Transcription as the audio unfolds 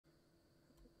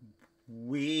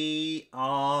We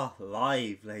are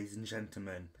live, ladies and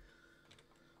gentlemen.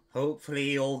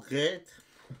 Hopefully all good.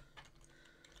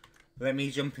 Let me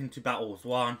jump into Battles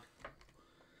 1.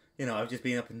 You know, I've just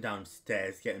been up and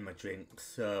downstairs getting my drinks,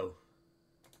 so...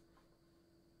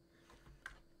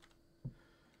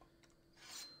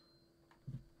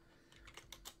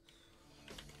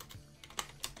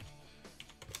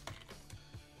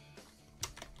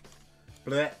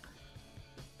 Blech.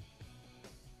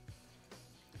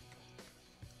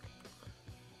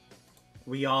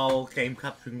 We all game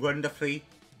capturing wonderfully.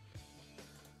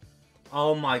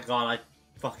 Oh my god,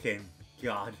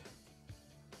 God.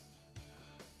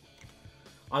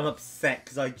 I'm upset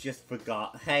because I just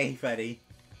forgot. Hey, Freddie.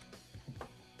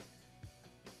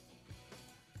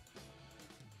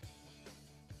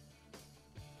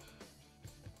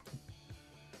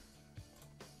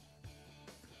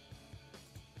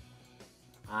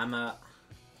 Hang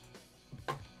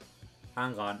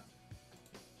on.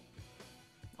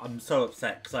 I'm so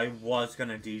upset because I was going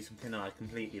to do something and I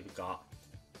completely forgot.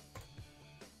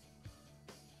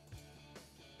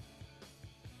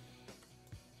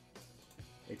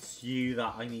 It's you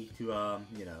that I need to,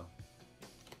 you know.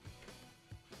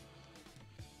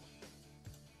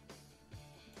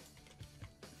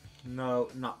 No,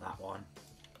 not that one.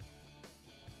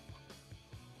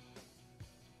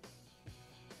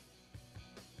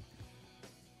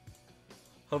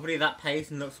 Hopefully that pace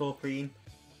and looks all clean.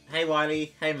 Hey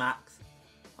Wiley, hey Max.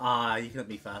 You can let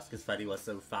me first because Freddie was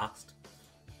so fast.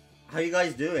 How you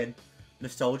guys doing?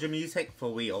 Nostalgia music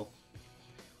for wheel.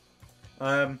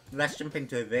 Let's jump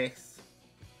into this.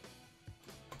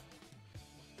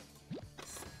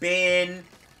 Spin.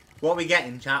 What are we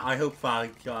getting, chat? I hope I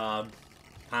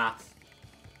pass.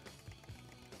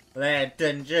 Red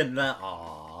dungeon.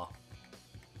 Aww.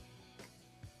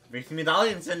 50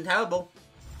 medallions isn't terrible.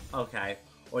 Okay,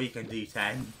 or you can do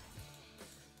 10.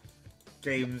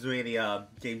 Game's really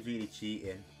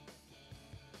cheating.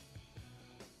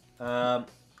 No,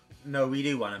 we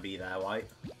do want to be there, right?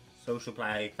 Social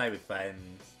play, play with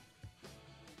friends.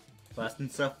 First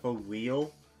and stuff for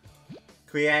real.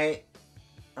 Create.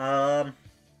 Let's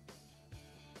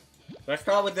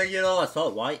start with the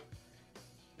assault, right?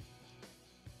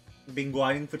 Been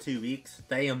grinding for 2 weeks.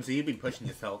 Damn, so you've been pushing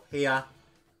yourself. Here.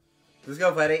 Let's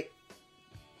go, Freddie.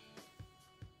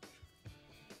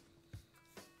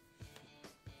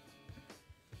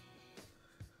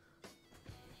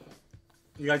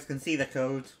 You guys can see the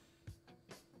code.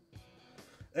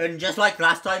 And just like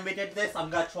last time we did this, I'm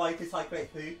going to try to cycle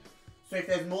it through. So if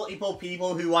there's multiple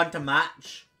people who want to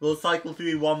match, we'll cycle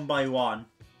through one by one.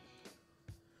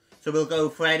 So we'll go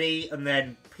Freddie, and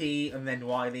then Peet, and then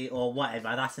Wiley, or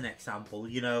whatever. That's an example,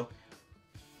 you know.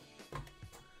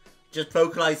 Just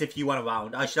vocalize if you want a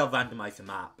round. I should have randomized the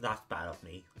map. That's bad of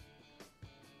me.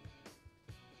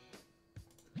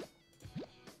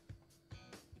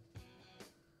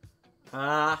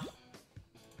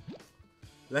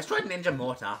 Let's try Ninja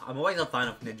Mortar. I'm always a fan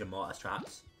of Ninja Mortar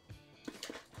traps.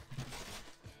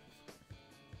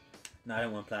 No, I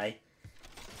don't want to play.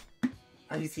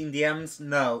 Have you seen DMs?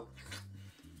 No.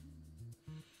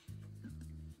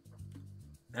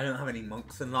 I don't have any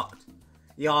monks unlocked.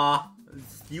 Yeah,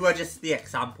 you are just the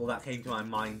example that came to my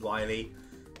mind, Wiley.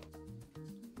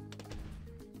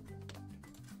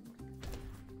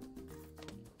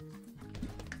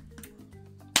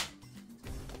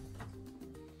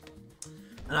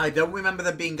 And I don't remember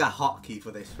there being a hotkey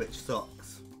for this, which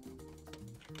sucks.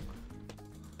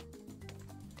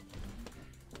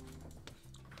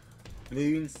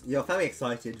 Balloons, you're very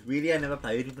excited. Really, I never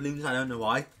played with balloons, I don't know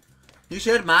why. You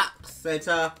should, Max. It's,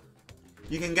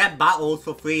 you can get battles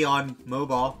for free on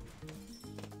mobile.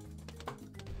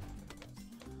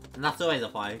 And that's always a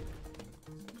fight.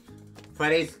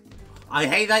 Freddie's... I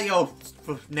hate that your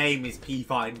name is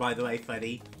P-Fine, by the way,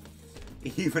 Freddie.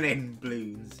 Even in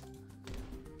balloons.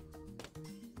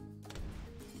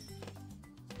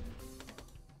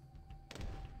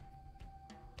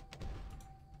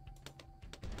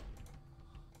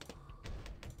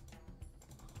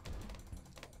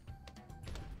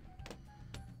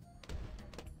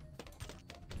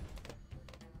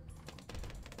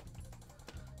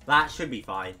 That should be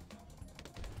fine.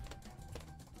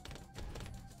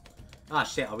 Ah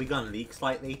shit, are we gonna leak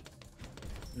slightly?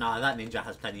 Nah, that ninja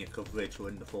has plenty of coverage,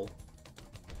 wonderful.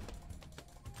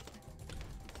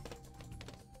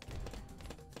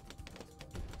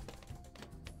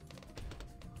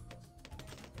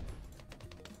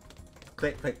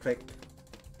 Click, click, click.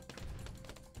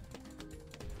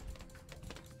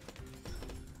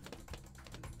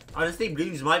 Honestly,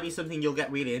 balloons might be something you'll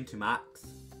get really into, Max.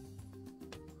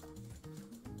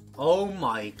 Oh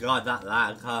my god, that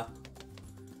lag, huh?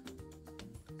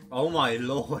 Oh my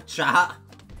lord, chat.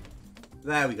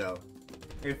 There we go.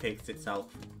 It fixed itself.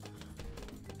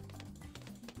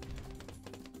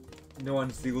 No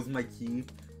one steals my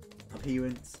cube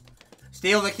appearance.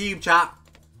 Steal the cube, chat.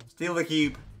 Steal the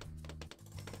cube.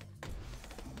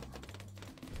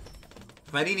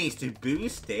 Freddie needs to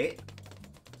boost it.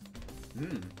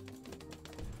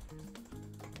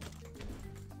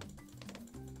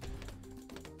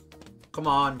 Come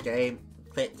on, game.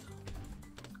 Click.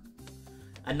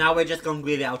 And now we're just going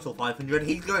greedy out till 500.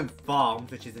 He's going farms,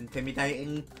 which is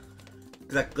intimidating.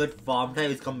 Because a good farm player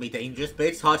is going to be dangerous. But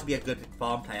it's hard to be a good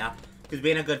farm player. Because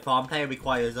being a good farm player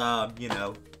requires, you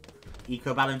know,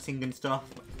 eco-balancing and stuff.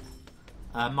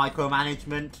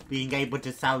 Micromanagement. Being able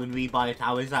to sell and rebuy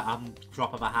towers at a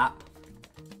drop of a hat.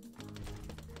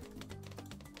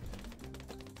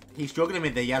 He's struggling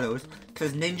with the yellows.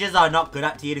 Because ninjas are not good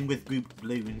at dealing with grouped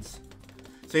balloons.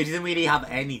 So he doesn't really have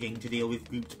anything to deal with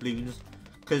grouped balloons.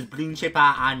 Because Balloon Shipper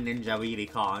and Ninja really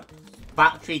can't.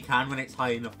 Battery can when it's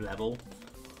high enough level.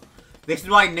 This is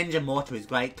why Ninja Mortar is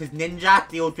great. Because Ninja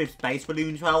deals with space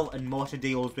balloons well. And Mortar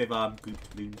deals with grouped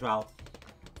balloons well.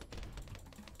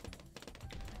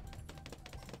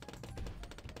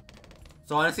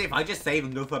 So honestly, if I just save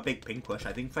and go for a big pink push,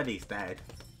 I think Freddie's dead.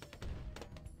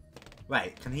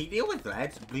 Wait, can he deal with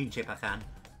leads? Balloon Shipper can.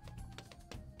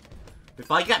 If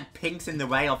I get pinks in the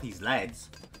way of his leads,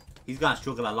 he's going to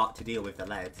struggle a lot to deal with the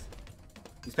leads.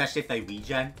 Especially if they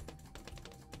regen.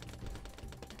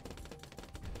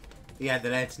 Yeah, the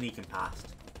lead's sneaking past.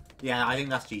 Yeah, I think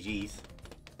that's GG's.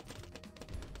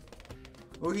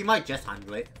 Or he might just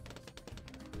handle it.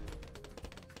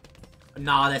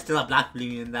 Nah, there's still a black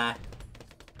balloon in there.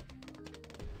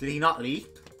 Did he not leak?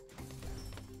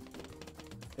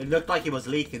 It looked like he was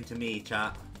leaking to me,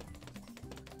 chat.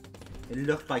 It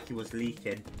looked like he was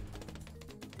leaking.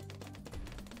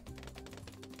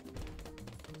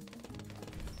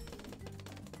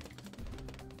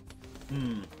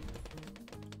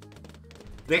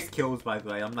 This kills, by the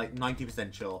way. I'm like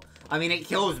 90% sure. I mean, it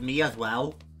kills me as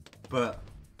well. But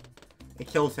it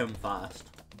kills him first.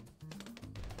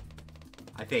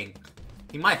 I think.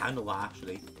 He might handle that,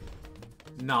 actually.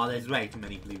 No, there's way too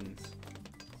many balloons.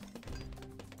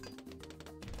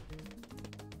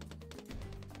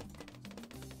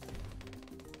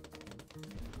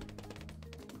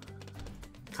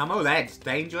 Camo lead's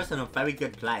dangerous and a very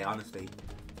good play, honestly.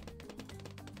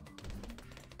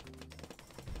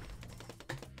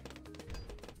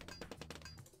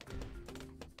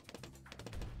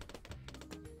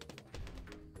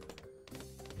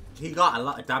 He got a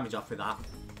lot of damage off of that.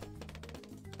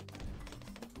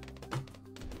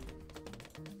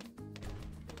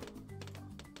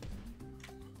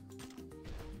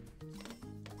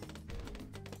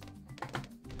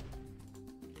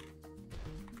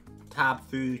 Tab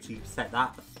through to set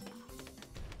that.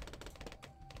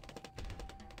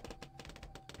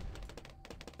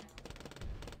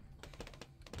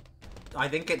 I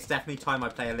think it's definitely time I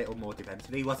play a little more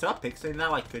defensively. What's up, Pixel?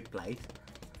 Now I could play.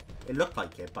 It looked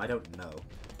like it, but I don't know.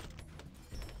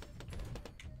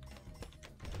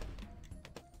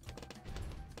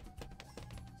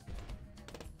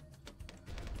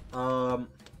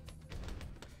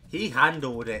 He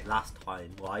handled it last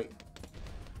time, right?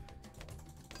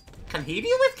 Can he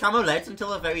deal with camo leads until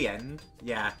the very end?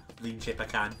 Yeah, Balloon Shipper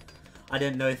can. I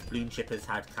don't know if Balloon Shippers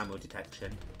had camo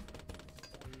detection.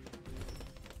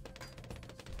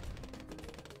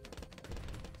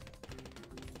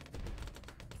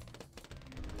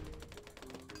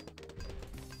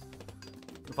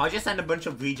 If I just send a bunch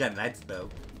of regen leads though.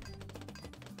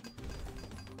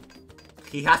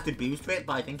 He has to boost it,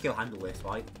 but I think he'll handle this,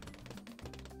 right?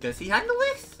 Does he handle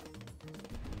this?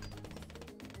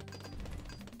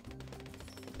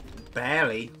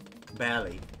 Barely.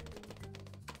 Barely.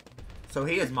 So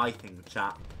here's my thing,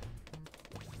 chat.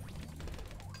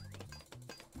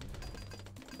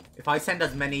 If I send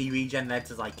as many regen leads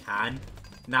as I can,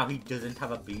 now he doesn't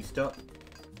have a boost up,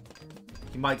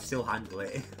 he might still handle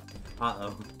it.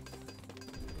 Uh-oh.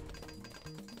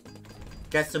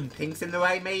 Get some pinks in the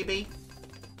way, maybe?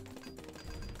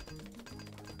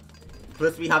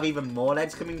 Plus we have even more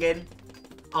leads coming in.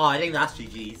 Oh, I think that's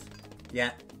GG's.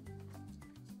 Yeah.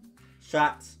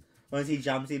 Strats. Want to see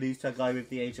Jamsey lose to a guy with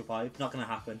the age of 5? Not gonna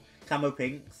happen. Camo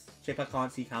pinks. Chipper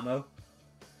can't see camo.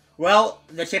 Well,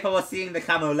 the Chipper was seeing the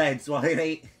camo leads,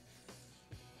 right?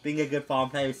 Being a good farm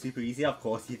player is super easy. Of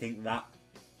course you think that.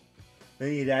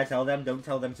 Don't you dare tell them. Don't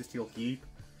tell them to steal cube.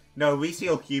 No, we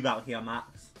steal cube out here,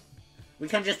 Max. We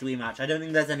can just rematch. I don't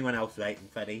think there's anyone else rating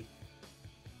Freddie.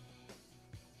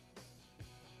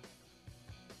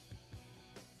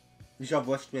 You should have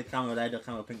rushed with camo red or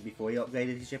camo pink before you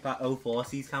upgraded your ship at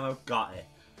 04C's camo. Got it.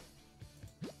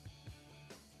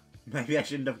 Maybe I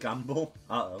shouldn't have gambled.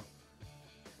 Uh-oh.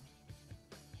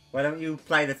 Why don't you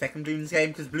play the second Bloons game?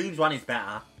 Because Bloons 1 is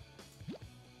better.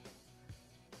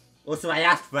 Also, I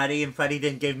asked Freddie, and Freddie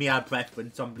didn't give me a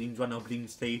preference on Bloons 1 or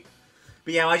Bloons 2.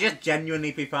 But yeah, I just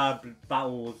genuinely prefer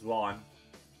Battles 1.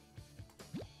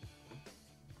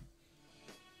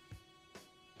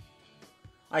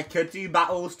 I could do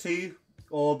Battles 2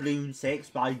 or Bloons 6,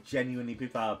 but I genuinely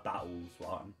prefer Battles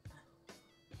 1.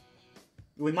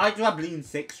 We might do a Bloons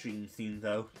 6 stream soon,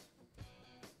 though.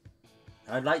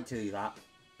 I'd like to do that.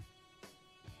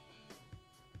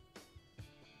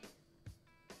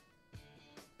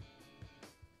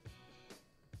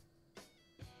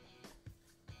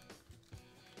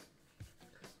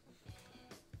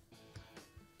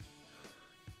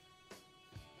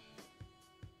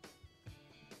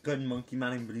 Good Monkey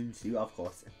Man in Bloons 2, of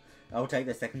course. I'll take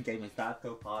the second game is better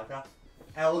co-harder.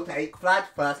 I'll take Vlad,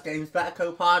 first game's better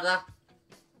co-harder.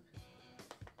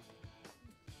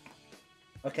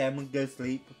 Okay, I'm gonna go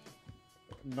sleep.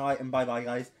 Night and bye bye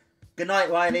guys. Good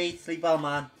night Riley, sleep well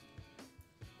man.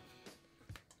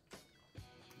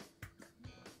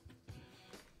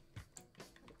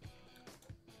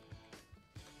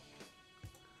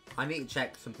 I need to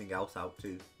check something else out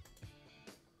too.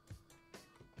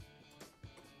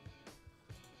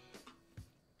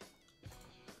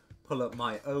 Pull up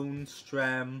my own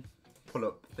stream. Pull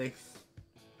up this.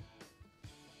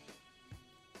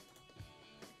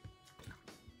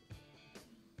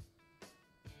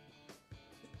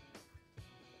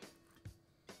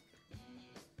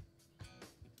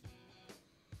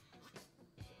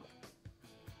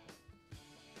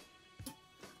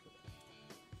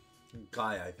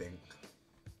 Guy, I think.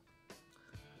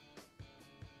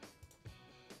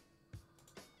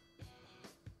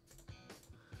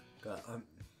 But,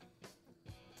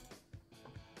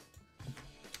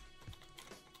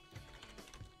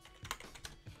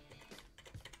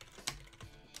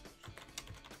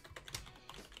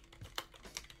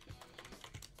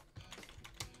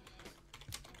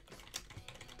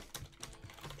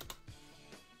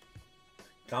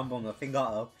 gamble nothing,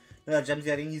 uh-oh. No,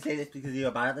 Jemsy, I think you say this because you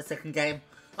were bad at the second game.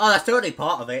 Oh, that's totally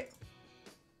part of it.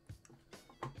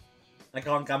 I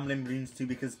can't gamble in Bloons 2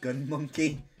 because Gun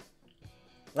Monkey.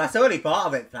 That's totally part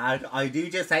of it, Vlad. I do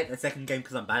just hate the second game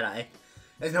because I'm bad at it.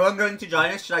 Is no one going to join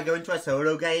us? Should I go into a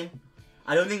solo game?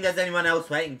 I don't think there's anyone else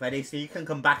waiting, Freddie, so you can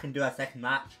come back and do a second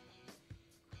match.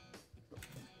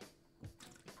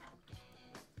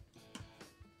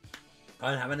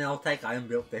 I don't have an L-Take, I am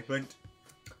built different.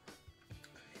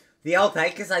 The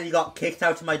L-Take is that you got kicked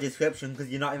out of my description because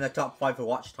you're not in the top 5 for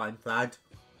watch time, Vlad.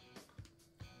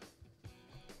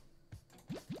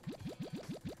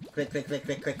 Click, click, click,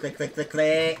 click, click, click, click, click,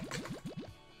 click.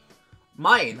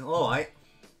 Mine, alright.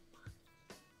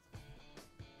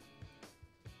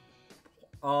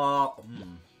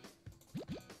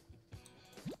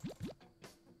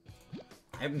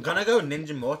 I'm gonna go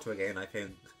Ninja Mortar again, I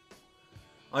think.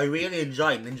 I really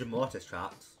enjoy Ninja Mortar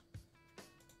strats.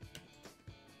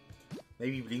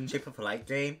 Maybe Bloons Chipper for late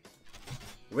game.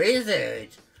 Wizard!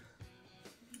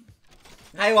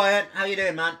 Hey Wyatt, how you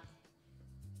doing, man?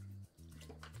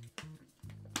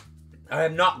 I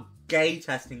am not gay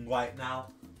testing right now,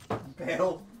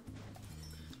 Bill.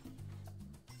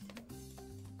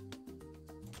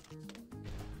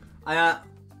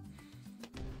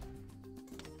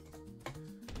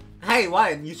 Hey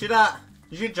Wyatt, you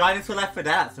should join us for Left 4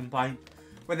 Dead at some point.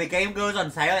 When the game goes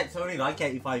on sale, it's only like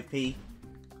 85p.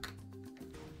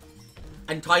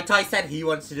 And Tai said he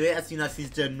wants to do it as soon as he's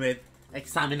done with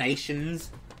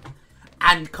examinations.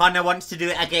 And Connor wants to do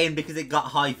it again because it got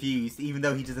high views, even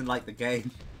though he doesn't like the game.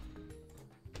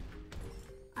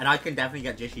 And I can definitely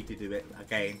get Jishy to do it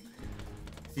again.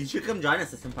 So you should come join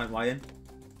us at some point, Ryan.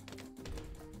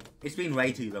 It's been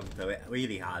way too long though, it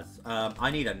really has.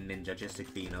 I need a ninja just to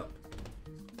clean up.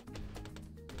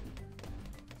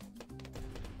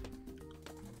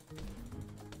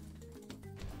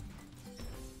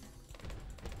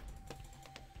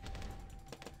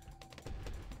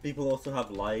 People also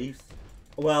have lives.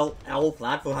 Well, Elf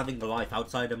Lad for having a life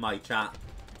outside of my chat.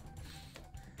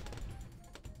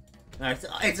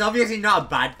 It's obviously not a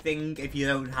bad thing if you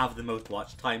don't have the most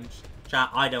watch time chat.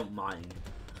 I don't mind.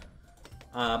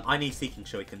 I need Seeking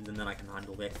Shurikens and then I can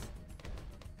handle this.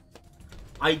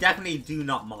 I definitely do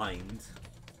not mind.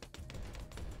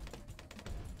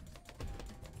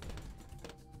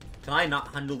 Can I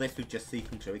not handle this with just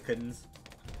Seeking Shurikens?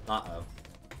 Uh-oh.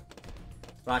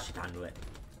 Well, I should handle it.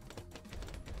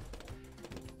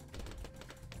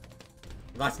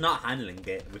 That's not handling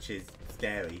it, which is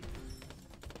scary.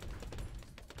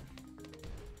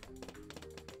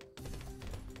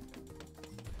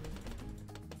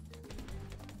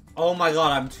 Oh my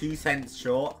god, I'm 2 cents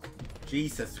short.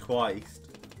 Jesus Christ.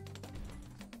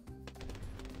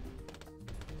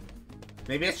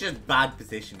 Maybe it's just bad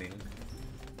positioning.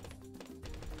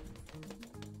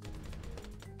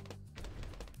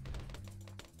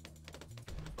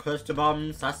 Cluster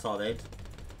bombs, that's solid.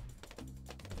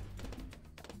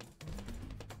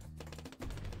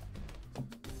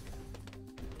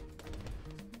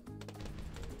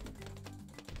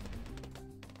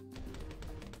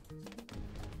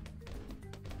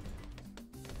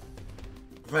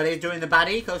 Freddie doing the bad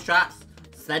eco strats.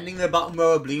 Sending the bottom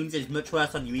row of balloons is much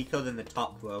worse on your eco than the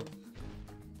top row.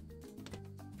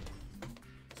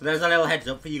 So there's a little heads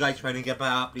up for you guys trying to get better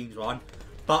at balloons on.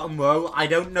 Bottom row, I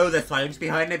don't know the science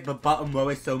behind it, but bottom row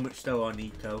is so much slower on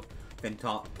eco than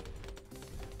top.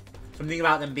 Something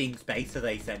about them being space, so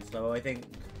they send slower, I think.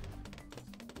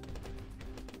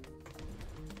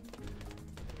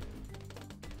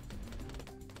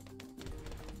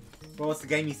 What was the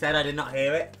game you said? I did not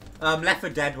hear it. Left 4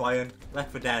 Dead, Ryan.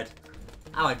 Left 4 Dead.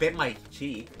 Ow, I bit my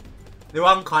cheek. The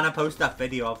one kind of posted that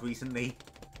video of recently.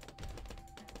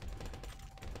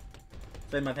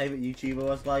 So my favourite YouTuber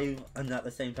was live, and at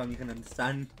the same time you can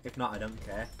understand. If not, I don't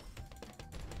care.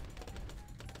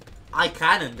 I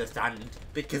can understand,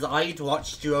 because I'd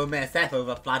watch Jerome SF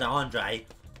over Vlad Andre.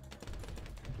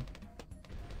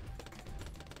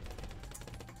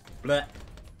 Blech.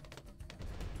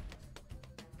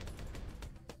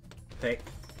 Pick.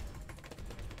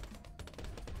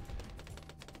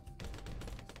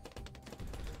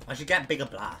 I should get bigger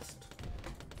blast.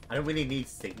 I don't really need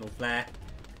signal flare.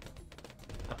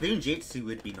 A balloon jitsu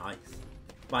would be nice.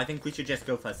 But I think we should just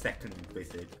go for a second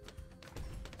wizard.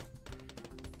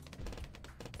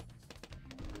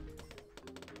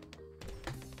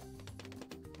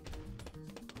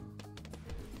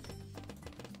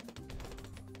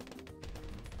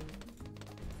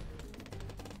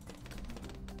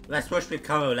 Let's rush with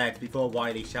Caro legs before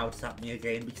Wiley shouts at me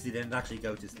again because he didn't actually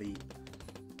go to sleep.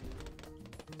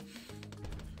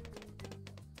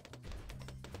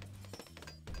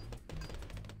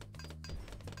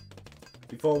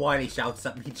 Before Wiley shouts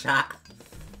at me, chat.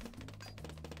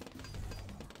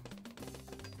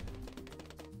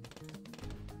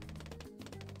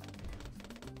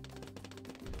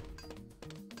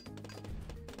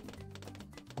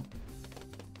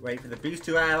 Wait for the boost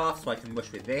to air off so I can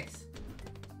rush with this.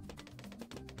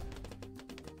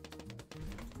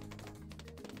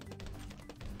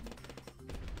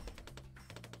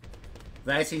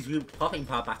 There's his popping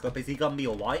power back up. Is he gonna be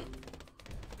alright?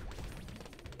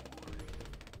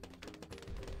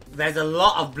 There's a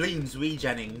lot of balloons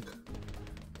regenning.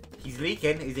 He's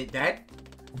leaking. Is it dead?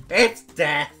 It's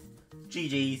death.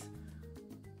 GG's.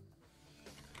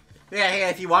 Yeah,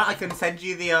 if you want, I can send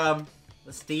you the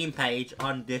Steam page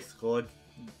on Discord,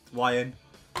 Ryan.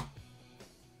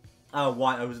 Oh,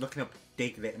 why? I was looking up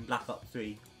Diglett in Black Ops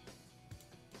 3.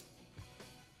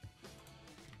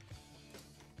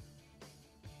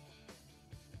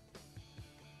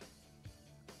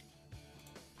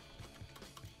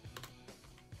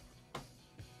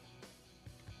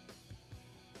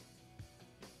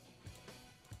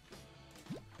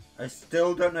 I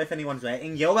still don't know if anyone's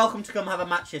waiting. You're welcome to come have a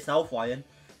match yourself, Ryan.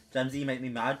 Jamsy, you make me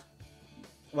mad.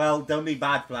 Well, don't be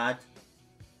bad, Vlad.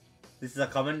 This is a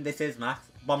comment. This is max.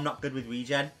 But I'm not good with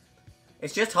regen.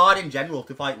 It's just hard in general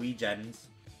to fight regens.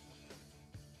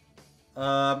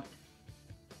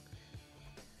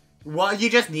 What you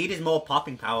just need is more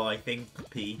popping power, I think,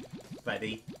 Peet.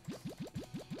 Freddie.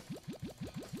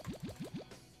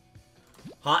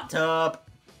 Hot tub.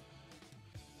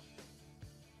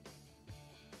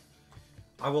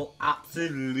 I will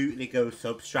absolutely go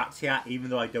substrats here, even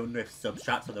though I don't know if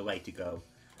substrats are the way to go.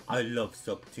 I love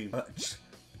sub too much.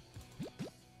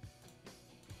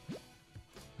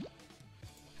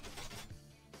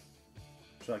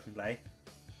 So I can play.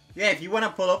 Yeah, if you want to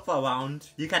pull up for a round,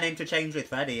 you can interchange with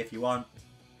Freddie if you want.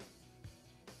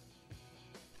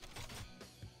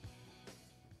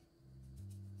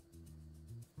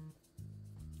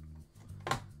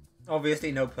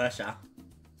 Obviously, no pressure.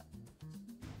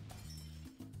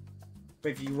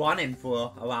 But if you want him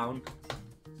for a round.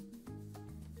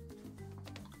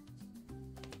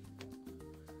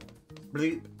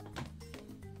 Bloop.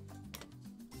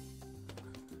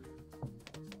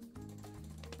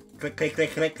 Click, click,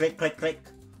 click, click, click, click, click.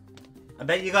 I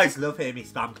bet you guys love hearing me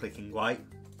spam clicking, right?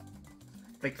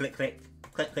 Click, click, click.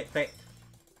 Click, click, click.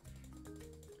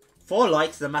 4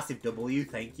 likes is a massive W,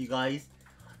 thank you guys.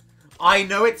 I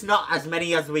know it's not as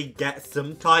many as we get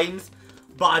sometimes,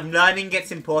 but I'm learning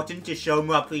it's important to show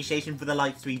more appreciation for the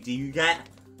likes we do get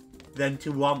than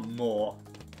to want more.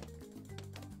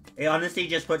 It honestly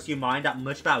just puts your mind at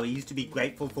much better ease to be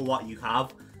grateful for what you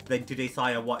have than to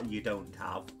desire what you don't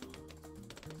have.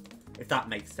 If that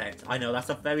makes sense. I know, that's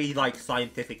a very, like,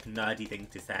 scientific, nerdy thing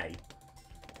to say.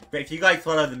 But if you guys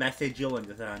follow the message, you'll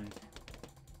understand.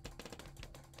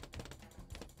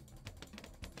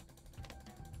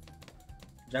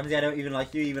 Jamsy, I don't even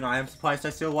like you. Even I am surprised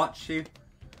I still watch you.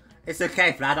 It's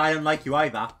okay, Vlad. I don't like you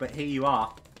either. But here you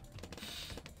are.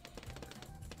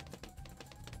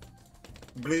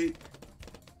 Blue.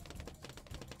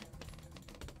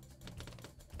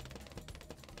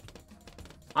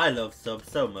 I love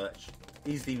subs so much.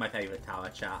 Easily my favourite tower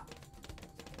chat.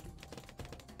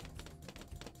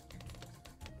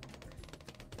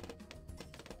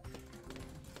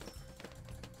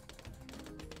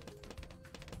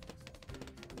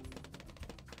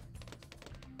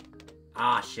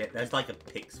 Ah shit, there's like a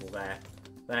pixel there.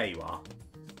 There you are.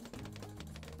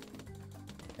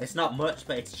 It's not much,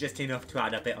 but it's just enough to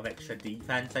add a bit of extra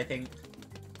defense, I think.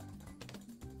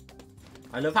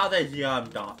 I love how there's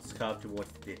darts curved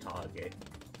towards the target.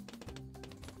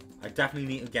 I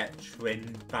definitely need to get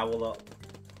Trin Foul up.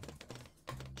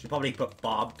 Should probably put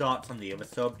barb darts on the other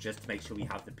sub just to make sure we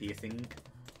have the piercing.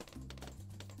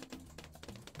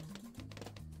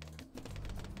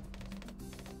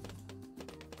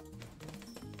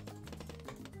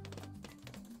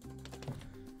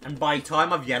 And by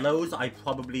time of yellows, I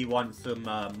probably want some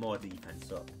more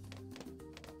defense up.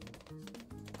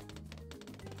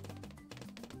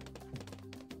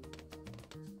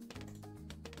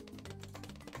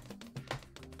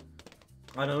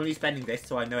 I'm only spending this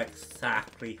so I know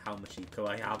exactly how much eco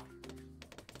I have.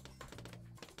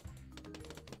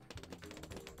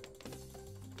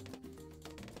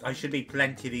 I should be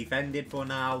plenty defended for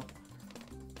now.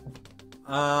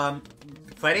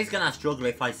 Freddie's gonna struggle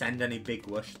if I send any big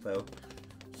rush though.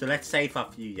 So let's save a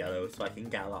few yellows so I can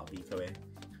get a lot of eco in.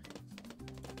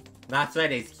 That's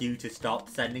when it's cue to stop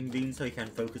sending beams so he can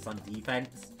focus on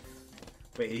defense.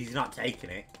 But he's not taking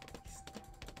it.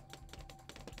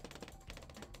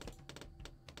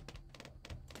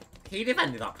 He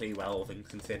defended that pretty well, all things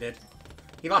considered.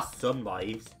 He lost some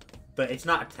lives, but it's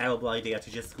not a terrible idea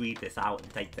to just squeeze this out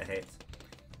and take the hit.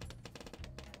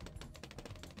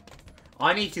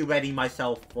 I need to ready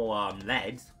myself for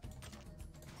leads.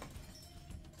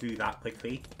 Do that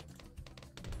quickly.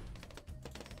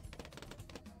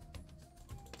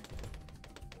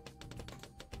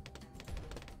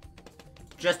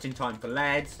 Just in time for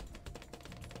leads.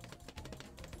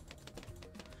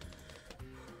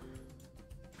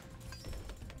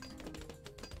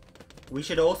 We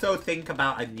should also think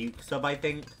about a nuke sub, I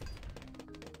think.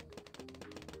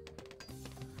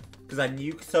 Because a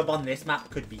nuke sub on this map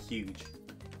could be huge.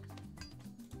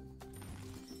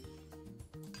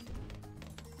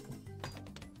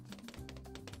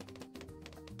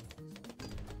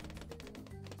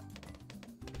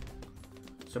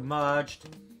 Submerged.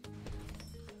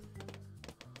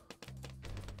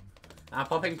 Our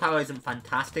popping power isn't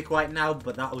fantastic right now,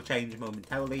 but that will change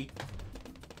momentarily.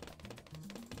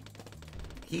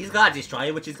 He's got a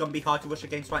destroyer, which is going to be hard to rush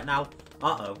against right now.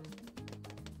 Uh-oh.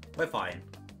 We're fine.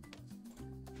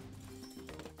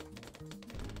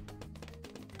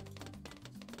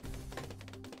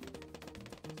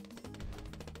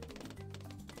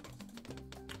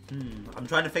 I'm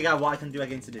trying to figure out what I can do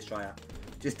against the destroyer.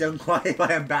 Just don't cry if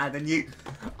I am better than you.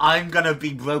 I'm going to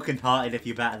be broken-hearted if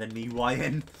you're better than me,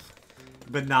 Ryan.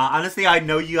 But nah, honestly, I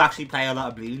know you actually play a lot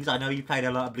of balloons. I know you played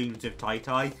a lot of balloons with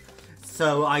Jaykay.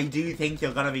 So I do think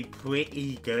you're going to be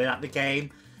pretty good at the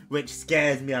game, which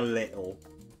scares me a little.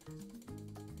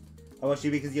 I watch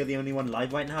you because you're the only one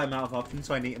live right now. I'm out of options,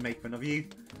 so I need to make fun of you.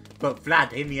 But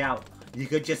Vlad, hear me out. You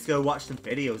could just go watch some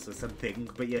videos or something,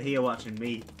 but you're here watching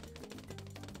me.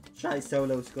 Try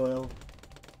solo scoil.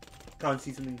 Can't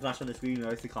see something flash on the screen,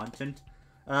 where's the content?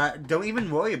 Don't even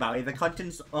worry about it. The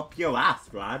content's up your ass,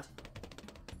 Vlad.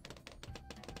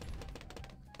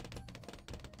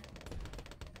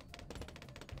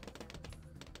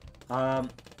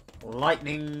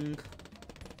 Lightning.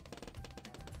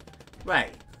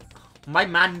 Wait. My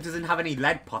man doesn't have any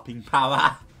lead popping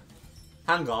power.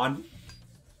 Hang on.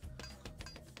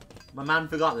 My man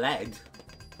forgot lead.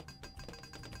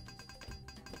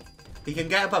 He can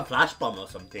get up a flash bomb or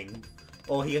something.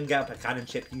 Or he can get up a cannon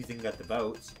ship using the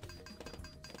boats.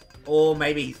 Or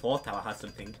maybe his fourth tower has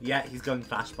something. Yeah, he's going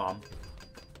flash bomb.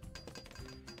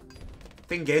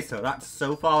 Thing is though, that's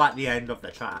so far at the end of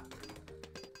the track.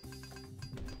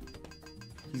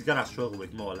 He's gonna struggle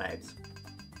with more leads.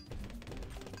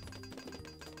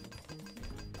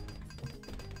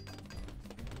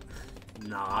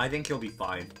 Nah, I think he'll be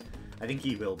fine. I think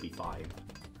he will be fine.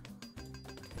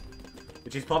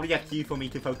 Which is probably a cue for me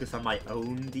to focus on my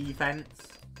own defense.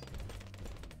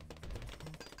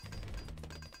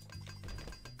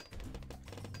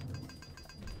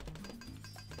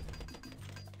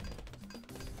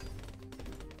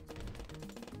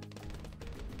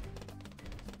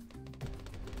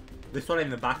 This one in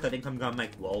the back, I think I'm gonna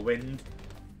make Whirlwind.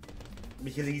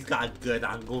 Because he's got a good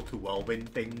angle to Whirlwind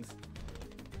things.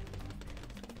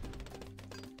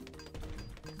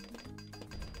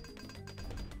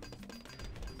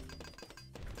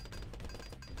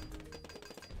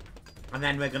 And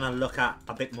then we're gonna look at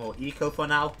a bit more eco for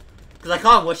now. Because I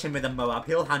can't wish him with a Moab.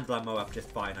 He'll handle a Moab just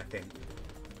fine, I think.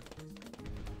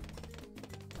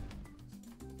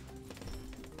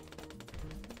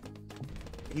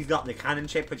 He's got the cannon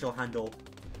chip, which will handle.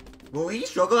 Will he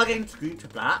struggle against group to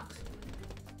blacks?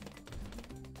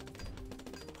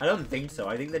 I don't think so.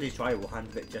 I think the Destroyer will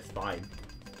handle it just fine.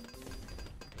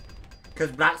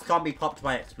 Because blacks can't be popped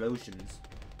by explosions.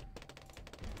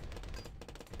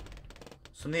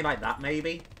 Something like that,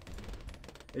 maybe?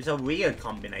 It's a weird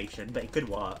combination, but it could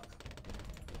work.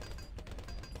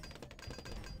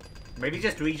 Maybe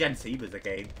just regen Sebas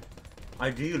again. I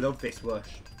do love this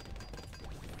rush.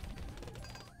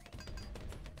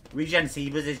 Regen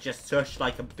Sebas is just such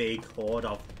like a big horde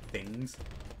of things.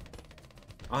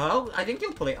 Oh, I think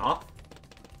he'll pull it off.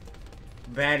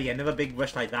 Barely, another big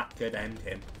rush like that could end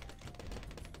him.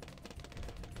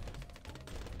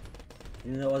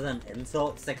 You know, it was an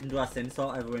insult, second worst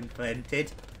insult ever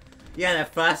invented. Yeah, the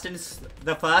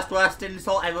first worst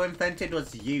insult ever invented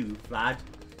was you, Vlad.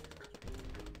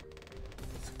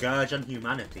 Scourge on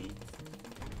humanity.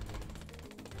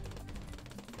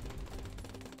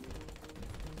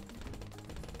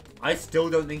 I still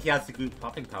don't think he has the group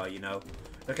popping power, you know.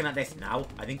 Looking at this now,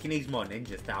 I think he needs more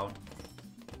ninjas down.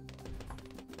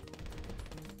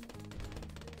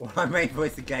 What I'm waiting for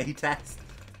is the gay test.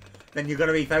 Then you're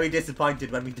gonna be very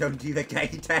disappointed when we don't do the gay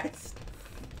test.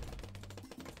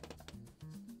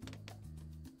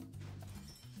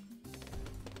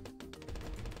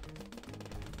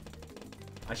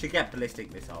 I should get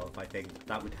ballistic missile, I think.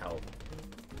 That would help.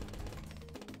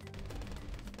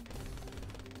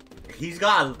 He's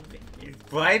got a...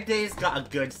 Friday's got a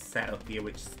good setup here,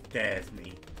 which scares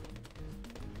me.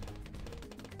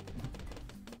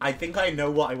 I think I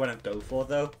know what I want to go for,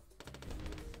 though.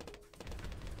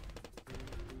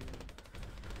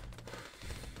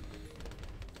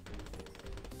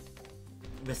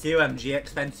 The COMG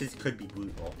expenses could be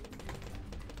brutal.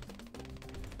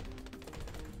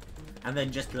 And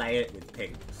then just layer it with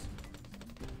pinks.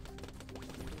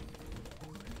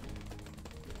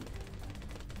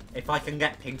 If I can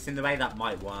get pinks in the way, that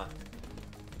might work.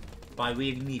 But I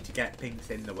really need to get pinks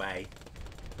in the way.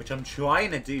 Which I'm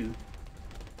trying to do.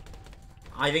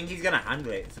 I think he's going to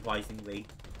handle it, surprisingly.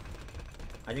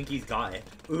 I think he's got it.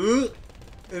 Ooh!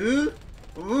 Ooh!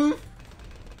 Ooh!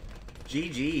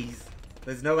 GG's.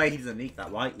 There's no way he's gonna sneak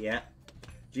that right yet.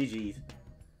 GG's.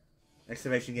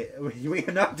 Exclamation gate. We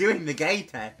are not doing the gay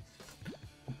test.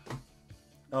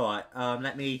 Alright,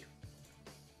 let me...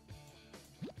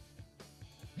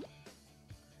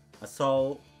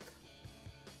 Assault.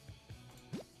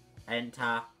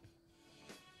 Enter.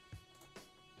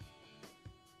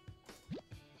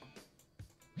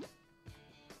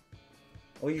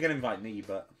 Oh, you're gonna invite me,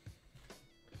 but...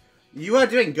 You are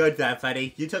doing good there,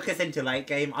 Freddie. You took us into late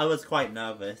game. I was quite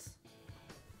nervous.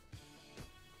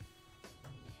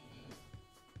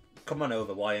 Come on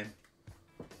over, Wyan.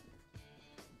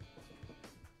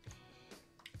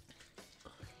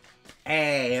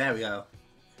 Hey, there we go.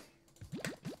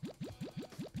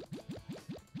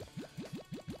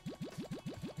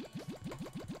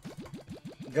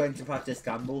 Going to practice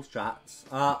gamble strats.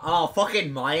 Oh,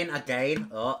 fucking mine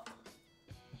again. Oh.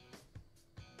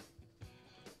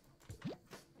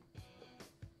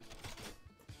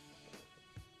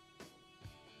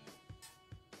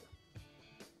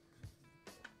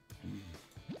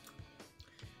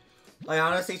 I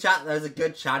honestly, chat, there's a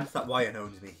good chance that Wyan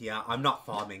owns me here. I'm not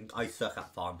farming. I suck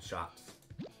at farm strats.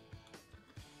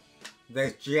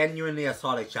 There's genuinely a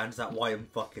solid chance that Wyan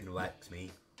fucking wrecks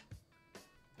me.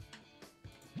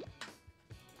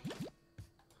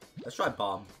 Let's try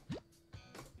bomb.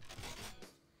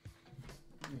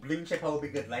 Bloom chip will be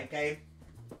good late game.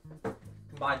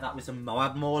 Combine that with some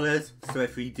Moab maulers. So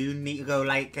if we do need to go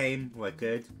late game, we're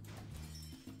good.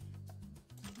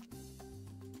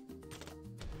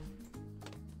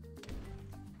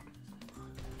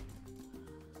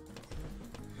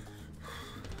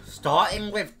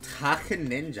 Starting with Tak and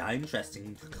Ninja,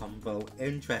 interesting combo.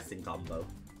 Interesting combo.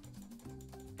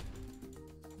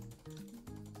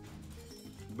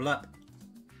 Blup.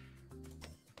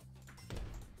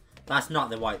 That's not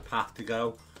the right path to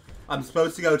go. I'm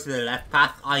supposed to go to the left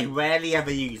path. I rarely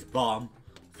ever use bomb.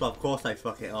 So of course I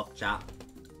fuck it up, chat.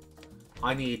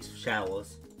 I need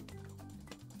shells.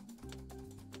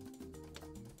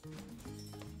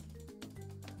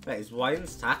 Wait, is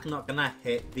Ryan's attack not gonna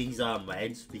hit these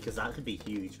reds? Because that could be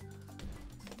huge.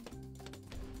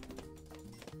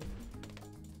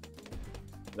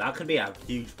 That could be a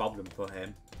huge problem for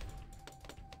him.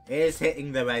 It is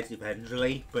hitting the reds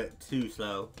eventually, but too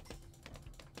slow.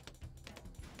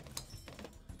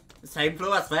 Same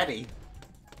flow as Freddie.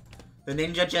 The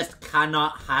ninja just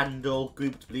cannot handle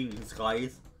grouped balloons,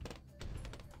 guys.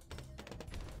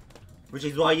 Which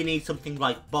is why you need something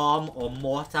like bomb or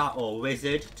mortar or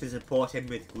wizard to support him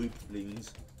with grouped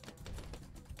balloons.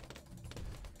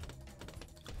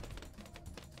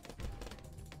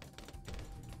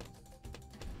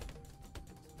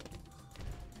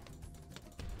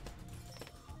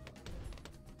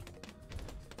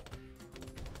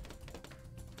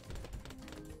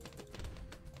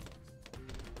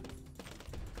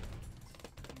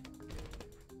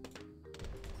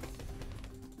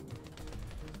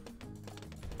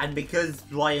 And because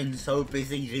Ryan's so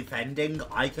busy defending,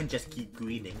 I can just keep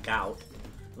greening out.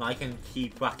 And I can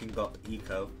keep racking up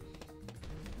eco.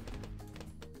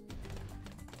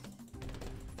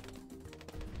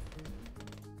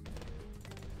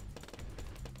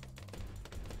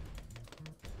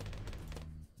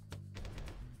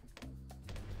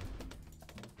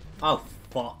 Oh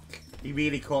fuck. He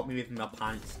really caught me with my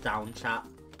pants down, chat.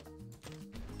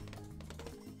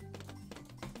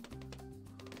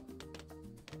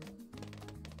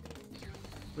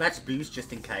 Let's boost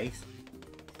just in case.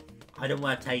 I don't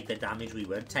want to take the damage we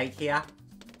would take here.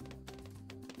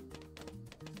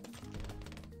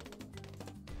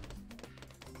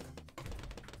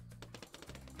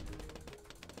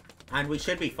 And we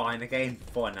should be fine again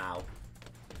for now.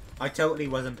 I totally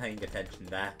wasn't paying attention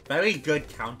there. Very good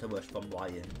counter rush from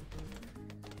Ryan.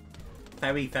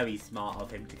 Very, very smart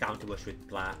of him to counter rush with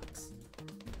blacks.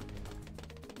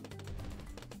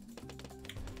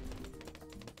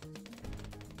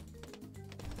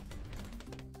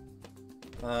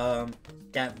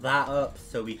 Get that up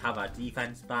so we have our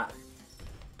defense back.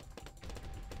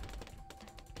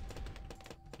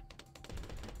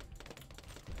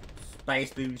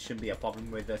 Space boost shouldn't be a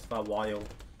problem with us for a while.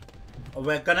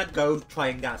 We're gonna go try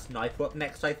and get a sniper up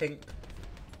next, I think.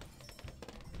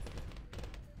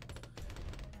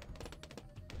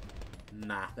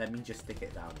 Nah, let me just stick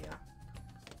it down here.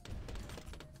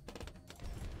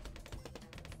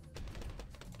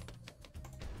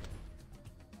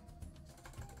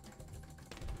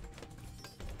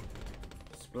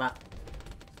 Splat.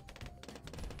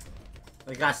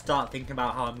 I gotta start thinking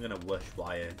about how I'm gonna rush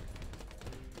Ryan.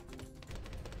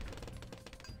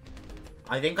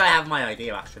 I think I have my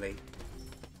idea actually.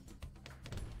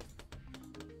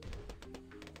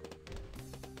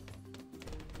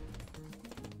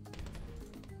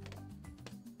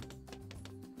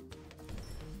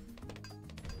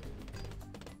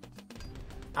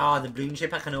 Ah, the balloon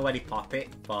ship, I can already pop it,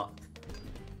 but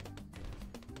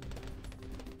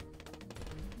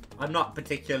I'm not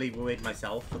particularly worried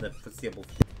myself for the foreseeable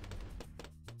future.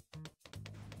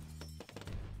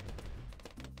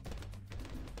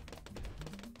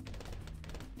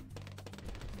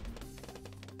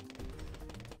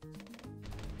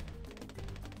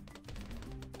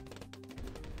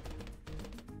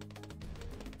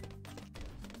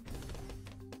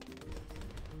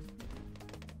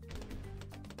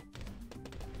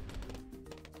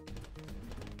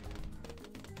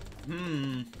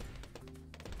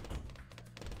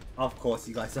 Of course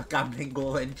you guys are gambling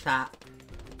all in chat.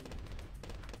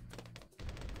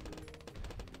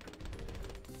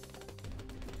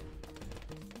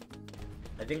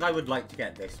 I think I would like to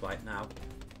get this right now.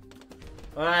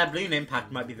 Balloon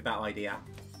impact might be the better idea.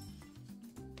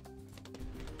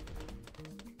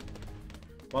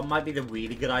 What might be the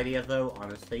really good idea though,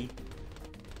 honestly?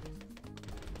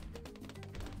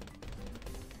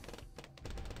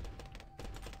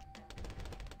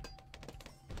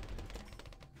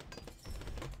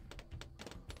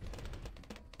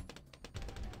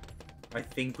 I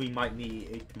think we might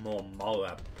need more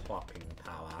Mola popping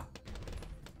power.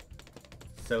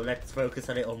 So let's focus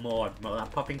a little more on Mola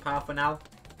popping power for now.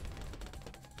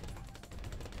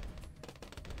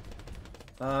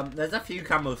 There's a few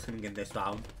camos coming in this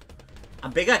round. A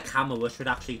bigger camo rush would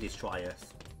actually destroy us.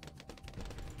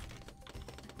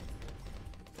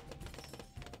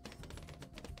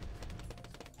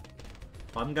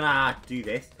 I'm gonna do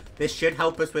this. This should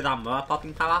help us with our Mola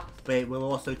popping power, but it will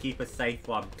also keep us safe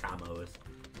from camos.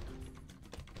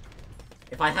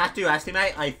 If I had to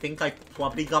estimate, I think I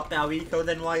probably got better eco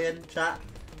than Ryan, chat.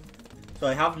 So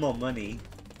I have more money.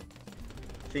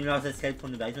 Stream has escaped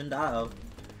from the basement. Uh-oh.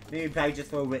 New play just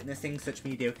for witnessing such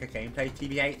mediocre gameplay,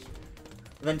 TBH.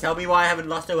 And then tell me why I haven't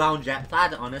lost a round yet,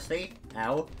 Plaid, honestly.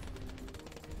 Hell.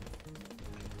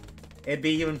 It'd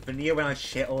be even funnier when I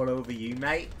shit all over you,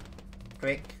 mate.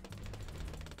 Quick.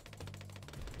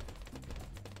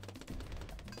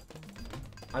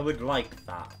 I would like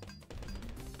that.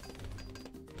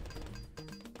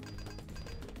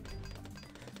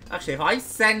 Actually, if I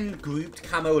send grouped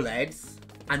camo leads,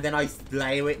 and then I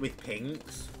layer it with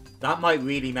pinks, that might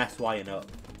really mess Ryan up.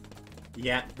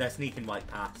 Yeah, they're sneaking right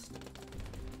past.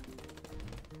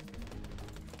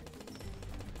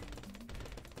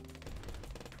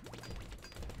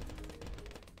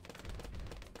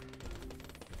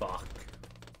 Fuck.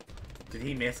 Did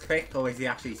he misclick, or is he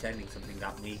actually sending something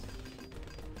at me?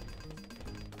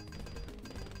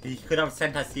 He could have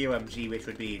sent us COMG, which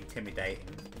would be intimidating.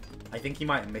 I think he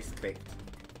might have misclicked.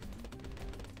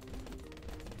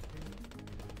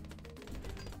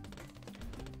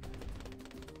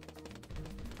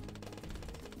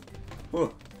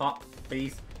 Ooh, pop,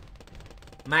 please.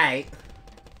 Mate.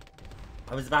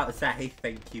 I was about to say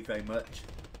thank you very much.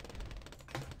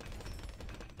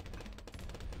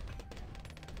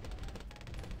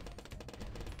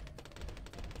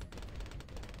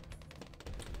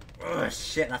 Oh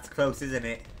shit, that's close, isn't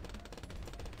it?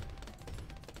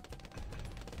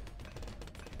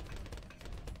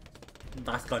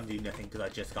 That's gonna do nothing because I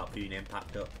just got Boon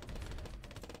Impact up.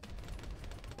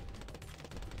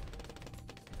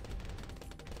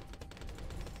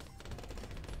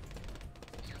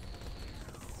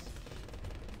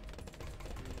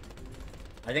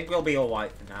 I think we'll be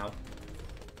alright for now.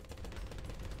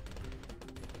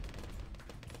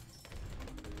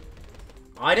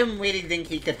 I don't really think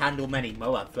he could handle many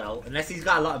Moabs well, unless he's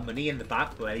got a lot of money in the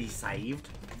back where he's saved.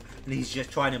 And he's just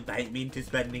trying to bait me into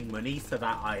spending money so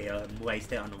that I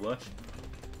waste it on a rush.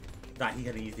 That he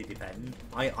can easily defend.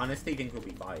 I honestly think we'll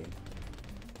be fine.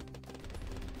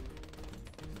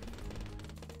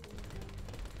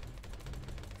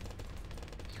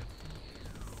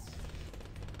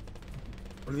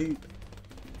 Loop.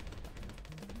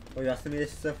 Oh, you asking me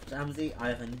this stuff, Jamsy? I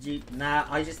haven't. Nah,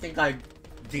 I just think I'd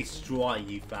destroy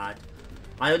you, Brad.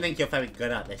 I don't think you're very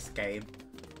good at this game.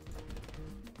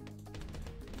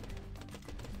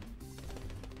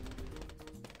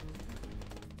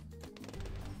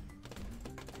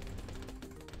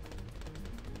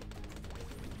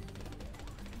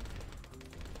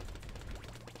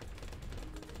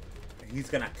 He's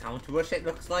gonna counter rush, it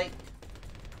looks like.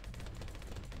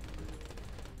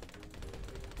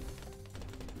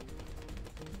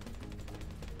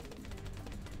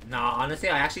 Nah, honestly,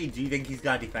 I actually do think he's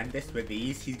gonna defend this with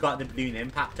these. He's got the balloon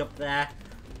impact up there.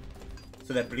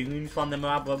 So the balloons from the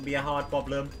Moab won't be a hard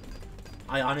problem.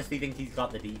 I honestly think he's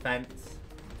got the defense.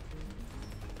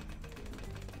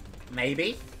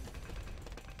 Maybe.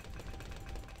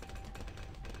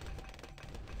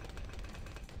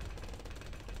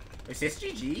 Is this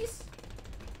GG's?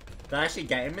 Did I actually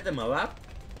get him with the Moab?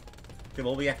 With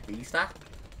all the FB stack?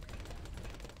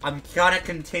 I'm gonna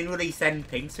continually send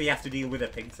pinks, so he has to deal with the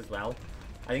pinks as well.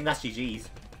 I think that's GG's.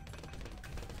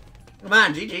 Oh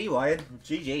man, GG, Ryan.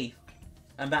 GG.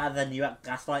 I'm better than you at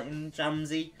gaslighting,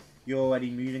 Jamsy. You're already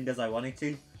moving as I wanted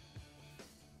to.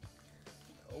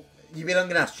 You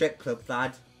belong in a strip club,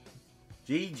 lad.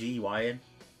 GG, Ryan.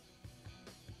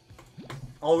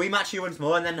 I'll rematch you once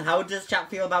more, and then how does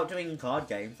chat feel about doing card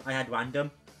games? I had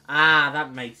random. Ah,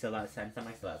 that makes a lot of sense. That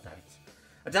makes a lot of sense.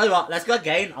 I tell you what, let's go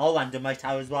again. I'll random my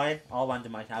towers, Ryan. I'll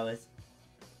random my towers.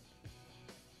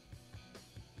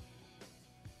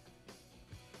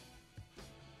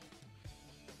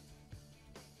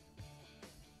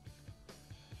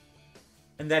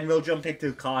 And then we'll jump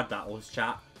into card battles,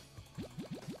 chat.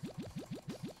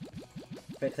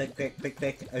 Click, click, click, click,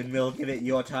 click, and we'll give it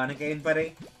your turn again,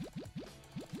 buddy.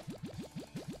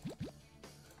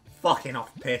 Fucking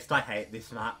off pissed. I hate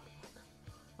this map.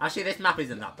 Actually, this map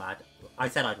isn't that bad. I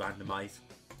said I'd randomise.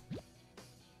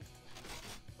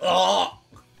 Oh!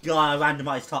 God, I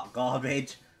randomised top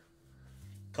garbage.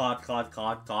 Card, card,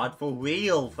 card, card. For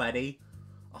real, Freddie.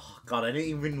 Oh, God, I didn't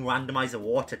even randomise a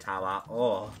water tower.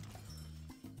 Oh.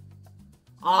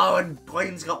 Oh, and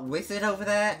Brian's got wizard over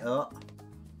there. Oh.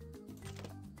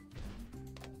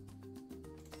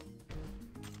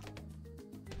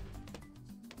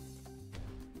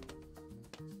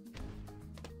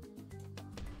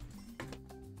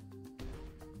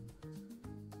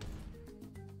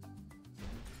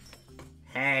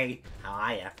 Hey, how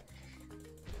are ya?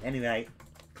 Anyway,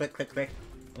 click, click, click.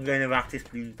 I'm going to practice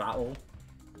BTD battle.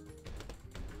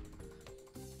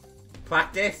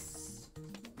 Practice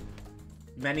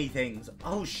many things.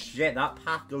 Oh shit, that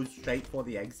path goes straight for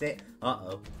the exit.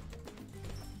 Uh-oh.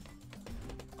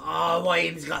 Oh,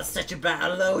 Wayne's got such a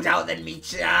better loadout than me,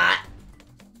 chat.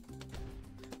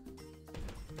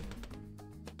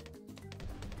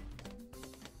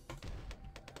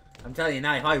 I'm telling you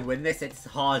now, if I win this, it's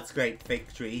hard scrape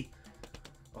victory.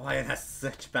 Oh, Wayne has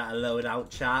such better loadout,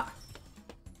 chat.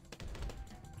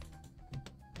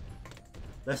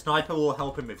 The sniper will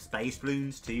help him with space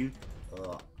balloons too.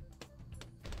 Ugh.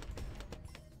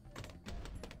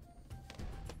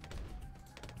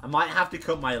 I might have to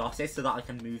cut my losses so that I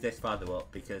can move this further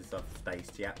up because of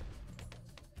space, yep.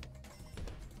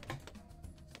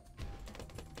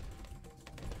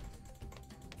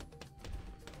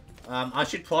 I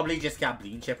should probably just get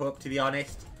balloon chip up, to be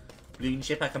honest. Balloon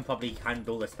chip, I can probably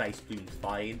handle the space balloons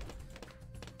fine.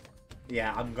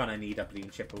 Yeah, I'm gonna need a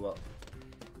balloon chipper up.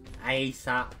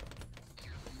 ASAP.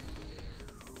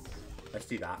 Let's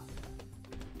do that.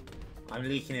 I'm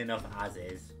leaking enough as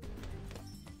is.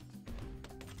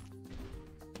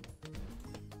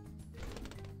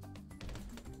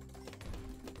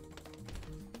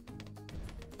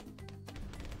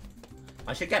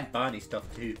 I should get Bernie stuff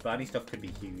too. Bernie stuff could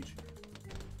be huge.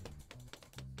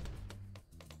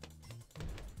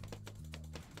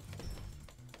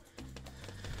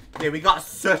 Yeah, we got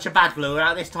such a bad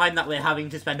loadout this time that we're having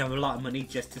to spend a lot of money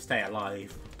just to stay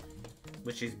alive.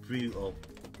 Which is brutal.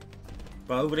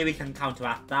 But hopefully we can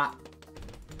counteract that.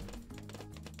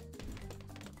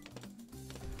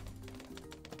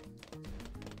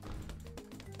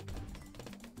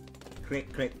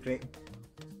 Quick, quick, quick.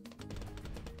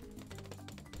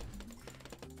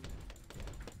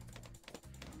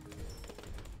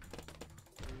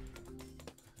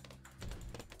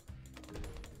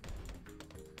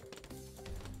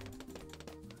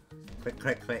 Quick,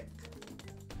 quick, quick.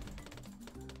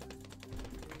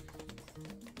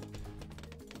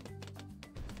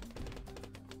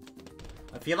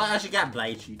 I feel like I should get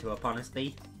Blade Shooter up,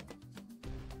 honestly.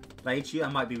 Blade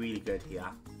Shooter might be really good here.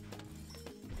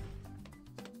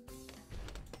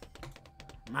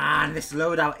 Man, this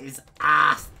loadout is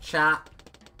ass, chat.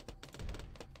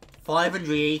 500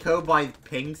 eco by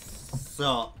ping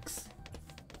sucks.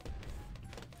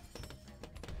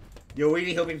 You're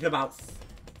really hoping to about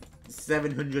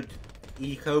 700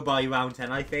 eco by round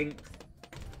 10, I think.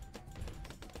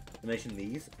 Mention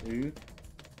these. Ooh.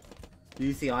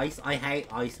 Use the ice. I hate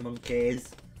ice monkeys.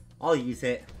 I'll use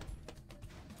it.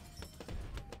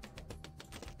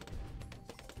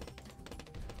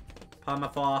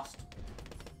 Permafrost.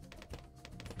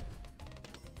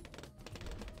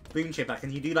 Boom chipper,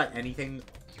 can you do like anything?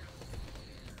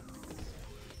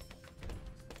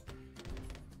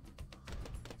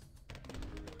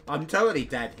 I'm totally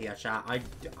dead here, chat.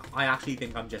 I actually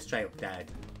think I'm just straight up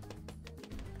dead.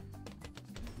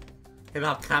 He'll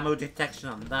have camo detection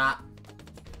on that.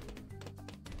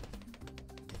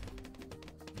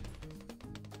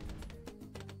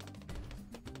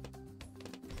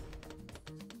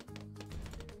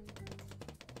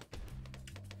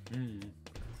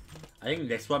 I think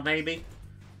this one maybe.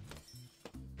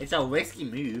 It's a risky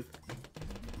move.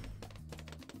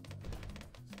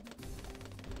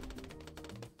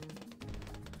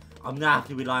 I'm gonna have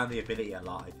to rely on the ability a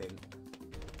lot, I think.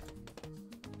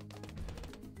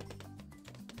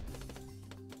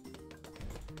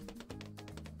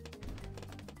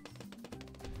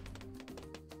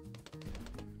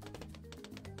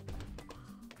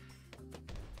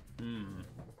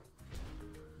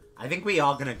 I think we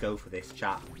are gonna go for this,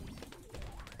 chat.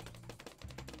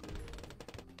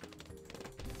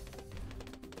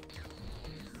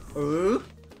 Ooh,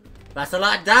 that's a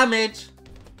lot of damage.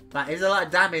 That is a lot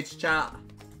of damage, chat.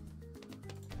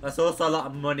 That's also a lot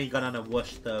of money gone on a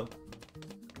whoosh, though.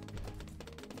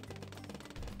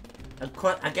 And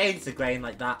against the grain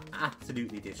like that,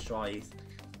 absolutely destroys.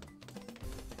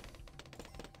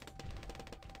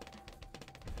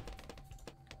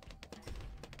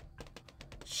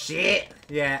 Shit!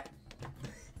 Yeah.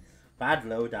 Bad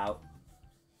loadout.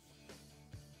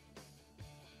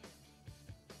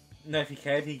 No, if he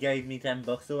cared, he gave me 10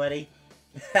 bucks already.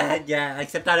 Yeah,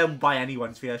 except I don't buy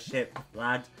anyone's for your shit,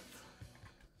 lad.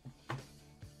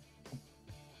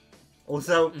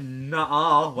 Also,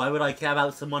 nah, why would I care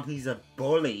about someone who's a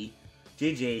bully?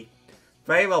 GG.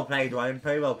 Very well played, Ryan,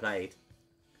 very well played.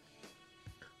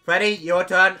 Freddie, your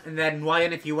turn, and then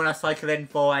Ryan, if you want to cycle in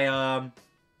for a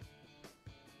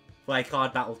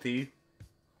card battle too.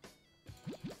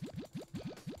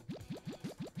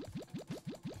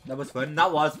 That was fun.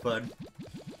 That was fun.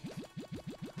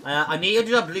 I need to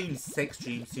do a Balloon 6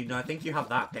 stream soon. I think you have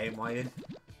that game, Ryan.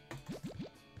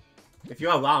 If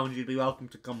you're around, you'd be welcome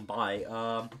to come by.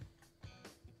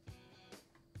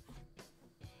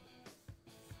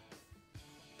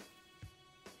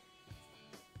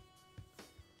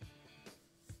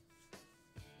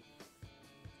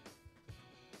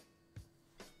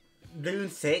 Bloon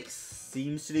 6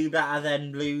 seems to do better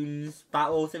than Bloon's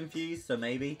Battles Infused, so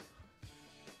maybe.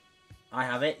 I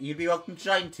have it. You'd be welcome to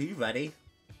join too, Freddie.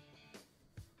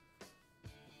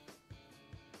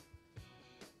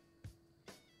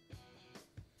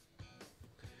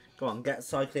 Go on, get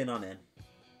cycling on in.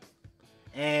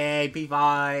 Hey, be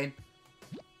fine.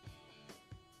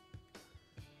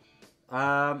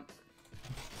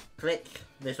 Click.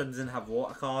 This one doesn't have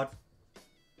water card.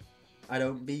 I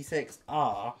don't B6.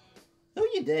 Ah. No,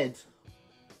 you did.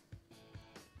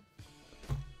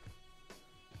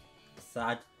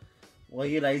 Sad. Why are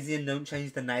you lazy and don't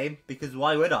change the name? Because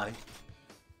why would I?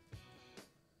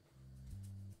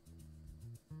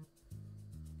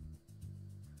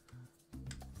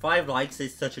 Five likes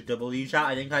is such a W chat.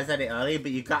 I think I said it earlier,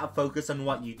 but you gotta focus on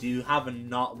what you do have and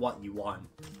not what you want.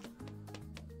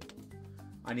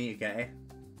 I need to get it.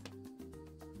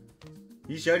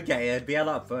 You should get it. It'd be a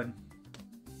lot of fun.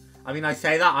 I mean, I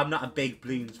say that I'm not a big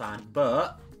Bloons fan,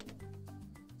 but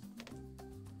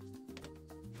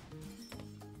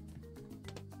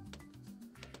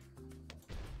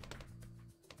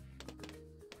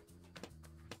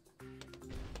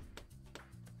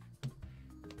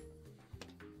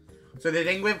so the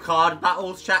thing with card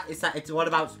battles, chat, is that it's all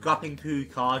about scrapping through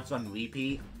cards on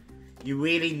repeat. You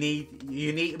need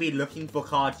to be looking for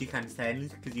cards you can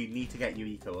send, because you need to get your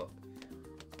eco up.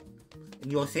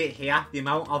 And you'll see it here, the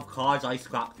amount of cards I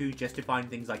scrap through just to find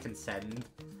things I can send,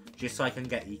 just so I can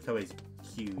get eco, is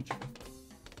huge.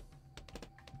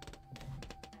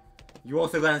 You're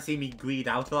also going to see me greed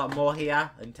out a lot more here,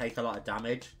 and take a lot of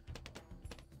damage.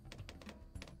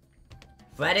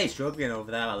 Freddie's struggling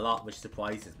over there a lot, which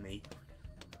surprises me.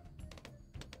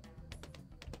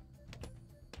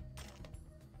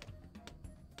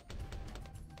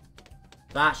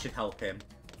 That should help him.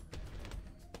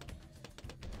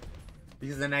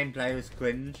 Because the name player is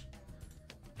cringe.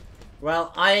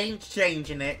 Well, I ain't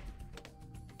changing it.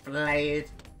 Played.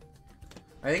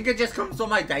 I think it just comes from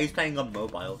my days playing on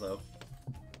mobile, though.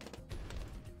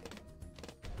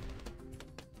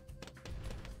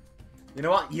 You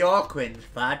know what? You're cringe,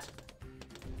 Fad.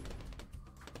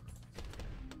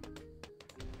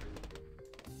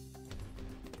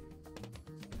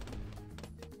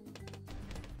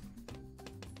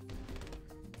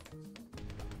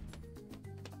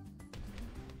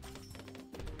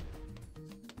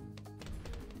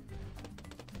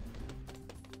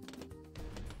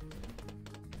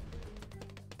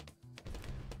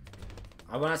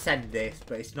 I want to send this,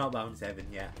 but it's not round 7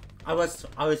 yet. I was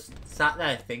sat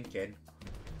there thinking,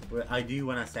 well, I do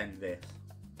want to send this.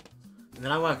 And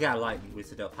then I want to get a lightning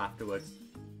wizard up afterwards.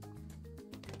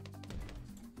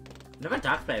 Another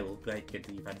dark player will play good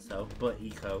defense though, but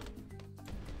eco.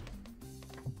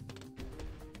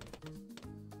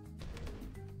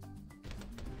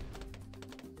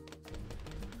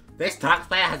 This tax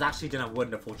player has actually done a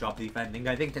wonderful job defending.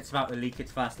 I think it's about to leak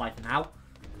its first life now.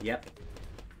 Yep.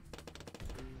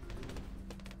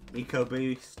 Eco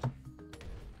boost.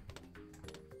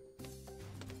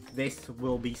 This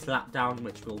will be slapped down,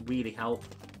 which will really help.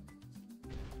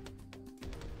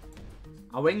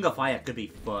 A wing of fire could be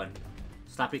fun.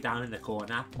 Slap it down in the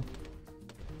corner.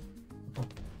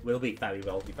 Will be very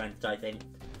well defended, I think.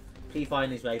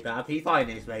 P-Fine is way better. P-Fine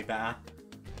is way better.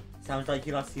 Sounds like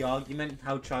you lost the argument.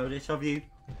 How childish of you.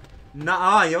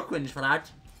 Nuh-uh, you're cringe for that.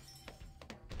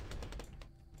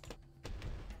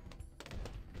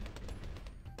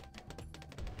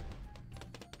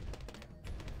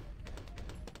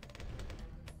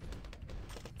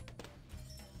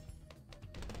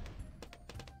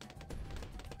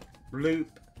 Bloop.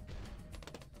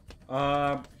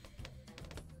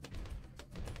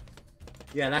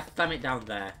 Yeah, let's slam it down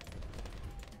there.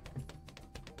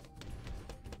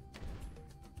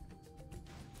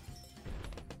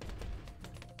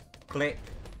 Click,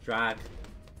 drag.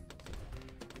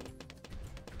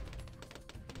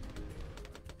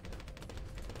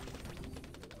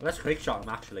 Let's quick shot him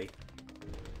actually.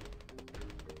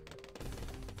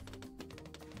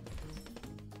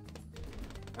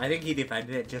 I think he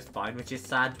defended it just fine, which is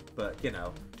sad, but, you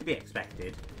know, to be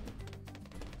expected.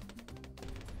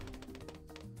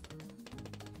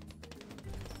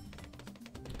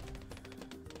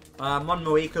 One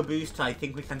more eco boost, I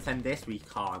think we can send this. We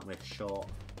can't, we're short.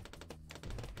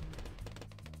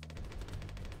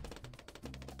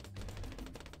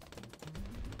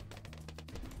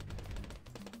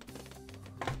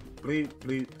 Bloop,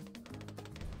 bloop.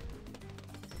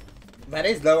 That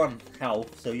is low on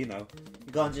health, so you know.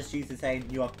 You can't just use the saying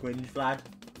you are cringe, Vlad.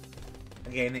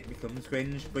 Again, it becomes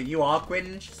cringe, but you are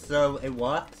cringe, so it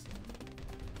works.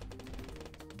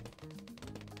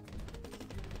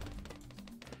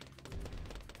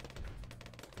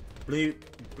 Bloop,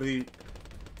 bloop.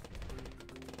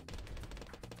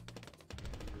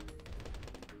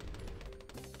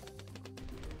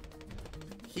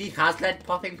 He has lead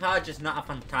popping power, just not a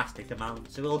fantastic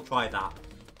amount, so we'll try that.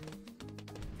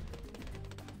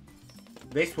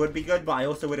 This would be good, but I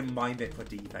also wouldn't mind it for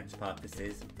defense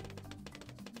purposes.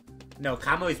 No,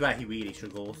 camo is where he really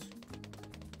struggles.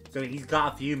 So he's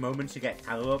got a few moments to get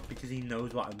camo up because he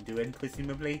knows what I'm doing,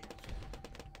 presumably.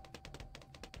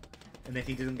 And if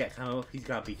he doesn't get camo up, he's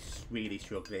gonna be really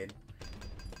struggling.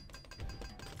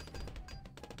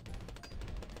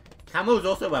 Camo is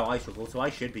also where I struggle, so I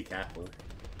should be careful.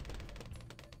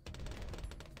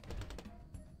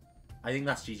 I think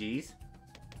that's GG's.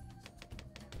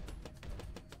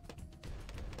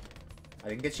 I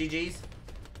think it's GG's.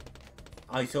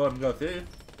 I saw him go through.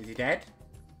 Is he dead?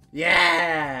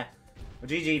 Yeah! Well,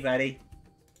 GG, Freddie.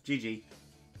 GG.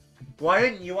 Why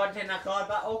didn't you want in that card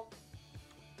battle?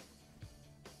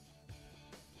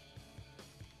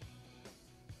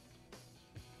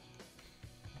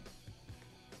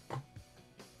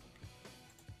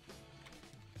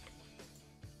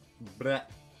 Bleh.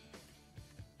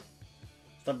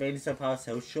 Stop being so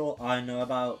parasocial. I know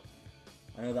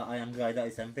that I am the guy that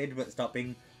is envied, but stop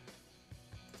being...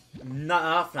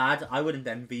 Nah, Vlad, I wouldn't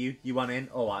envy you. You want in?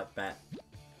 Oh, I bet.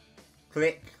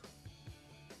 Click.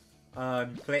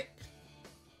 Click.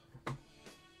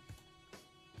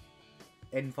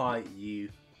 Invite you.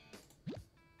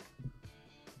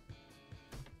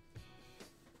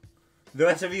 The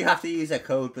rest of you have to use a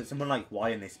code, but someone like Y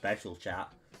in this special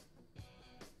chat.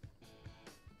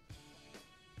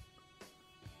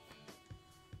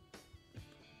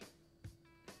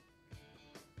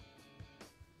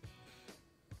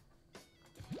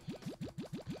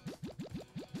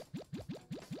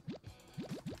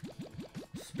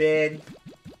 Spin.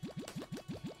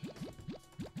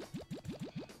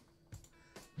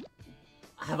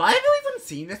 Have I ever even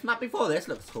seen this map before? This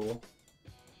looks cool.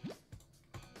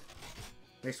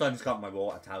 This one's got my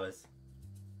water towers.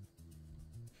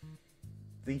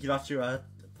 Think you lost your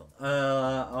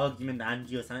argument and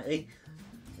your sanity?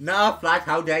 No, Flag,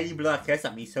 how dare you blow a kiss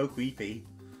at me? So creepy.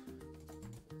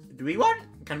 Do we want?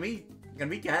 Can we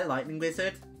get a lightning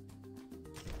wizard?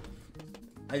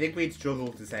 I think we'd struggle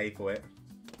to save for it.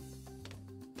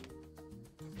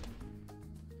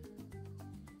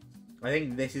 I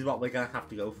think this is what we're going to have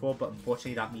to go for, but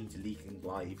unfortunately that means leaking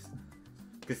lives.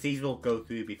 Because these will go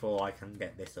through before I can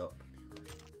get this up.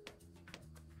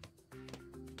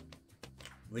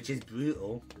 Which is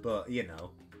brutal, but you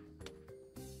know.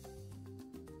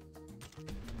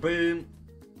 Boom.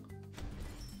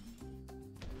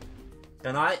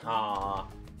 Can I? Ah.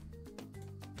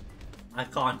 I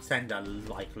can't send a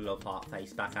like love heart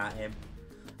face back at him.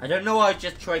 I don't know why I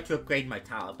just tried to upgrade my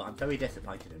tower, but I'm very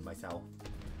disappointed in myself.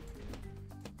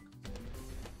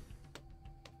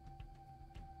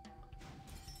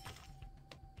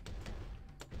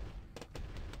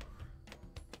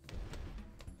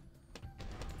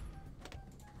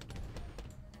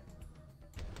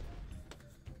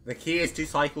 The key is to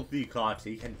cycle through cards so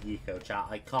you can eco chat.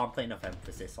 I can't put enough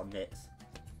emphasis on this.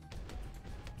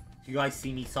 You guys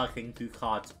see me cycling through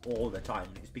cards all the time.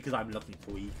 It's because I'm looking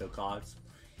for eco cards.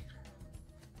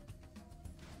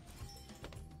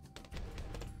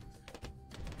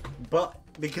 But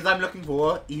because I'm looking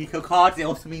for eco cards, it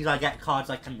also means I get cards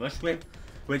I can rush with,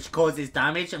 which causes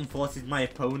damage and forces my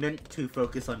opponent to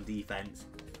focus on defense.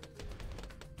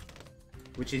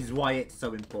 Which is why it's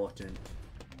so important.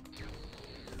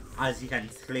 As you can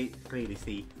clearly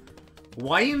see.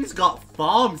 Wayne's got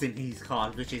farms in his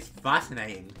cards, which is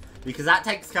fascinating. Because that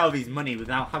takes care of his money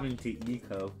without having to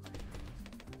eco.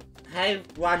 Hey,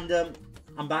 random.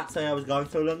 I'm back, sorry I was going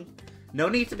so long. No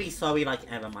need to be sorry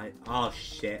like ever, my... Oh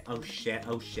shit, oh shit,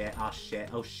 oh shit, oh shit,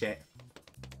 oh shit.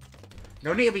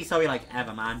 No need to be sorry like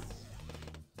ever, man.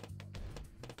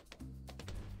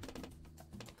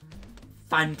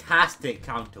 Fantastic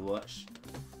counter rush.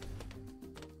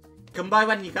 Come by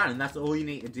when you can, and that's all you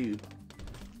need to do.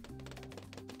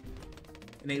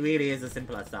 And it really is as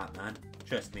simple as that, man.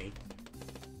 Trust me.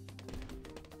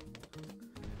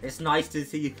 It's nice to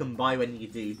see you come by when you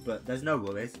do, but there's no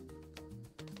worries.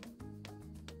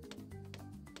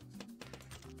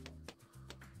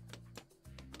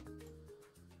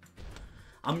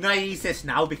 I'm gonna use this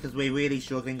now because we're really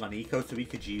struggling on eco, so we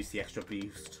could use the extra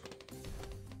boost.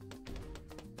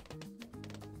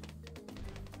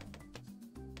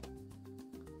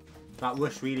 That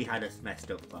rush really had us messed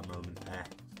up for a moment there.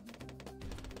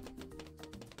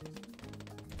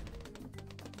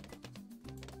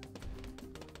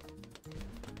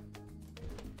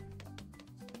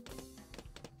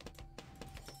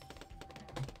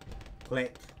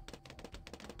 Click.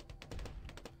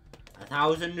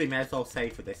 1,000, we may as well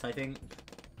save for this, I think.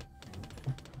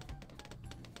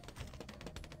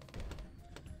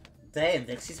 Damn,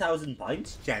 60,000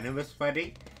 points? Generous,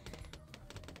 Freddie.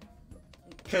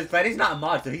 Because Freddie's not a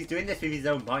mod, so he's doing this with his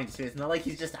own points, so it's not like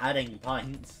he's just adding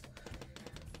points.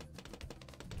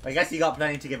 I guess you got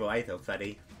plenty to give away though,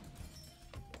 Freddie.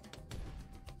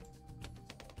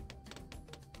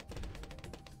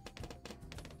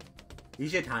 You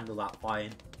should handle that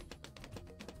fine.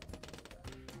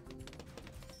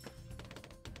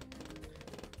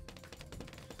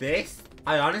 This,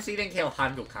 I honestly think he'll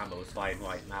handle camos fine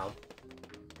right now.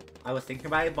 I was thinking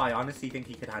about it, but I honestly think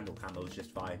he could handle camos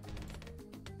just fine.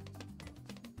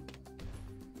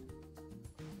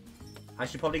 I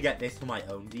should probably get this for my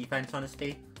own defense,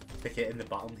 honestly. Stick it in the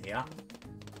bottom here.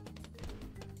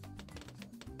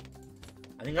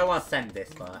 I think I want to send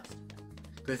this first.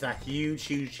 Because it's a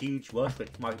huge rush,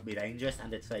 which might be dangerous,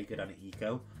 and it's very good on an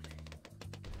eco.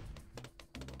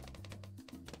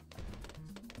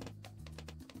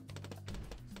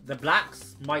 The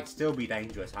blacks might still be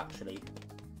dangerous, actually.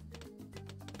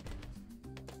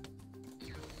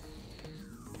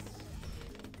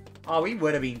 Oh, we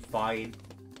would have been fine.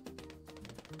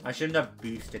 I shouldn't have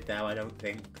boosted there, I don't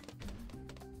think.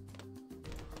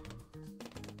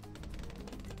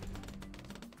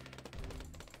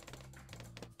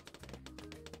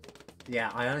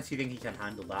 Yeah, I honestly think he can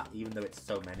handle that, even though it's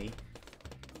so many.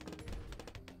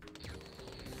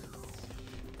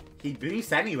 He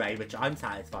boosts anyway, which I'm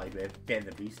satisfied with, getting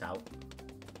the boost out.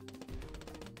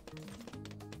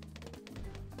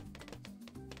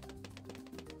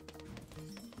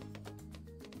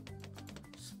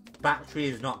 Battery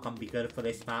is not going to be good for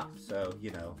this map, so, you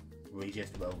know, we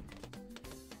just won't.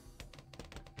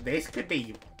 This could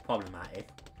be problematic.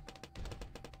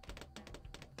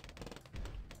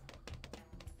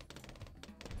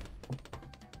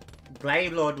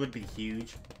 Glaive Lord would be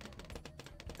huge.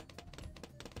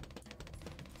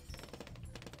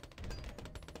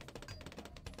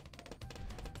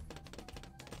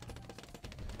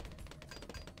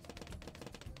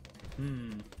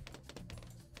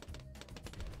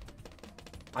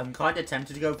 I'm kind of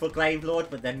tempted to go for Glaive Lord,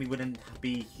 but then we wouldn't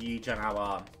be huge on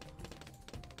our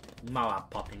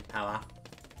popping power.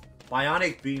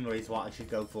 Bionic Boomer is what I should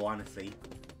go for, honestly.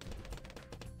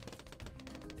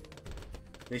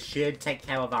 This should take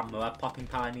care of our Moab popping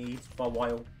power needs for a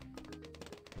while.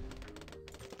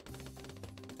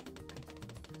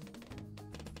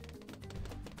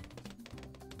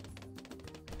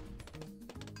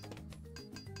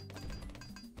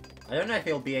 I don't know if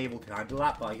he'll be able to handle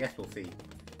that, but I guess we'll see.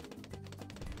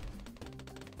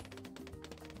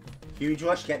 Huge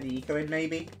rush, get the eco in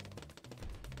maybe.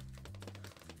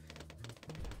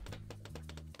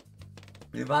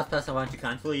 The last person I want to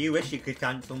cancel, you wish you could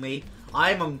cancel me.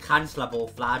 I'm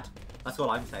uncancelable, Vlad. That's what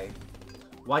I'm saying.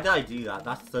 Why did I do that?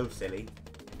 That's so silly.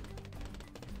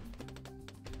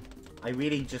 I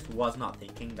really just was not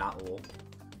thinking that all.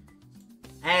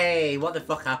 Hey, what the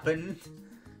fuck happened?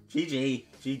 GG.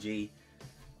 GG.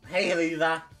 Hey,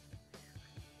 loser.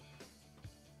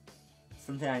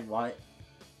 Something ain't right.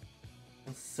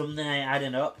 Something ain't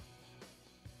adding up.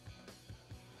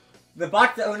 The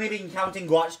bot's only been counting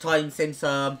watch time since,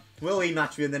 we'll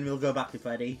rematch you and then we'll go back to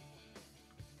Freddie.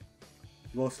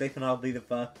 You'll sleep and I'll be the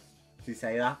first to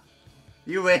say that.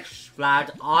 You wish,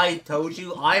 Vlad. I told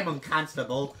you I'm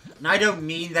uncancelable. And I don't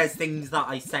mean there's things that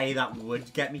I say that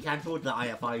would get me cancelled that I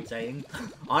avoid saying.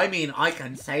 I mean I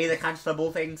can say the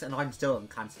cancelable things and I'm still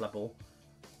uncancelable.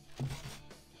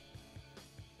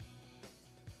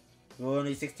 We're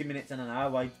only 60 minutes in an hour.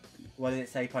 Why did it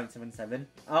say 0.77?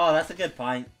 Oh, that's a good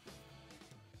point.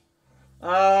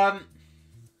 I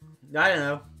don't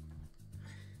know.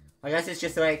 I guess it's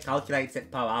just the way it calculates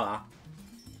it per hour.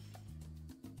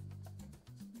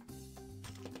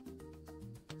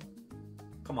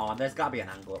 Come on, there's gotta be an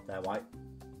angle up there, right?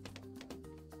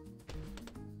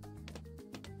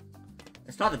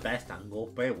 It's not the best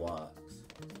angle, but it works.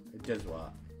 It does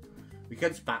work. We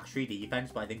could back 3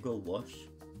 defense, but I think we'll whoosh.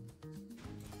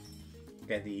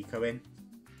 Get the eco in.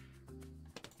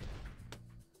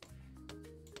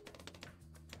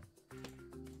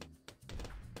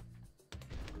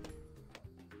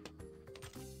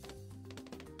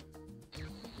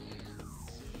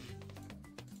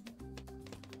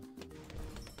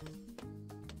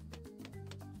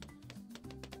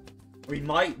 We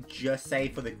might just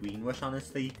save for the green rush,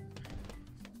 honestly.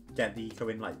 get the eco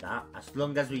in like that, as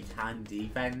long as we can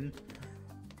defend.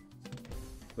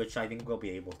 Which I think we'll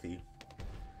be able to.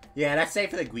 Yeah, let's say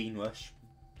for the green rush.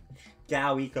 Get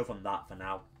our eco from that for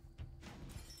now.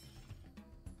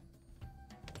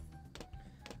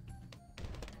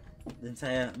 Then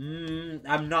say,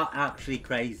 I'm not actually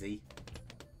crazy.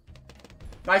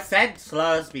 I said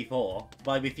slurs before,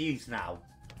 but I refuse now.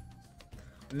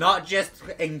 Not just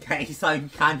in case I'm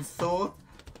cancelled,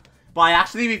 but I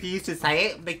actually refuse to say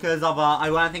it because of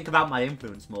I want to think about my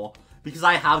influence more. Because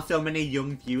I have so many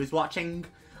young viewers watching,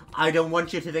 I don't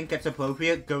want you to think it's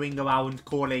appropriate going around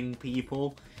calling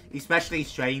people, especially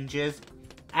strangers,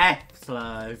 F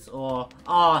slurs or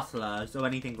R slurs or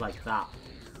anything like that.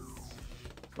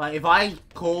 Like, if I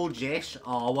call Jish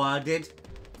R-worded,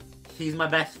 he's my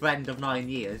best friend of 9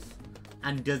 years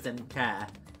and doesn't care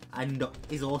and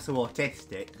is also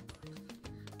autistic.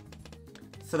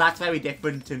 So that's very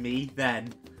different to me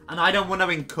then. And I don't want to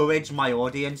encourage my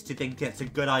audience to think it's a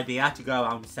good idea to go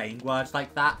around saying words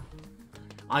like that.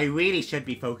 I really should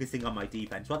be focusing on my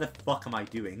defense. What the fuck am I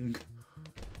doing?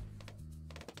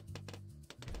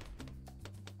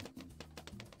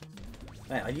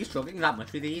 Wait, are you struggling that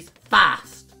much with these?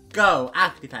 Fast! Go!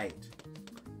 Activate!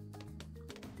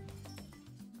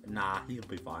 Nah, he'll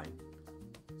be fine.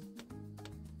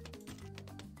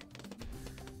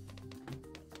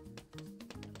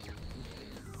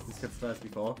 He's said first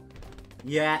before.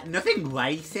 Yeah, nothing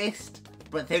racist,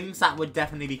 but things that would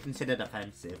definitely be considered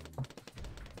offensive.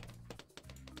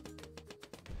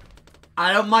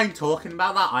 I don't mind talking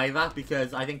about that either,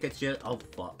 because I think it's just... Oh,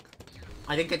 fuck.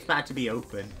 I think it's better to be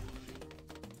open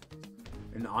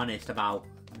and honest about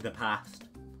the past.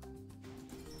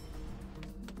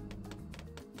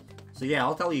 So yeah,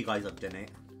 I'll tell you guys I've done it.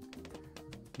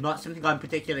 Not something I'm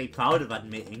particularly proud of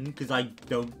admitting, because I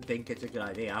don't think it's a good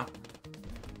idea.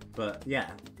 But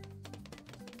yeah.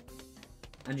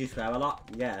 And you swear a lot?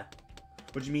 Yeah.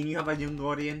 What do you mean you have a young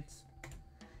audience?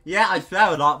 Yeah, I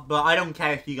swear a lot, but I don't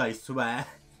care if you guys swear.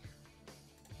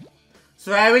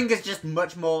 Swearing is just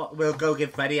much more... We'll go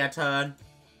give Freddie a turn.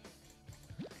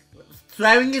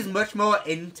 Swearing is much more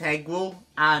integral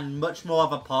and much more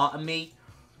of a part of me.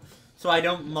 So I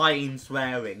don't mind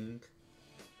swearing.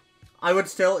 I would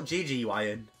still... GG,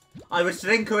 Ryan. I would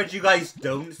still encourage you guys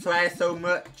don't swear so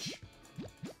much.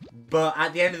 But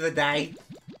at the end of the day,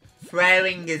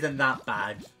 swearing isn't that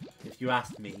bad, if you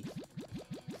ask me.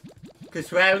 Because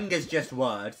swearing is just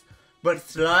words. But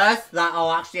slurs that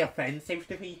are actually offensive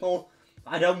to people,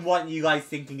 I don't want you guys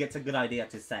thinking it's a good idea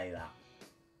to say that.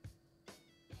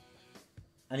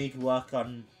 I need to work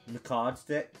on the card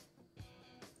stick.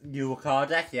 Your card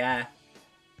deck, yeah.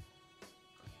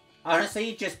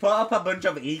 Honestly, just put up a bunch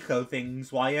of eco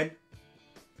things, Ryan.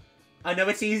 I know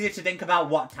it's easier to think about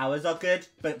what towers are good,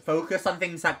 but focus on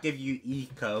things that give you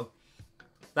eco.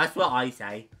 That's what I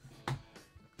say.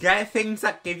 Get things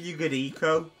that give you good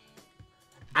eco,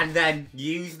 and then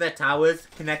use the towers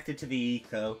connected to the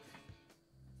eco.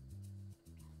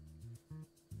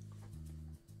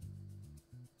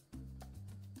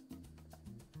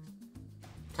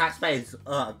 Taxpayer is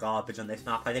garbage on this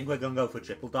map. I think we're going to go for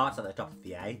triple darts at the top of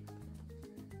the A.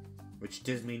 Which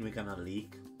does mean we're going to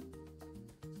leak.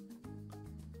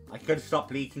 I could stop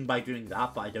leaking by doing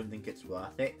that, but I don't think it's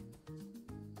worth it.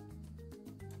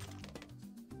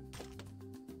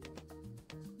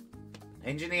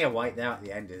 Engineer White there at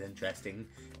the end is interesting.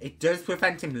 It does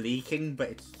prevent him leaking,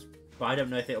 but I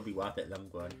don't know if it'll be worth it long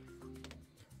run.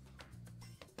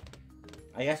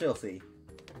 I guess we'll see.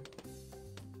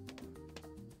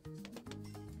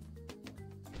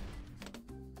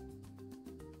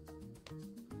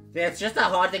 Yeah, it's just a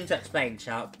hard thing to explain,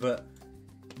 chat, but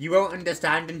you won't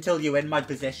understand until you're in my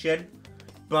position.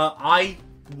 But I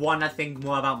want to think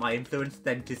more about my influence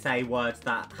than to say words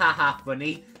that, haha,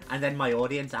 funny, and then my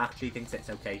audience actually thinks it's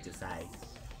okay to say.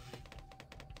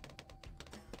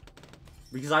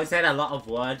 Because I've said a lot of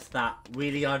words that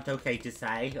really aren't okay to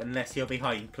say unless you're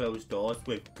behind closed doors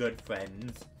with good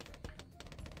friends.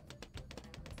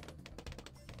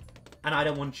 And I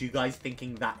don't want you guys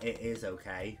thinking that it is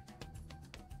okay.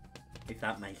 If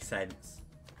that makes sense.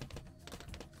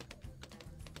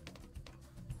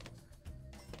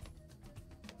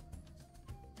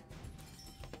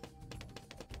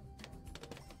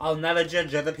 I'll never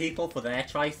judge other people for their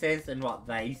choices and what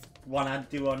they want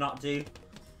to do or not do.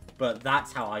 But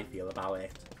that's how I feel about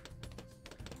it.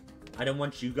 I don't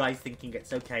want you guys thinking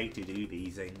it's okay to do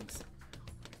these things.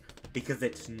 Because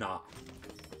it's not.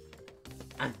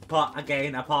 And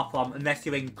again, apart from, unless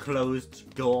you're in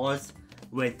closed doors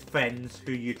with friends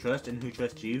who you trust and who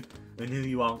trust you and who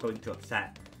you aren't going to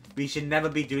upset. We should never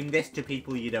be doing this to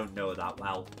people you don't know that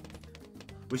well.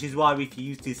 which is why I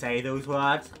refuse to say those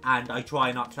words, and I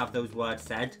try not to have those words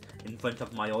said in front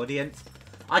of my audience.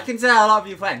 I consider a lot of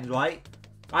you friends, right?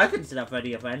 I consider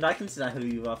Freddie a friend, I consider who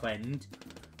you a friend,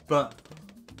 but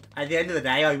at the end of the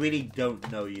day, I really don't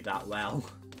know you that well.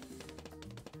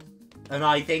 And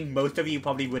I think most of you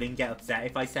probably wouldn't get upset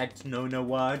if I said no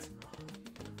words,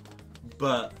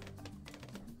 but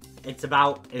it's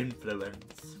about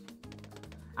influence.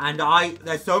 And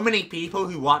there's so many people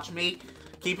who watch me.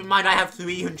 Keep in mind I have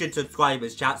 300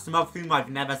 subscribers, chat, some of whom I've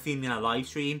never seen in a live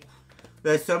stream.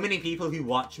 There's so many people who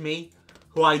watch me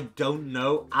who I don't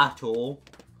know at all,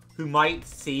 who might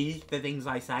see the things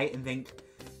I say and think,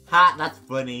 ha, that's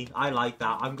funny, I like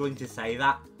that, I'm going to say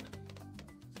that.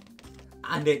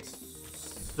 And it's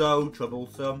so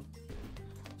troublesome.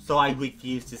 So I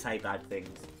refuse to say bad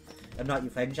things. I'm not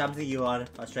your friend, Shamsy, you are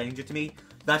a stranger to me.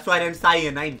 That's why I don't say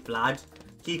your name, Vlad.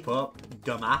 Keep up,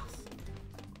 dumbass.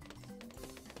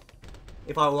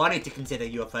 If I wanted to consider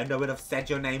you a friend, I would have said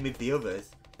your name with the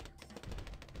others.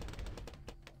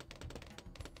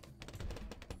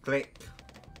 Click.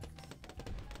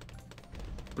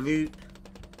 Blue.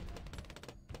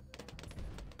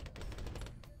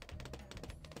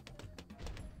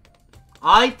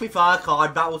 I prefer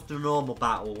card battles to normal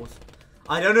battles.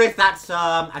 I don't know if that's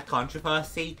a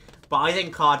controversy, but I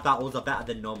think card battles are better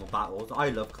than normal battles. I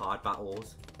love card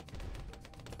battles.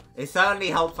 It certainly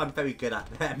helps I'm very good at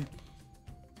them.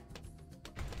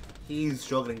 He's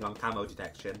struggling on camo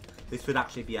detection. This would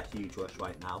actually be a huge rush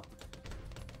right now.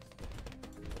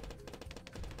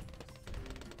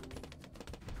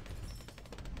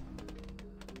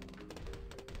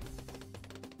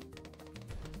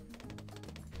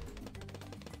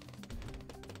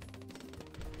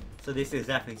 So this is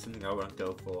definitely something I want to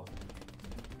go for.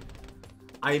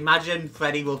 I imagine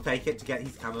Freddie will take it to get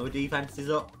his camo defenses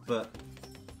up, but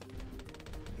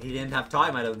he didn't have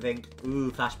time, I don't think.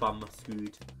 Ooh, flash bomb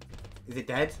screwed. Is it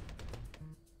dead?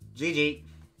 GG.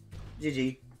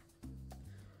 GG.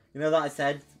 You know that I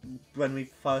said when we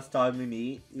first time we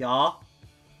meet? Yeah.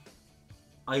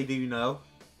 I do know.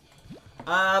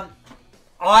 I'm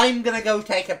gonna go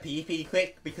take a pee-pee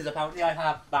quick because apparently I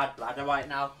have bad bladder right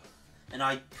now. And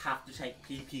I have to take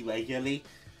pee-pee regularly.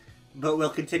 But we'll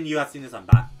continue as soon as I'm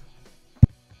back.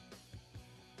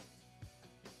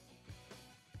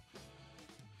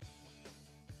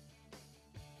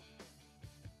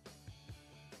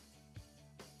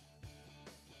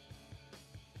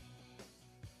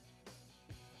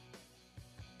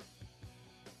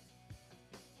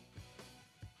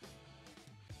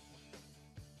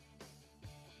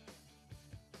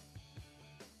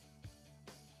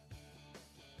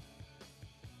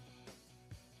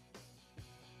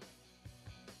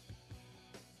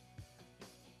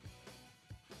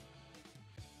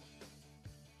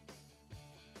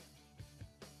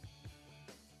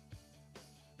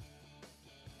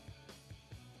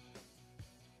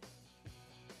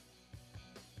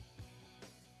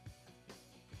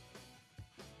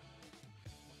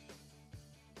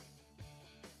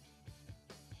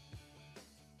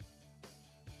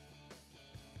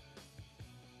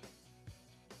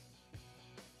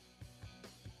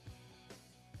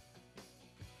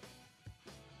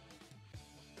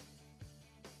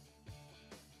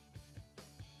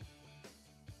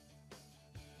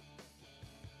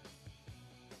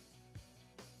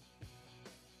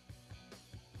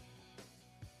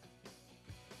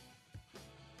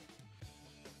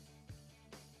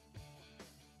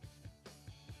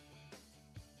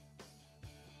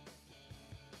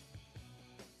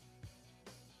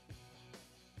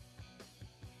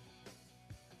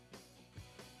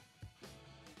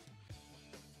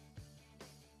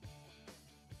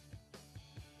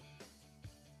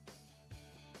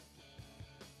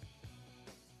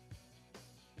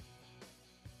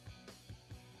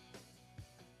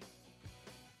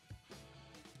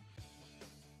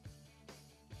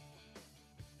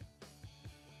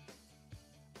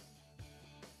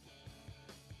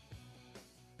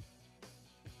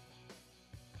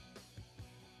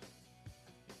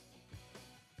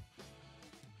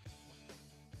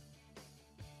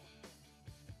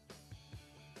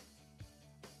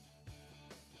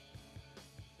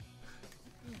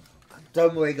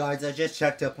 Don't worry guys, I just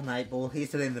checked up on 8ball. He's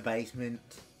still in the basement.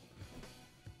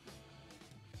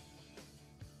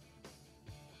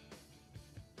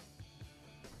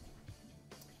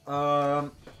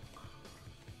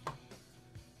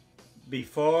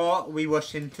 Before we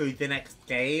rush into the next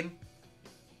game,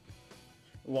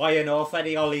 Ryan or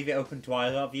Freddie, I'll leave it open to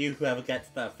either of you, whoever gets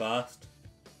there first.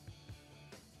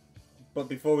 But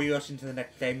before we rush into the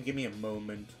next game, give me a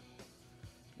moment.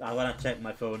 I want to check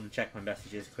my phone and check my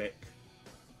messages quick.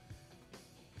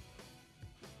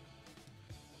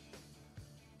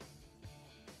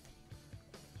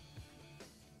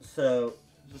 So,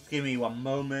 just give me one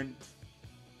moment.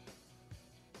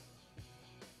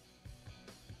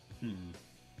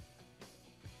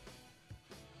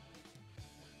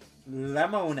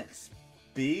 Lemon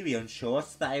experience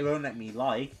shorts that it won't let me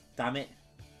like. Damn it.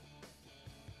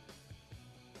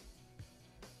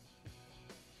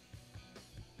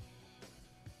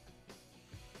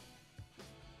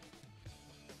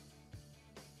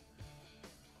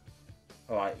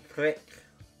 Alright, click.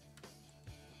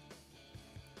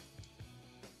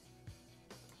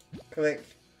 Click.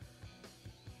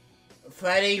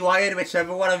 Freddie, Ryan,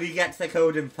 whichever one of you gets the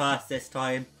code in first this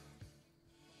time.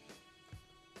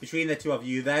 Between the two of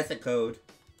you, there's the code.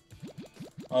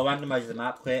 I'll randomize the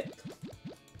map quick.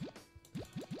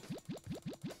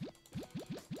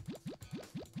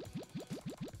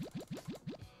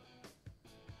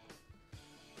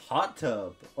 Hot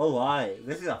tub. Alright,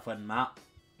 this is a fun map.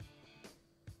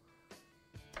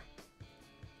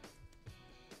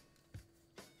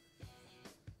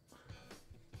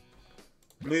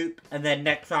 Bloop, and then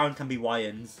next round can be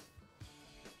Wyans.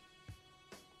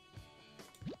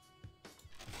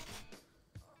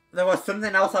 There was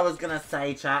something else I was gonna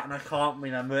say, chat, and I can't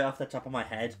remember it off the top of my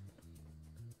head.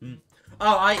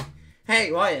 Oh,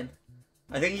 hey, Ryan.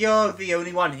 I think you're the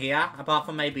only one here, apart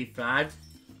from maybe Flag.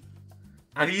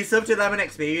 Have you subbed to Lemon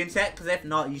Experience yet? Because if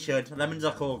not, you should. Lemon's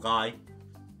a cool guy.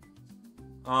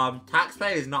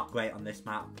 Taxpayer is not great on this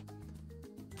map.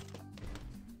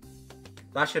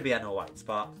 That should be an alright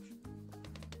spot.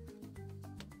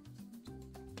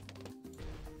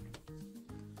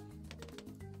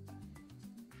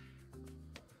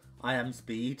 I am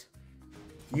Speed.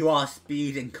 You are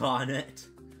Speed incarnate.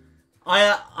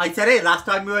 I said it last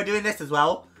time we were doing this as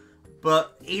well.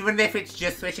 But even if it's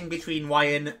just switching between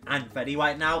Ryan and Freddie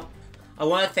right now, I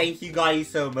want to thank you guys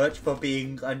so much for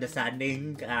being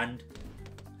understanding. And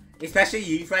especially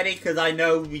you, Freddie, because I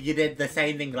know you did the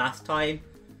same thing last time.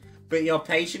 But you're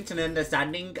patient and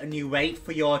understanding, and you wait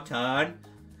for your turn.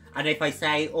 And if I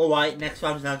say, alright, next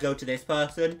round's gonna go to this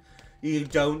person, you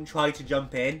don't try to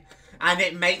jump in. And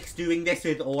it makes doing this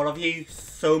with all of you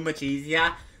so much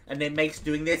easier. And it makes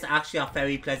doing this actually a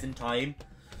very pleasant time.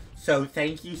 So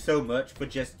thank you so much for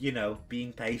just, you know,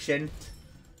 being patient.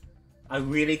 I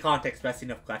really can't express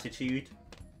enough gratitude.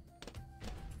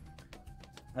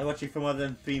 I watch you for more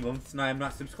than 3 months and I am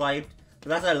not subscribed. But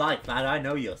that's a like, man. I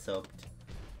know you're subbed.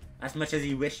 As much as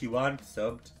you wish you weren't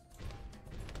subbed.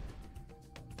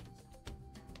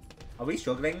 Are we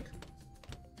struggling?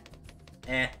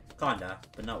 Kinda,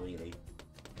 but not really.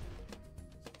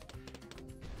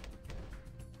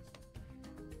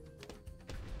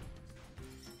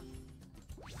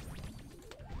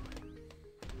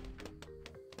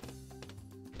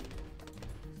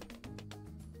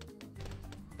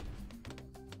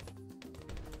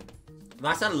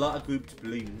 That's a lot of grouped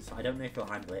balloons. I don't know if you'll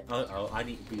handle it. Oh, I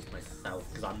need to boost myself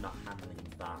because I'm not handling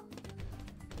that.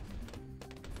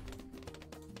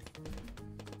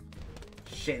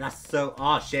 Shit, that's so...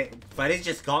 Oh, shit. Freddie's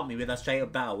just got me with a straight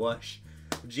up battle rush.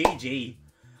 GG.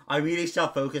 I really should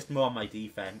have focused more on my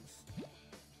defense.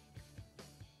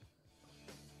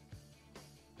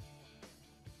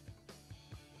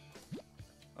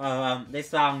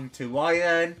 This round to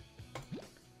Ryan.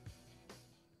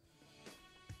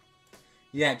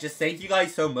 Yeah, just thank you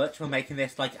guys so much for making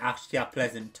this, like, actually a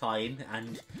pleasant time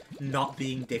and not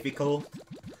being difficult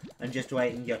and just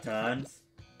waiting your turns.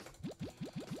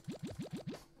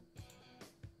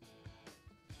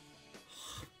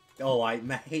 Alright,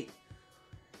 mate.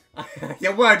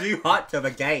 You wanna do hot tub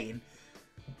again?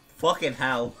 Fucking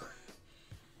hell.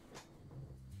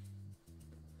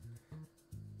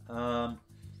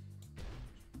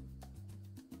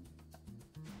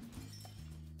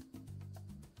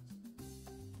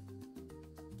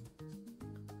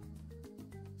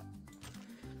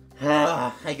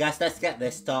 I guess let's get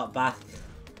this start back.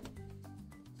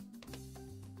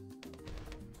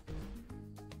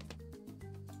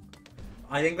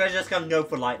 I think we're just gonna go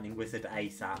for Lightning Wizard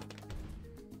ASAP.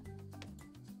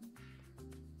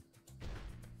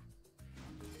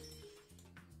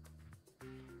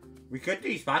 We could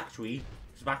do Factory.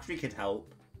 Factory could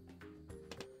help.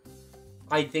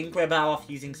 I think we're better off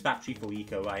using Factory for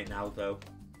Eco right now, though.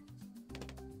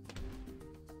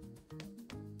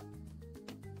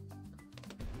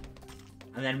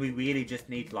 And then we really just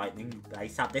need Lightning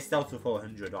ASAP. This sells for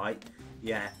 400, right?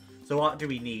 Yeah. So what do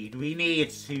we need? We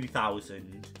need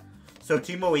 2,000. So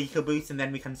 2 more Eco Boosts and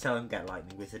then we can sell and get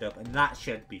Lightning Wizard up. And that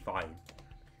should be fine.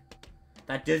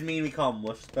 That does mean we can't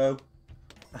mush though.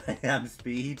 I am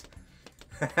Speed.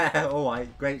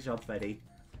 Alright, great job, Freddie.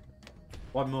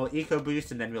 1 more Eco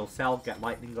Boost and then we'll sell, get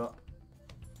Lightning up.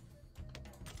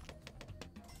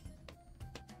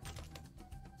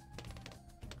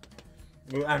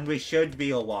 And we should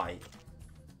be alright.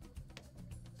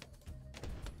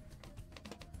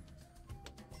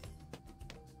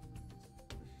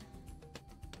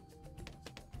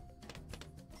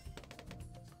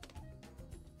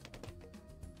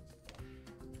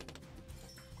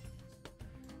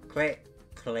 Click,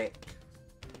 click.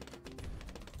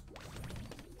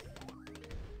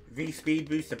 V-speed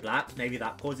boost to black, maybe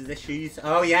that causes issues.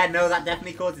 Oh yeah, no, that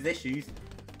definitely causes issues.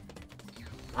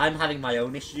 I'm having my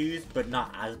own issues, but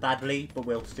not as badly, but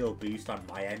will still boost on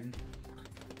my end.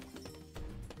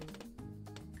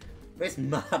 This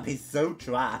map is so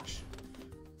trash.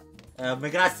 We're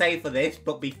gonna save for this,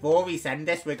 but before we send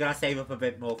this, we're gonna save up a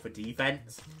bit more for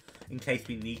defense. In case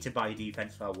we need to buy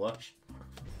defense for our Wush.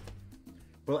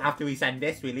 But after we send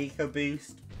this, we'll eco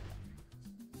boost.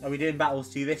 Are we doing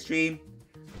battles 2 this stream?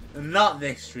 Not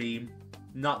this stream.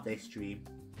 Not this stream.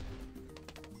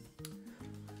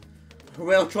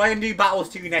 We'll try and do battles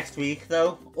 2 next week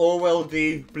though. Or we'll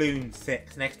do Bloom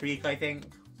 6 next week, I think.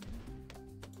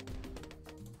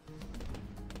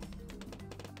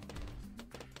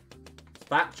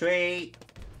 Factory.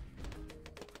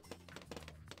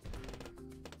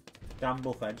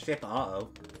 Gamble friendship. Uh-oh.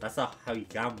 That's not how you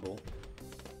gamble.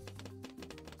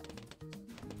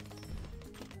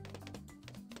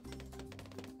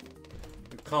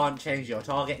 You can't change your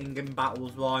targeting in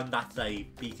battles 1. That's a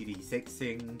BTD 6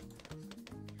 thing.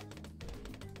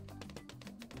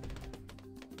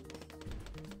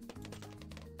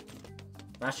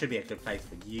 That should be a good place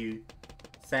for you.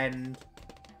 Send.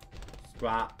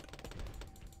 Scrap.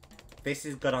 This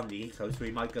is good on the eco, so we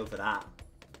might go for that.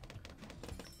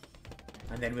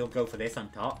 And then we'll go for this on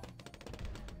top.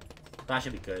 That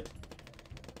should be good.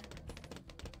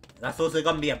 That's also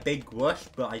going to be a big rush,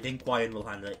 but I think Wyan will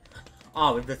handle it.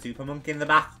 Oh, with the Super Monk in the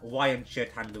back, Wyan should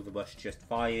handle the rush just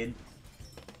fine.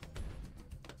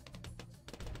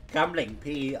 Gambling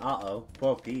Peet, uh-oh,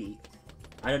 poor Peet.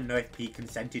 I don't know if Peet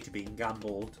consented to being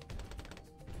gambled.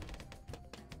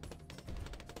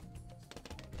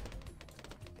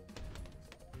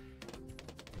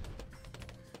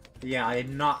 Yeah, I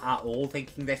am not at all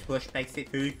thinking this rush makes it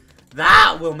through.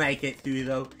 That will make it through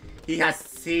though. He has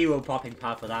 0 popping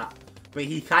power for that. But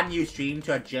he can use stream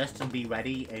to adjust and be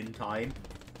ready in time.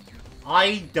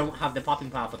 I don't have the popping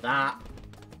power for that.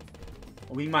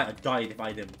 We might have died if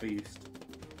I didn't boost.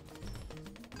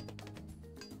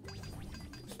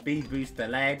 Speed boost the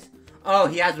legs. Oh,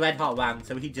 he has red hot wang,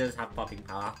 so he does have popping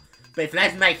power. But if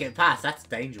legs make it past, that's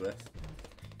dangerous.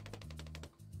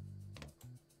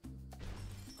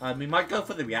 We might go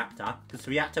for the reactor, because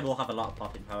the reactor will have a lot of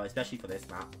popping power, especially for this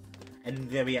map. And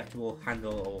the reactor will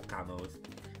handle all camos.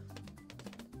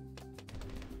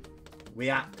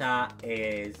 Reactor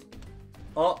is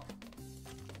up.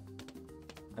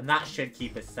 And that should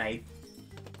keep us safe.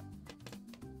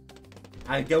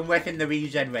 I don't reckon the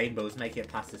regen rainbows make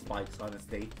it past the spikes,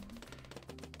 honestly.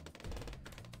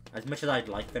 As much as I'd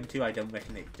like them to, I don't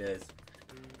reckon it does.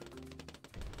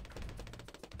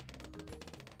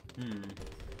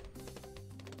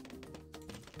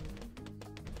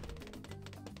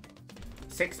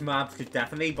 6 mobs could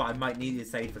definitely, but I might need to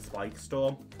save for Spike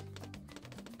Storm.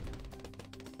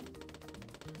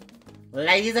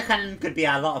 Laser Cannon could be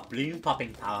a lot of bloom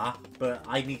popping power, but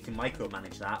I need to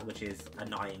micromanage that, which is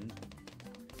annoying.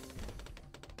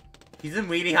 He doesn't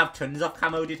really have tons of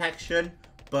camo detection,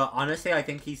 but honestly I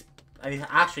think he's...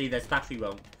 actually, this factory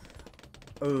won't.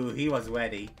 Oh, he was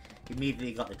ready. He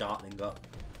immediately got the Dartling up.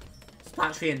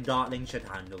 Spatry and Dartling should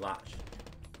handle that.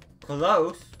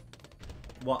 Close?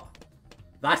 What?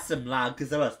 That's some lag, because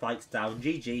there were spikes down.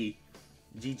 GG.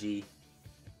 GG.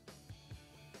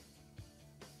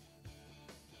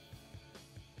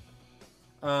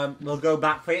 We'll go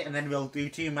back for it, and then we'll do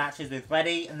 2 matches with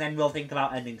Freddie, and then we'll think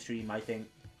about ending stream, I think.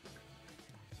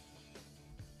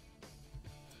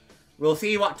 We'll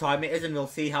see what time it is, and we'll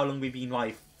see how long we've been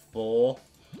live for.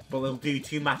 But we'll do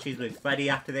 2 matches with Freddie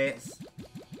after this.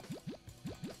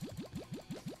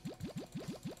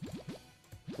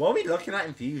 What are we looking at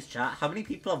in views, chat? How many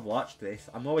people have watched this?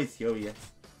 I'm always curious.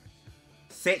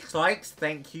 6 likes,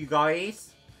 thank you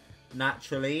guys.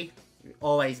 Naturally. It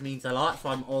always means a lot, so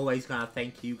I'm always gonna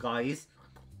thank you guys.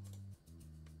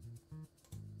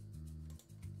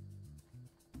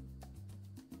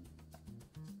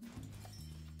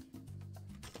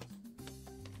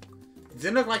 It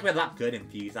doesn't look like we're that good in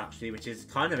views, actually, which is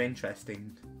kind of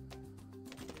interesting.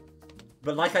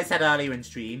 But like I said earlier in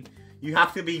stream, you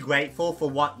have to be grateful for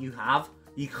what you have.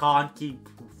 You can't keep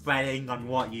fretting on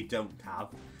what you don't have.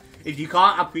 If you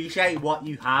can't appreciate what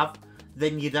you have,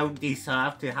 then you don't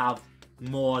deserve to have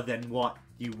more than what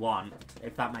you want,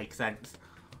 if that makes sense.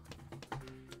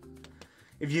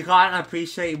 If you can't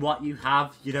appreciate what you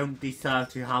have, you don't deserve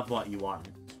to have what you want.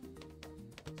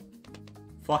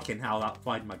 Fucking hell, that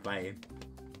fried my brain.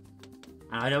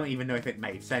 And I don't even know if it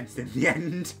made sense in the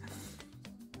end.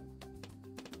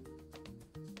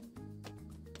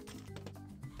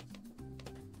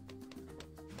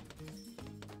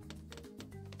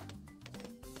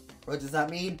 What does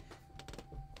that mean?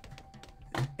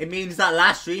 It means that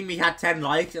last stream we had 10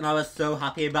 likes and I was so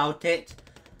happy about it.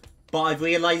 But I've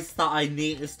realised that I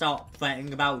need to start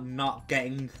fretting about not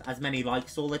getting as many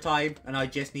likes all the time. And I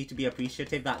just need to be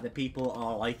appreciative that the people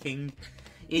are liking.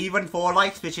 Even 4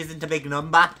 likes, which isn't a big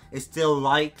number, is still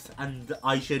likes. And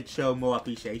I should show more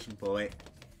appreciation for it.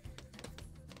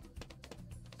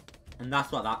 And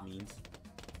that's what that means.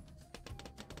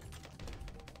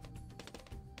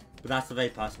 But that's a very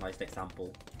personalised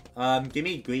example. Give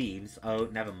me greens. Oh,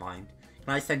 never mind.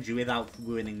 Can I send you without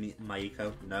ruining my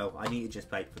eco? No, I need to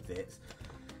just wait for this.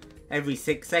 Every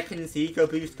 6 seconds the eco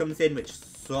boost comes in, which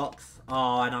sucks.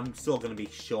 Oh, and I'm still going to be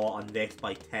short on this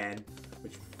by 10,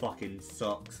 which fucking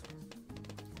sucks.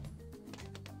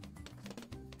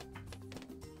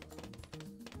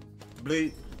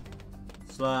 Blue.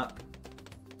 Slurp.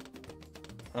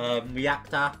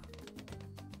 Reactor.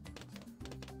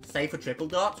 Save for triple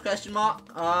darts, question mark?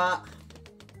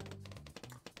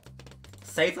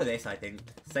 Save for this, I think.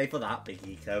 Save for that big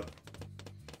eco.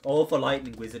 Or for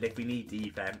lightning wizard if we need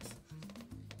defense.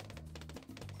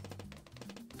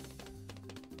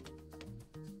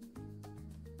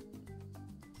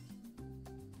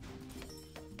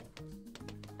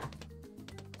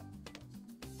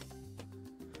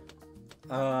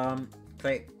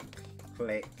 Click,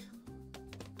 click.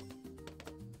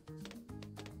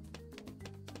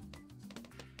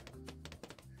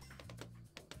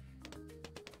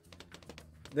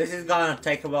 This is gonna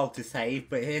take a while to save,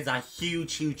 but here's a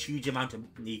huge amount of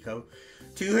eco.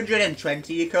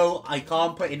 220 eco, I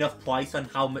can't put enough price on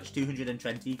how much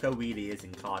 220 eco really is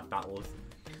in card battles.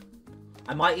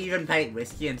 I might even play it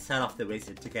risky and sell off the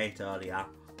wizard to get it earlier.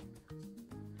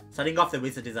 Selling off the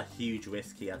wizard is a huge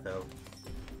risk here though.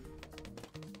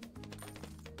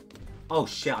 Oh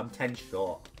shit, I'm 10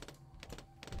 short.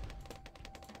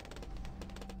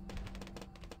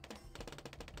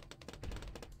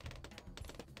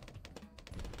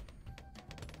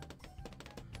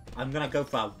 I'm gonna go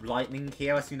for a lightning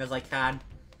here as soon as I can.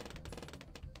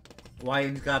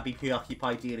 Ryan's gonna be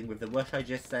preoccupied dealing with the rush I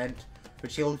just sent,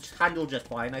 which he'll handle just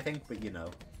fine, I think, but you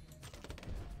know.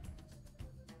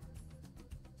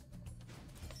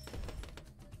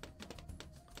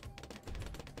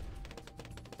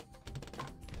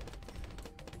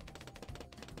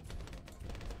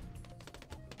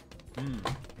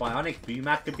 Bionic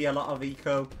Boomat could be a lot of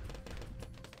eco.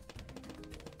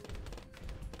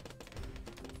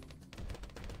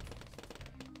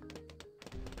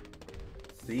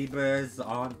 Zebras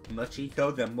aren't much eco,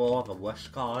 they're more of a rush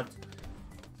card.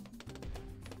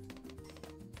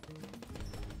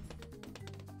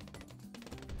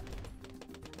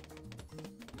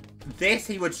 This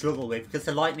he would struggle with because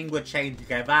the lightning would chain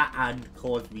together and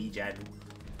cause regen.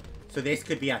 So this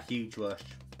could be a huge rush.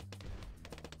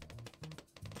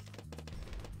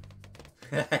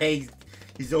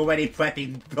 he's already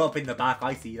prepping up in the back,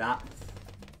 I see that.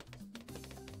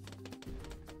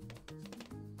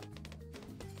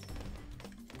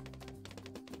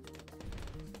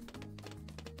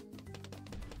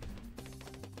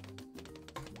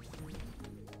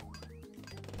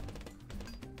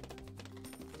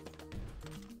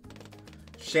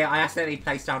 Shit, I accidentally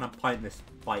placed down a pointless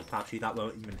fight actually, that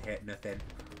won't even hit nothing.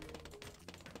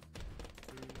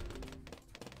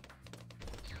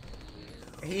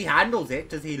 He handles it.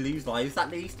 Does he lose lives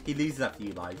at least? He loses a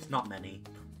few lives, not many.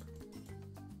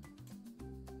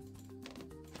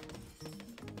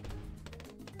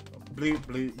 Blue,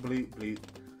 blue, blue, blue.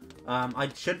 I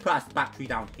should put a battery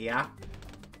down here.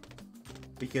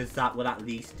 Because that will at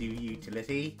least do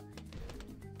utility.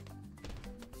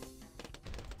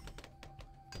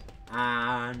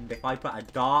 And if I put a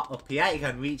dart up here, it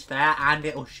can reach there and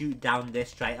it'll shoot down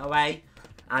this straight away.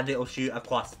 And it'll shoot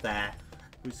across there.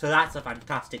 So that's a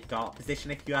fantastic dart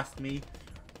position if you ask me.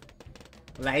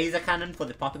 Laser cannon for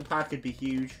the popping card could be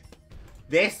huge.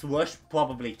 This rush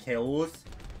probably kills.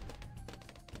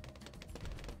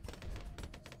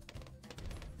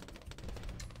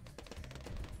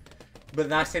 But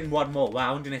that's in one more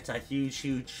round and it's a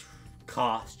huge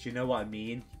cost, you know what I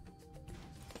mean?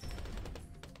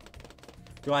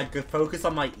 Do I go focus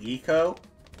on my eco?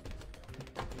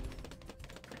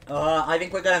 I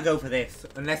think we're gonna go for this.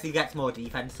 Unless he gets more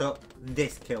defense up.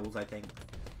 This kills, I think.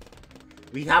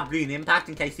 We have Balloon Impact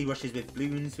in case he rushes with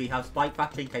balloons. We have Spike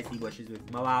Factor in case he rushes with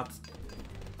Moabs.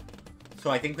 So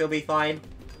I think we'll be fine.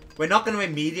 We're not going to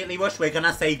immediately rush. We're going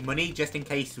to save money just in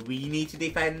case we need to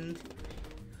defend.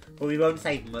 But we won't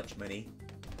save much money.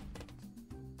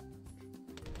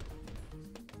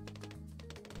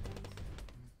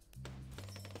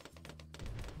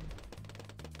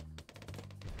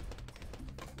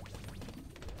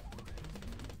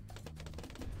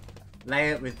 Lay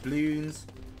it with balloons.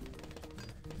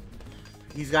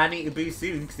 He's gonna need to boost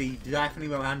soon because he definitely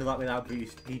won't handle that without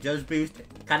boost. He does boost.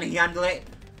 Can he handle it?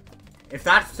 If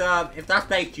that's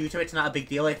Blade Shooter, it's not a big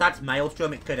deal. If that's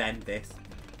Maelstrom, it could end this.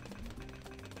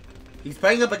 He's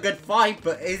putting up a good fight,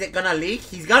 but is it gonna leak?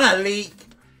 He's gonna leak.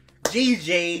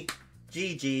 GG.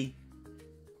 GG.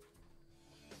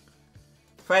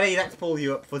 Freddie, let's pull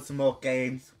you up for some more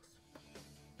games.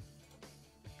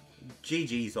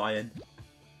 GG's, Ryan.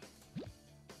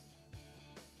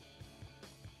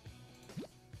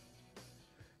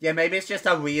 Yeah, maybe it's just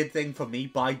a weird thing for me,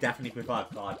 but I definitely prefer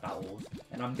card battles.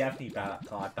 And I'm definitely better at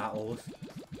card battles.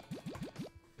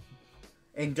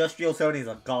 Industrial Zone is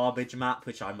a garbage map,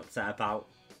 which I'm upset about.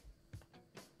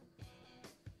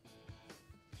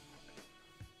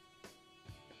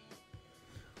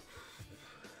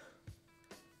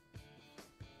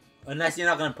 Unless you're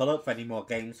not going to pull up for any more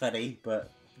games, Freddie,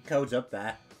 but the code's up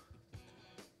there.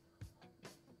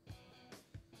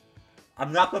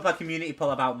 I'm going to put up a community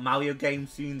poll about Mario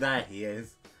games soon. There he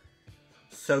is.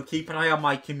 So keep an eye on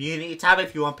my community tab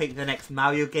if you want to pick the next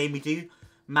Mario game we do.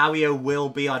 Mario will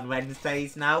be on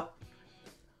Wednesdays now.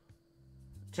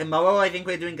 Tomorrow I think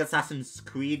we're doing Assassin's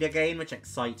Creed again, which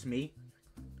excites me.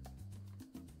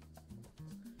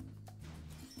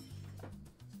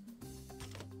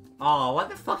 Oh, what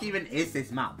the fuck even is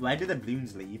this map? Where do the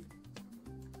balloons leave?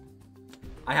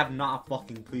 I have not a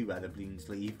fucking clue where the balloons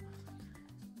leave.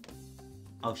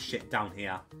 Oh shit, down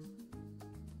here.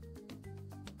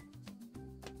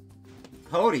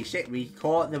 Holy shit, we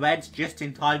caught the reds just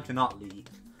in time to not leak.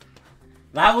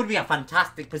 That would be a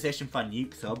fantastic position for a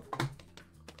nuke sub.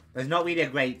 There's not really a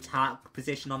great tack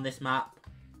position on this map.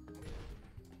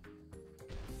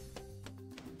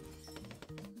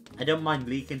 I don't mind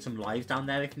leaking some lives down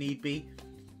there if need be.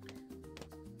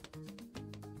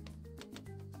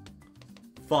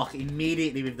 Fuck,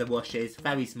 immediately with the rushes.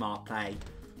 Very smart play.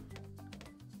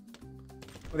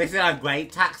 This is a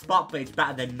great tack spot, but it's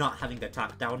better than not having the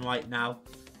tack down right now.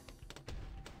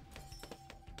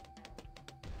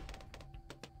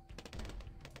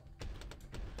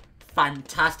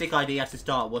 Fantastic idea to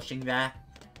start rushing there.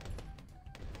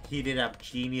 He did a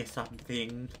genius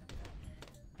something.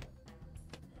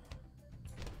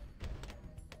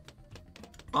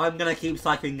 I'm gonna keep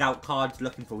cycling out cards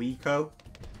looking for eco.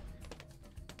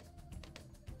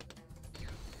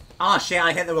 Ah shit,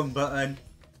 I hit the wrong button.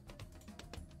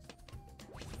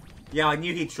 Yeah, I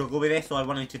knew he'd struggle with this, so I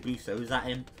wanted to boost those at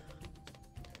him.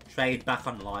 Trade back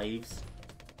on lives.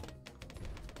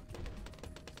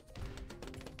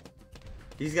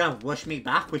 He's gonna rush me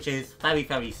back, which is very,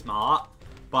 very smart.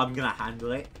 But I'm gonna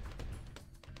handle it.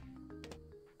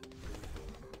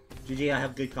 GG, I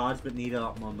have good cards, but need a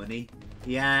lot more money.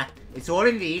 Yeah, it's all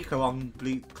in the eco on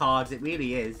blue cards, it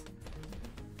really is.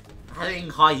 Having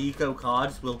high eco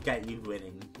cards will get you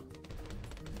winning.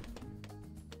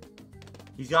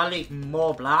 He's gonna leave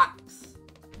more blacks.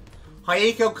 High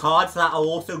eco cards that are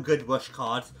also good rush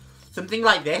cards. Something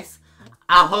like this.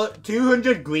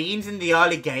 200 greens in the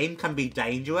early game can be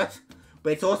dangerous,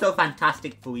 but it's also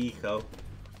fantastic for eco.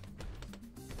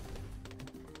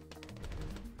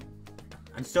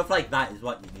 And stuff like that is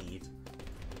what you need.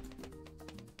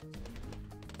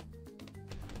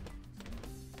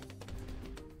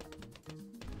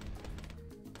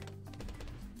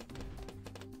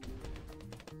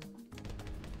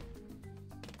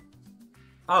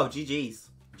 Oh, GG's.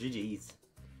 GG's.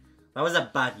 That was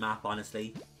a bad map,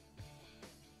 honestly.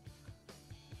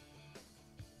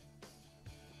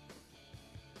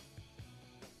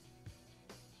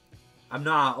 I'm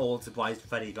not at all surprised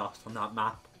Freddie lost on that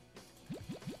map.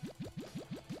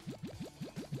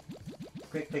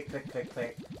 Click, click, click, click,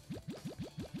 click.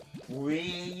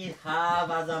 We have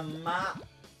as a map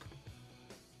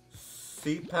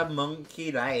Super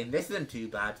Monkey Lane. This isn't too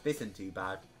bad. This isn't too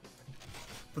bad.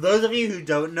 For those of you who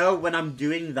don't know, when I'm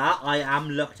doing that, I am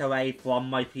looked away from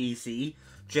my PC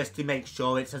just to make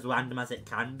sure it's as random as it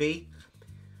can be.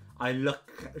 I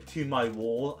look to my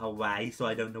wall away so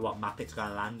I don't know what map it's going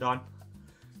to land on.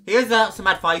 Here's some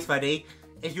advice, Freddie.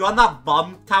 If you're on that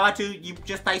bomb tower you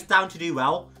just place down to do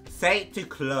well, set it to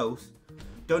close.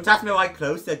 Don't ask me why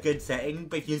close is a good setting,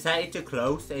 but if you set it to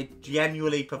close, it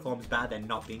genuinely performs better than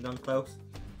not being on close.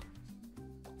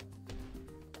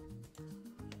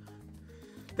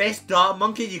 This dart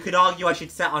monkey, you could argue I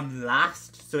should set on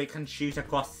last, so it can shoot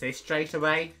across this straight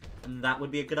away. And that would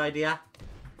be a good idea.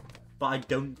 But I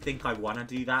don't think I want to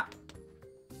do that.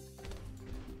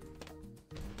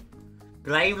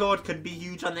 Glaive Lord could be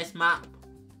huge on this map.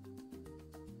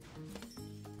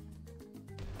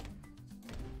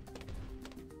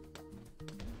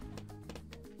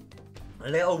 A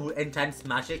little intense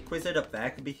magic wizard up there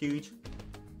could be huge.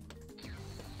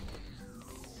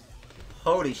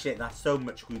 Holy shit, that's so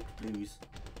much grouped blues.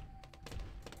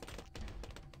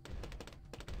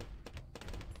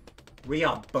 We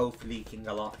are both leaking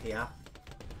a lot here.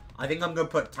 I think I'm going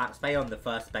to put Taxpayer on the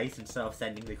first base instead of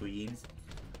sending the greens.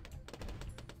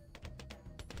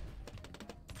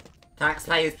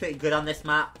 Taxpayer is pretty good on this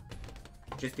map.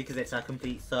 Just because it's a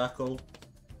complete circle.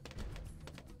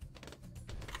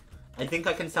 I think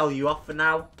I can sell you off for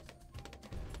now.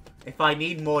 If I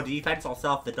need more defense, I'll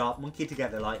sell off the Dark Monkey to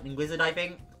get the Lightning Wizard, I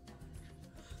think.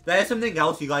 There's something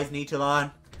else you guys need to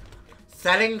learn.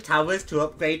 Selling towers to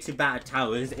upgrade to better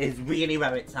towers is really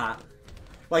where it's at.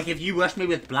 Like, if you rush me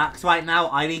with blacks right now,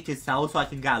 I need to sell so I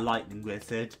can get a Lightning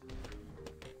Wizard.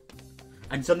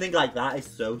 And something like that is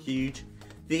so huge.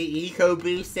 The eco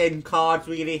boost in cards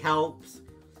really helps.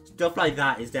 Stuff like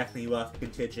that is definitely worth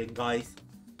considering, guys.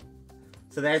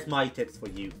 So there's my tips for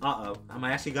you. Uh-oh. Am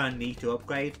I actually going to need to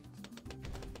upgrade?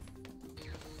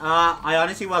 I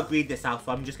honestly won't greed this out,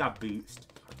 so I'm just going to boost.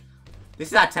 This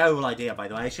is a terrible idea, by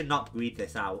the way. I should not greed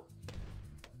this out.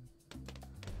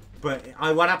 But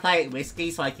I want to play it risky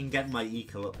so I can get my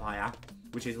eco up higher.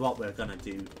 Which is what we're going to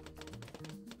do.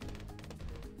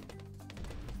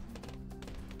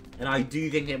 And I do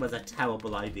think it was a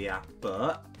terrible idea.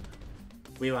 But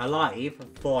we were alive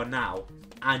for now.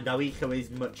 And our eco is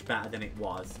much better than it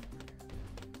was.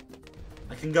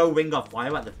 I can go Ring of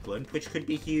Fire at the front, which could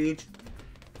be huge.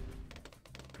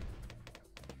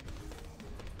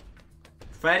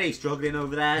 Freddie's struggling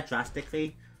over there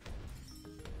drastically.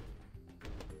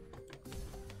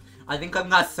 I think I'm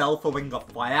going to sell for Ring of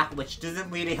Fire, which doesn't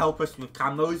really help us with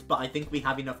camos, but I think we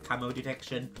have enough camo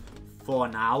detection for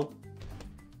now.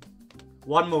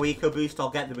 One more eco boost, I'll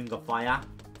get the Ring of Fire.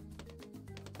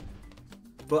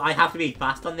 But I have to be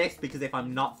fast on this, because if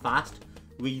I'm not fast,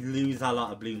 we lose a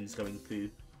lot of balloons going through.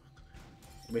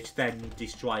 Which then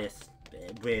destroy us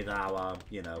with our,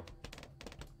 you know.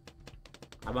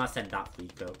 I'm gonna send that for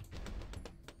eco.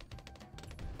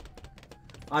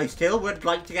 I still would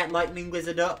like to get Lightning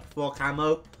Wizard up for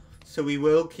camo, so we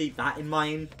will keep that in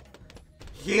mind.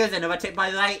 Here's another tip, by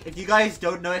the way. If you guys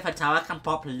don't know if a tower can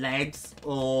pop leads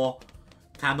or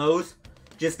camos,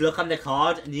 just look on the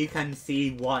card and you can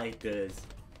see what it does.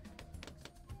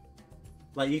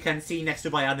 Like, you can see next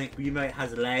to Bionic Reamer it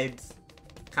has leads,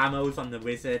 camos on the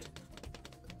wizard.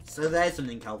 So there's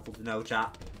something helpful to know,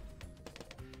 chat.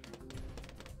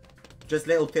 Just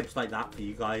little tips like that for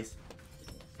you guys.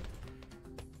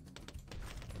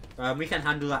 We can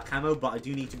handle that camo, but I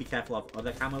do need to be careful of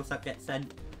other camos that get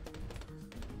sent.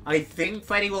 I think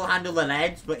Freddie will handle the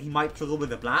leads, but he might struggle with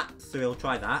the black, so he'll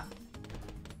try that.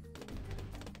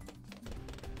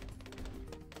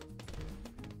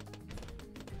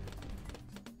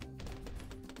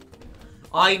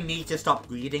 I need to stop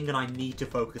greeding and I need to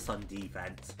focus on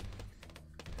defense.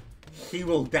 He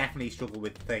will definitely struggle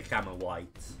with the camo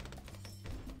whites.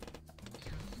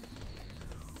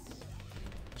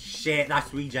 Shit, that's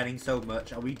regenning so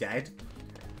much. Are we dead?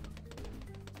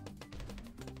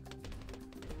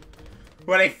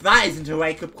 Well, if that isn't a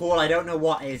wake-up call, I don't know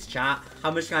what is, chat.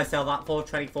 How much can I sell that for?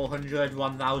 2,400,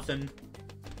 1,000?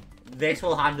 This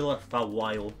will handle us for a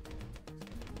while.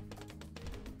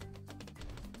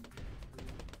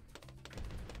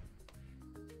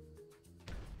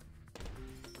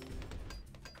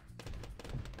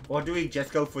 Or do we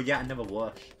just go for yet another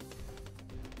wash?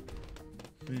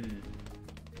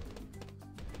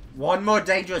 One more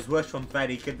dangerous rush from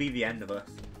Freddie could be the end of us.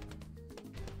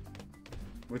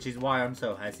 Which is why I'm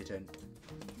so hesitant.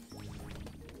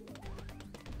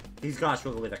 He's gonna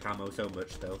struggle with the camo so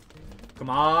much though. Come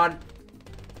on!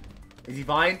 Is he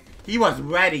fine? He was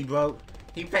ready, bro.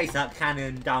 He placed that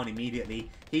cannon down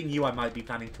immediately. He knew I might be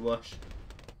planning to rush.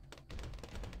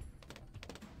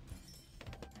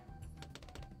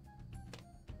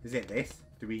 Is it this?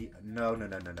 Do we... No. No.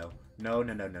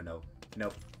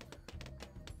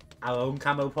 Our own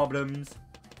camo problems.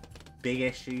 Big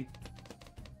issue.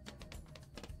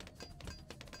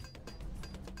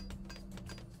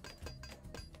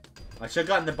 I should have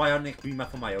gotten the Bionic Reamer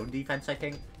for my own defense, I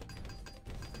think.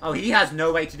 Oh, he has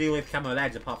no way to deal with camo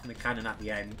leads apart from the cannon at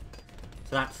the end.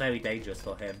 So that's very dangerous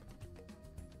for him.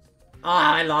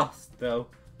 Ah, I lost, though.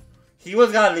 He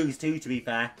was gonna lose too, to be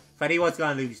fair. Freddie was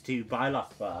gonna lose too, but I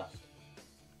lost first.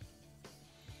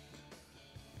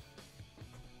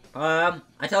 I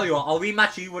tell you what, I'll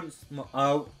rematch you once more.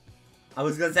 Oh, I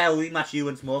was gonna say I'll rematch you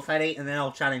once more, Freddie, and then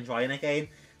I'll challenge Ryan again,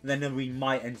 and then we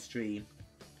might end stream.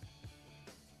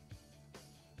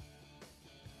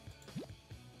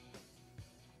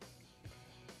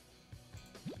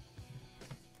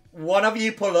 One of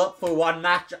you pull up for one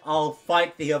match, I'll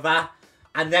fight the other,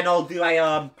 and then I'll do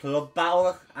a club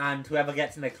battle, and whoever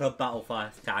gets in the club battle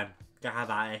first can have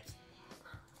at it.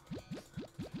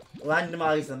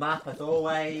 Randomise the map as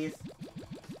always.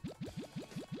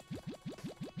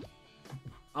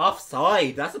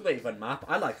 Offside, that's a pretty fun map.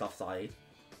 I like Offside.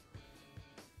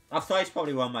 Offside's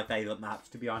probably one of my favourite maps,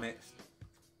 to be honest.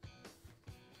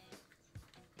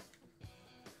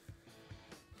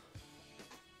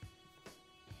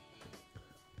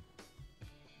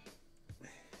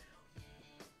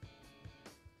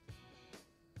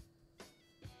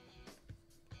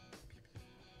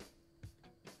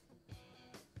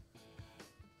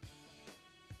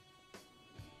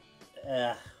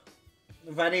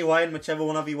 Ready, Ryan, whichever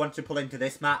one of you wants to pull into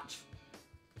this match.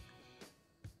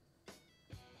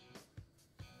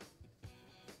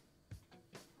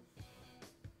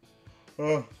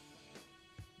 Yeah,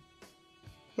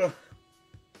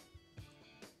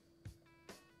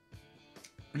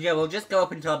 we'll just go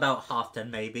up until about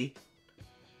 10:30 maybe.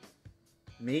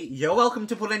 Me? You're welcome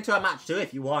to pull into a match too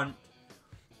if you want.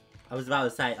 I was about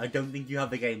to say, I don't think you have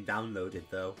the game downloaded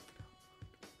though.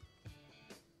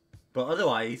 But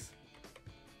otherwise...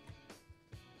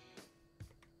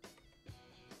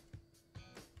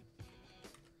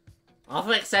 I'll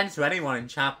make sense to anyone in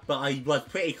chat, but I was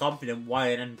pretty confident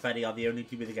Ryan and Freddie are the only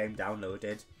two with the game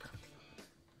downloaded.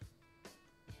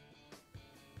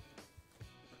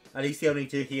 At least the only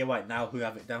two here right now who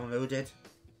have it downloaded.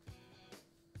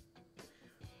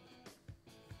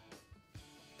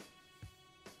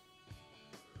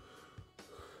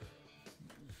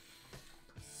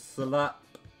 Slap.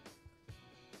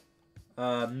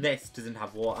 This doesn't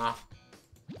have water.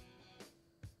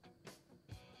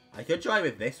 I could try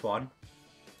with this one.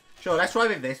 Sure, let's try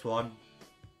with this one.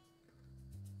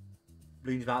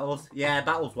 Bloons Battles. Yeah,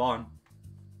 Battles 1.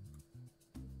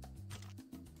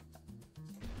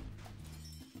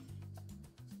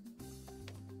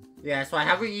 Yeah, so I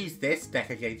haven't used this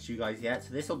deck against you guys yet,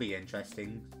 so this will be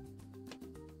interesting.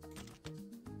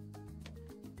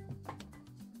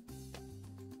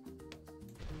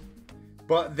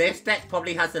 But this deck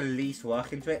probably has the least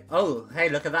work into it. Oh, hey,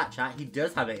 look at that, chat. He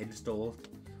does have it installed.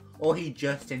 Or he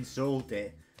just installed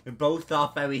it. And both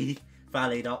are very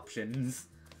valid options.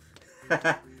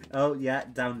 Oh, yeah,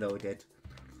 downloaded.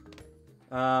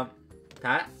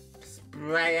 Pat?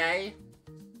 Spray.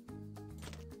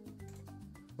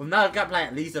 Well, now I've got to play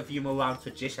at least a few more rounds for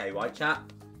Jishy, right, chat?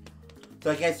 So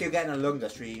I guess you're getting a longer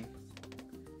stream.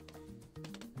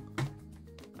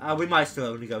 We might still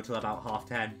only go till about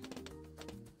 10:30.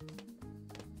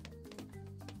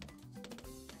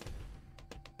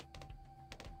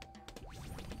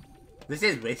 This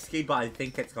is risky, but I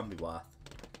think it's gonna be worth.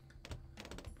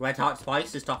 Red Heart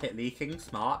Spice to stop it leaking,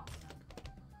 smart.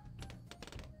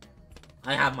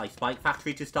 I have my Spike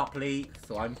Factory to stop leaks,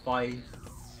 so I'm fine.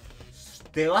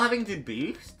 Still having to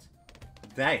boost?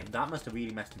 Damn, that must have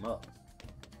really messed him up.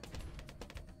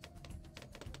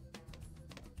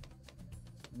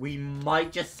 We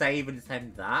might just save and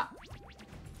send that.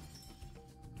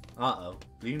 Uh-oh,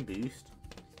 Bloom boost.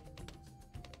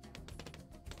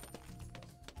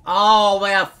 Oh, we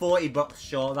have 40 bucks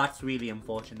short. That's really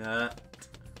unfortunate.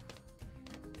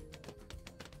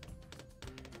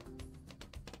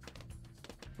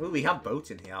 Oh, we have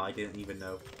boats in here. I didn't even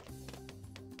know.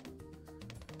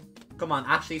 Come on,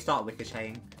 actually start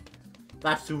ricocheting.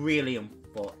 That's really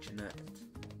unfortunate.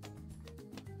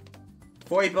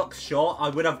 40 bucks short. I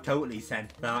would have totally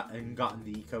sent that and gotten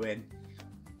the eco in.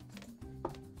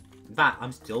 In fact,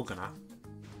 I'm still gonna.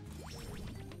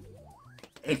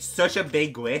 It's such a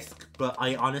big risk, but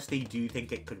I honestly do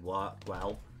think it could work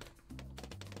well.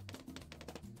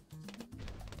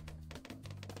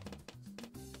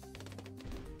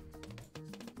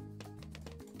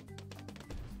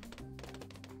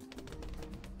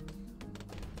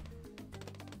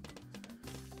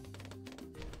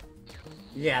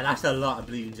 Yeah, that's a lot of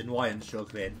balloons and Ryan's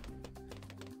struggling.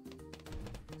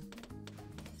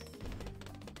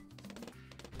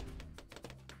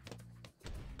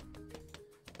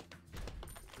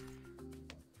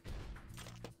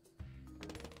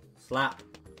 Slap.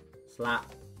 Slap.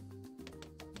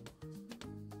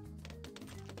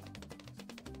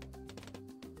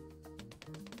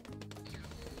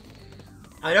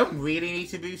 I don't really need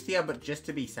to boost here, but just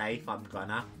to be safe, I'm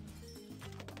gonna.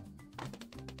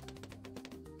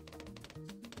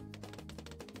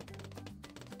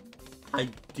 I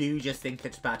do just think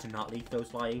it's better to not leave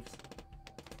those lives.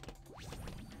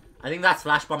 I think that's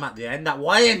Flash Bomb at the end. That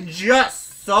Ryan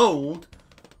just sold.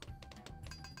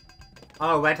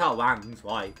 Oh, Red Hot Wangs,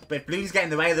 right. But if Blue's getting in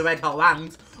the way of the Red Hot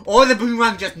Wangs, or the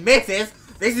Boomerang just misses,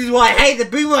 this is why I hate the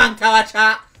Boomerang tower,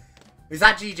 chat. Is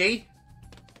that GG?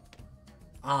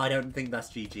 Oh, I don't think that's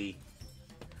GG.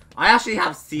 I actually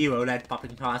have 0 lead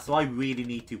popping tower, so I really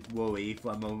need to worry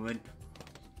for a moment.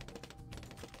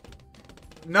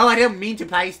 No, I didn't mean to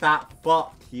place that.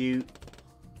 Fuck you.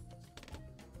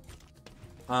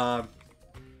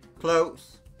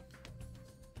 Close.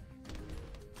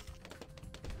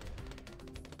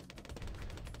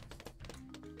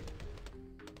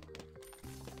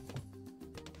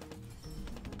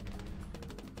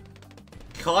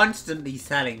 Constantly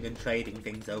selling and trading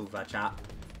things over, chat.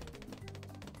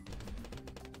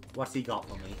 What's he got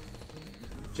for me?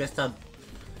 Just a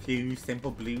few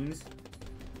simple balloons.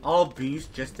 I'll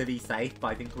boost just to be safe, but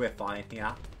I think we're fine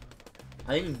here.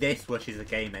 I think this rush is a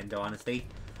game ender, honestly.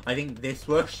 I think this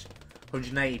rush,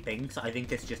 180 pinks, I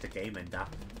think it's just a game ender.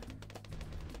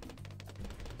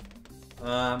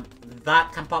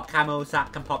 That can pop camos,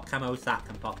 that can pop camos, that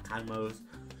can pop camos.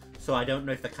 So I don't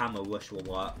know if the camo rush will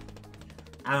work.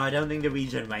 And I don't think the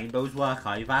region rainbows work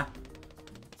either.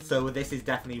 So this is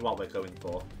definitely what we're going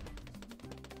for.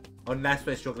 Unless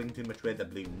we're struggling too much with the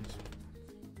balloons.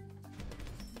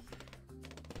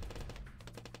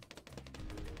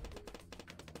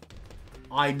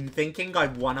 I'm thinking I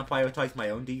want to prioritize my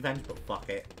own defense, but fuck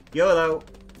it. YOLO!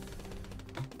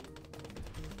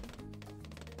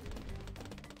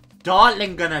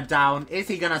 Dartling gonna down. Is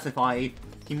he gonna survive?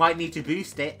 He might need to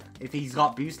boost it if he's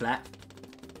got boost left.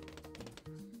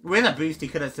 With a boost, he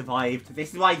could have survived.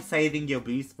 This is why saving your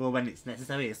boost for when it's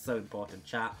necessary is so important,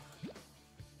 chat.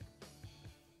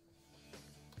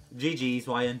 GG's,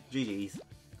 Ryan. GG's.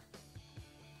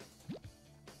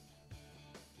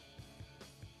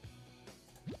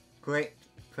 Prick,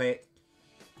 prick.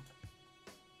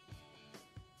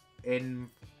 In.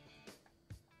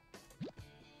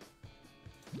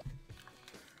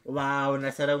 Wow,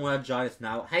 unless I don't want to join us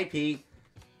now. Hey, Pete.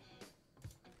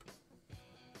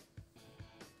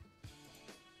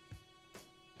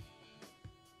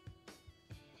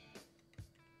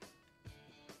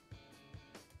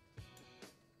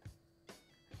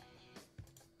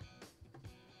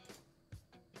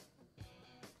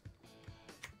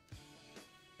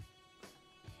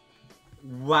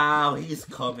 Wow, he's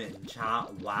coming,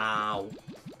 chat. Wow.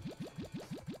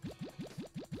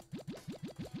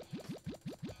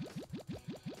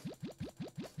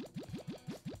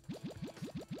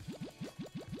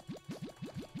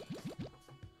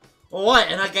 Alright,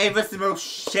 and I gave us the most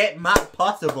shit map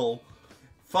possible.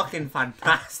 Fucking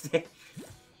fantastic.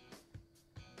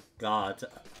 God.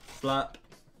 Slurp.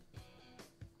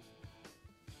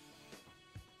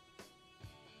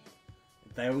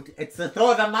 It's the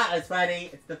thought that matters,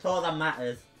 Freddie. It's the thought that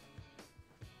matters.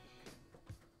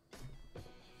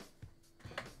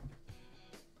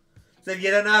 So if you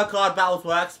don't know how card battles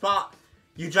work, Spot,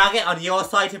 you drag it on your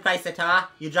side to place a tower,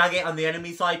 you drag it on the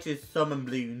enemy side to summon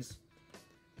balloons.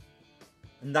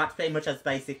 And that's pretty much as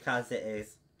basic as it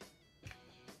is.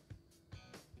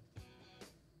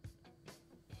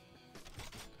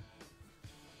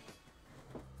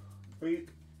 Bloop.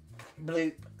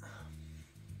 Bloop.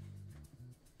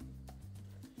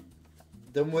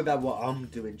 Don't worry about what I'm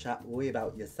doing, chat. Worry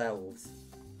about yourselves.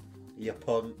 You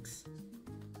punks.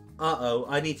 Uh-oh,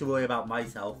 I need to worry about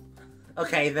myself.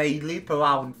 Okay, they loop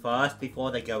around first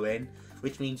before they go in,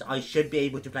 which means I should be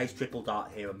able to place triple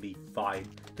dart here and be fine.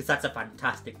 Because that's a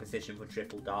fantastic position for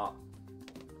triple dart.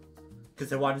 Because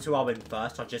the ones who are in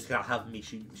first are just going to have me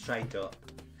shoot straight up.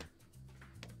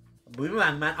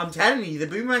 Boomerang, man. I'm telling you, the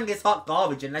boomerang is hot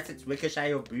garbage unless it's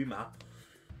Ricochet or Boomer.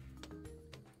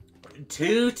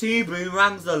 2-2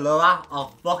 boomerangs or lower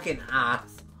are fucking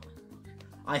ass.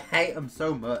 I hate them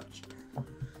so much.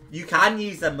 You can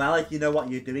use them well if you know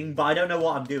what you're doing, but I don't know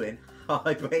what I'm doing.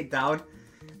 I put it down.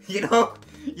 You know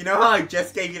how I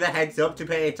just gave you the heads up to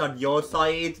put it on your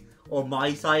side or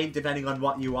my side, depending on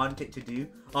what you want it to do?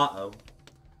 Uh-oh.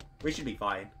 We should be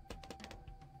fine.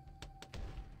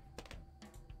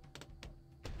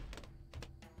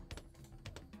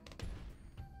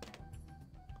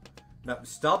 No,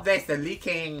 stop this, they're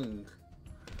leaking!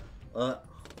 I'm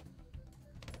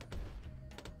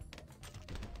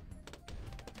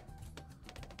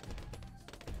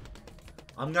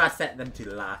gonna set them to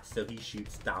last so he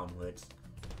shoots downwards.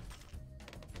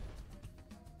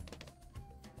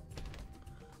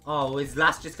 Oh, his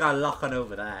last just got a lock on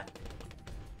over there.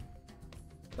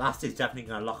 Last is definitely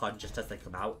going to lock on just as they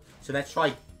come out. So let's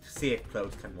try to see if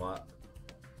close can work.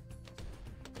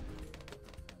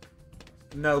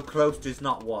 No, close does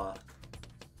not work.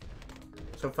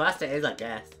 So first it is, I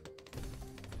guess.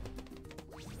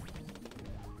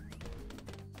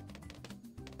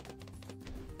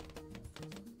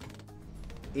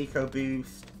 Eco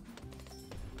boost.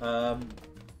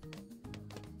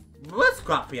 Let's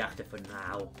scrap reactor for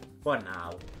now. For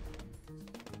now.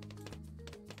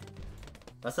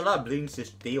 That's a lot of balloons to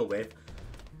deal with.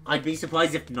 I'd be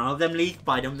surprised if none of them leak,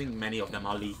 but I don't think many of them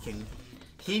are leaking.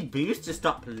 He boosts to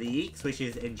stop leaks, which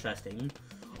is interesting.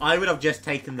 I would have just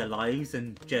taken the lives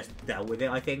and just dealt with it,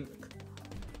 I think.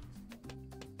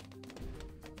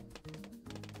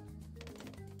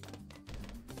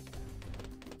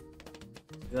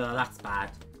 That's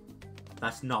bad.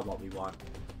 That's not what we want.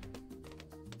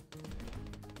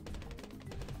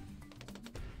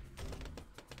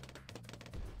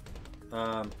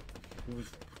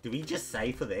 Do we just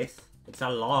save for this? It's a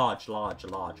large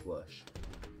whoosh.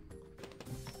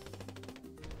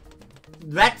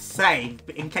 Let's save.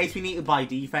 In case we need to buy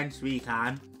defense, we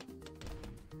can.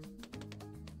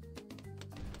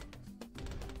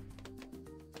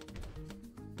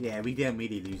 Yeah, we didn't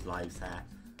really lose lives there.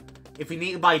 If we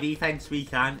need to buy defense, we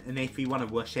can. And if we want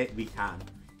to whoosh it, we can.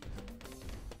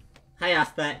 Hey,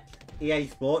 Aspect. EA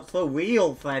Sports. For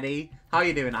real, Freddie. How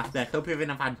you doing, Aspect? Hope you're having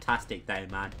a fantastic day,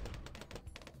 man.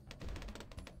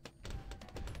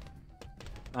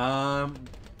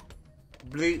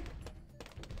 Blue.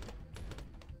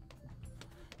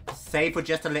 Save for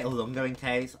just a little longer in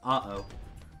case. Uh-oh.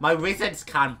 My wizards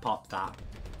can pop that.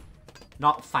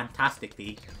 Not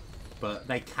fantastically, but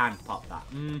they can pop that.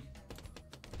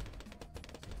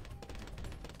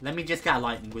 Let me just get a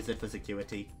lightning wizard for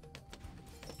security.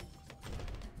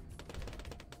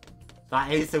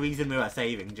 That is the reason we were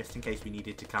saving, just in case we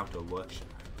needed to counter a whoosh.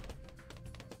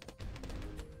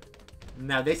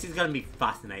 Now this is going to be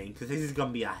fascinating, because this is going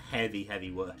to be a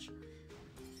heavy whoosh.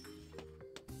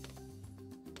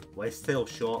 We're still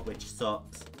short, which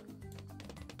sucks.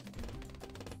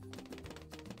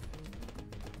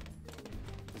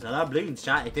 There's a lot of balloons,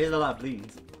 chat. It is a lot of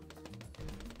balloons.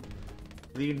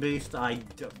 Balloon boost,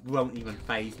 won't even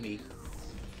phase me.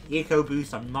 Eco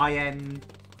boost on my end.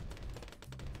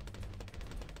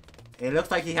 It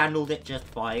looks like he handled it just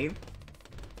fine.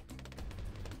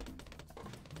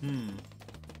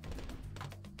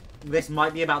 This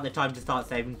might be about the time to start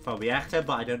saving for reactor,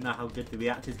 but I don't know how good the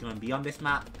reactor is going to be on this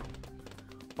map.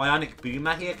 Bionic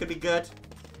Boomer here could be good.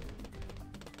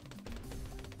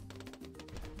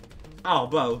 Oh,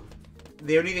 bro.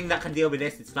 The only thing that can deal with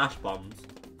this is flash bombs.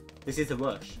 This is a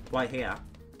rush, right here.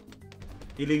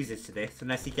 He loses to this,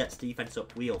 unless he gets defense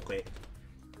up real quick.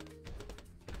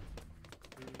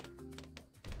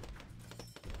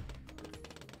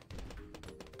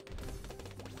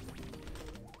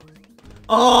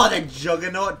 Oh, the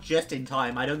Juggernaut just in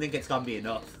time. I don't think it's going to be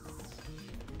enough.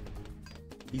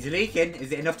 He's leaking.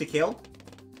 Is it enough to kill?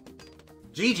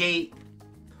 GG.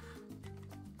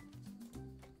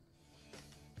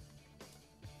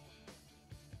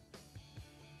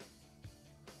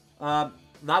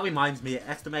 That reminds me,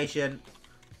 exclamation.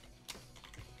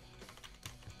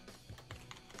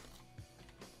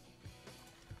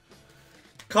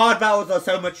 Card battles are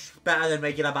so much better than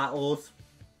regular battles.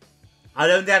 I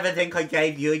don't ever think I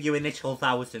gave you your initial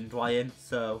 1,000, Ryan,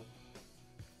 so.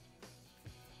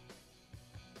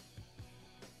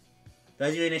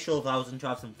 There's your initial 1,000 to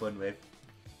have some fun with.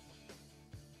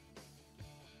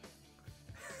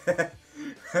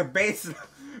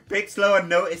 Bit slow on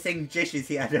noticing Jishy's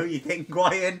here, don't you think,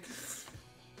 Ryan?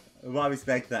 Well, I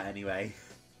respect that anyway.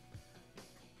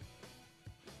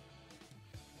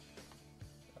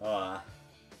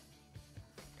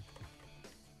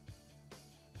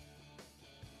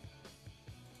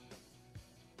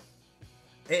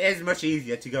 It is much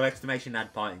easier to go exclamation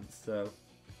add points, so.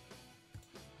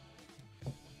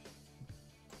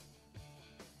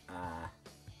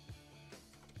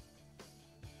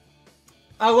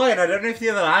 Oh Ryan, I don't know if you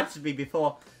ever answered me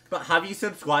before, but have you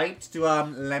subscribed to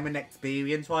Lemon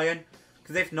Experience, Ryan?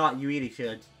 Because if not, you really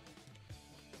should.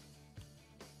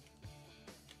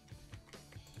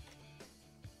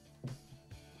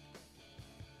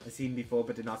 I've seen before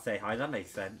but did not say hi, that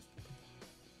makes sense.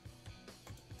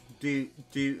 Do.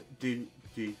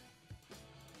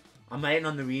 I'm waiting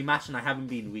on the rematch and I haven't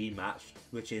been rematched,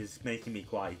 which is making me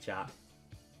quiet, chat.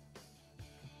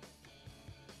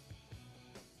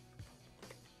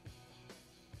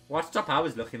 What's top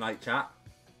hours looking like, chat?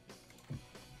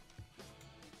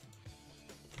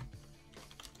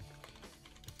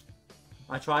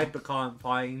 I tried but can't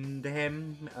find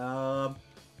him.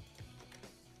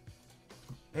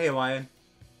 Hey, Ryan.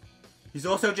 He's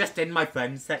also just in my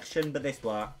friends section, but this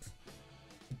works.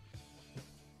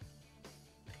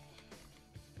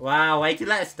 Wow, way to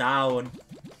let us down.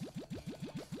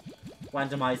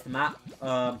 Randomize the map.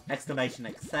 Exclamation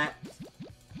accept.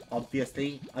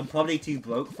 Obviously. I'm probably too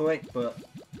broke for it, but...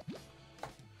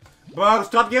 Bro,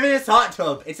 stop giving us hot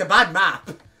tub. It's a bad map.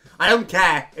 I don't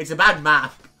care. It's a bad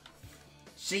map.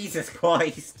 Jesus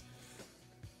Christ.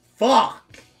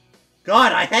 Fuck.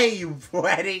 God, I hate you,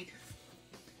 Freddie.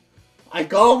 I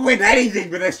can't win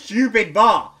anything with a stupid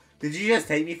bar. Did you just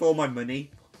take me for my money?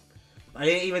 I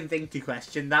didn't even think to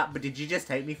question that, but did you just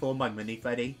take me for my money,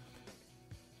 Freddie?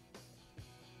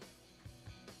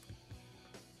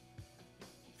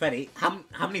 Freddie, how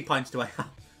many points do I have?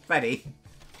 Freddie?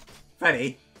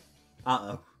 Freddie?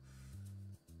 Uh-oh.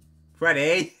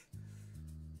 Freddie?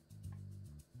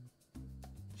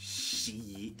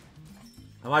 Shit.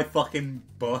 Am I fucking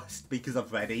bust because of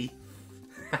Freddie?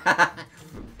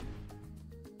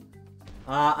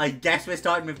 I guess we're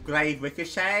starting with Grave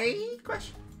Ricochet?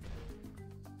 Question?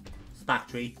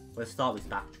 Spectre. Let's start with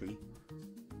Spectre.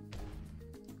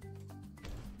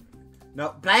 No,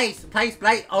 place!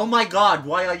 Oh my god,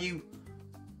 why are you...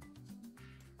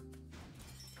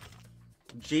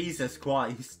 Jesus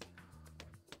Christ.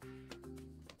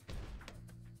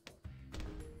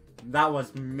 That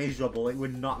was miserable. It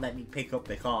would not let me pick up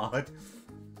the card.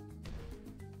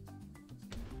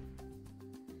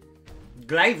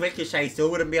 Grave Ricochet still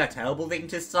wouldn't be a terrible thing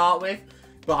to start with.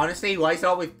 But honestly, why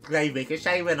start with Grave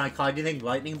Ricochet when I kind of think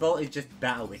Lightning Bolt is just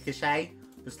better Ricochet?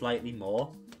 But slightly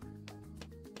more.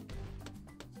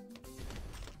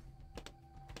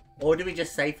 Or do we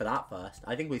just save for that first?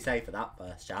 I think we save for that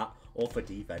first, chat. Or for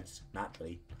defense,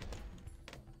 naturally.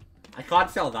 I can't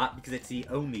sell that because it's the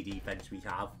only defense we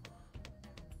have.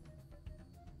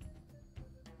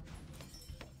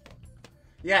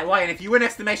 Yeah, right, and if you win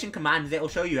exclamation commands, it'll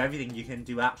show you everything you can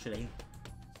do, actually.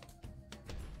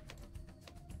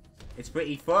 It's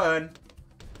pretty fun.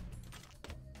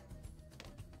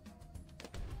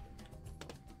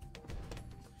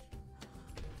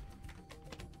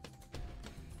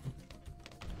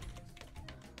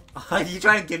 Are you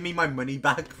trying to give me my money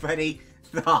back, Freddie?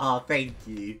 Ah, thank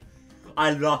you. I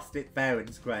lost it fair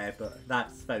and square, but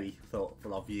that's very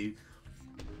thoughtful of you.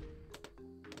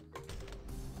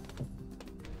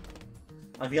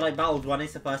 I feel like Battles 1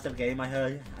 is the first ever game I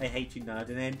hate you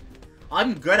nerding in.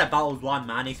 I'm good at Battles 1,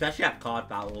 man, especially at card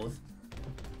battles.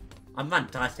 I'm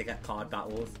fantastic at card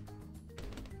battles.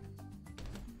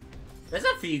 There's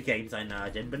a few games I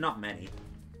nerd in, but not many.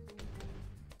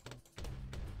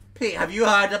 Pete, have you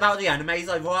heard about the animes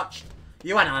I've watched?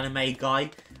 You're an anime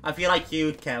guy. I feel like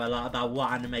you'd care a lot about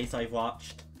what animes I've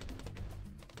watched.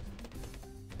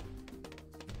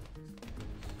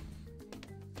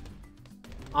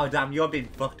 Oh damn, you're being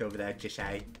fucked over there,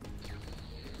 Jishy.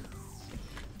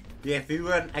 Yeah, if you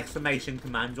run exclamation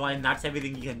command, Ryan, that's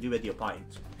everything you can do with your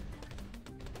points.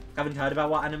 Haven't heard about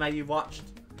what anime you've watched?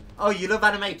 Oh, you love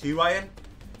anime too, Ryan?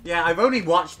 Yeah, I've only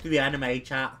watched 3 anime,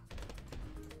 chat.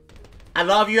 A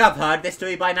lot of you have heard this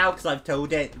story by now because I've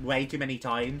told it way too many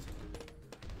times.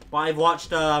 But I've watched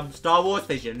Star Wars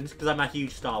Visions because I'm a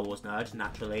huge Star Wars nerd,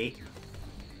 naturally.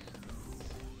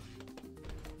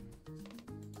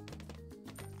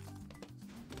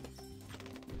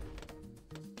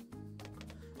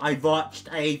 I've watched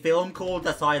a film called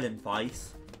The Silent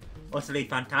Voice. Utterly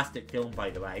fantastic film,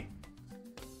 by the way.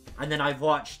 And then I've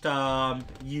watched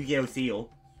Yu-Gi-Oh! Seal.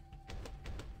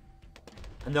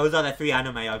 And those are the 3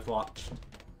 anime I've watched.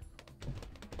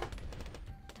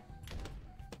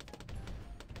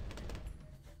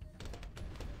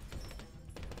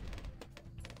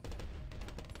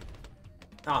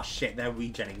 Oh shit, they're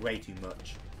regenning way too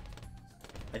much.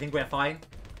 I think we're fine.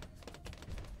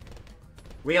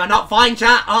 We are not fine,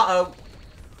 chat! Uh-oh!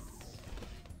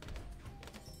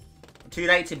 Too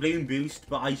late to bloom boost,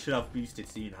 but I should have boosted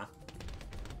sooner.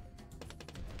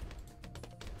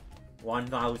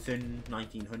 1,000,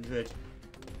 1,900.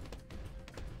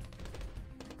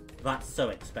 That's so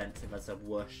expensive as a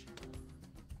whoosh.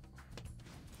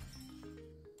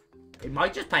 It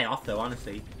might just pay off though,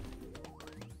 honestly.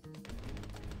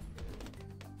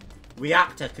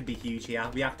 Reactor could be huge here.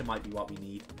 Reactor might be what we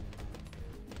need.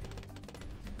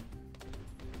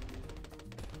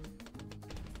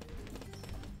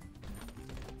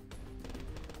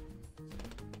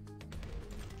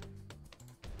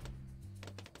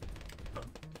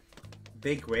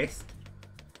 Big risk.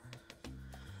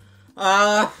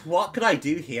 What could I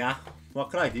do here? What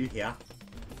could I do here?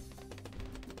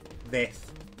 This.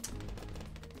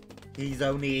 His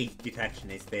only detection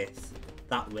is this.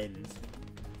 That wins.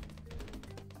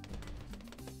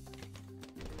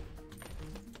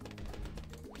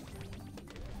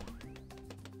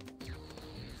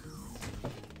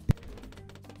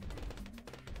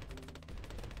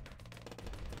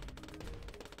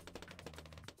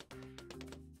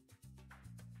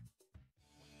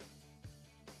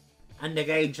 And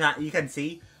again, chat, you can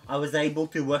see I was able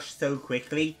to rush so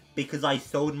quickly because I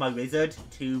sold my wizard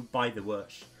to buy the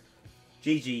rush.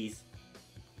 GG's.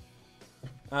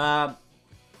 I'll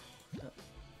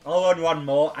run one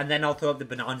more and then I'll throw up the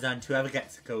bonanza and whoever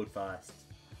gets the code first.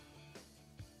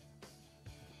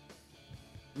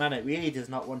 Man, it really does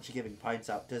not want you giving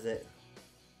points out, does it?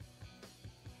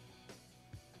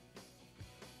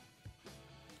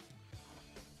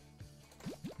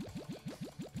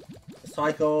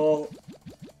 Cycle.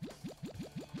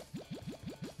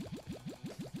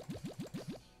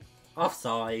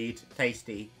 Offside.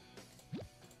 Tasty.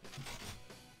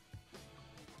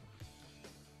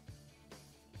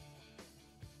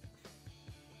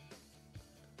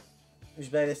 We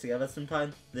should play this together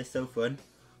sometime. This is so fun.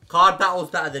 Card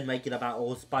battles better than regular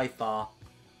battles by far.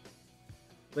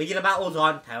 Regular battles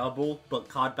aren't terrible, but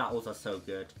card battles are so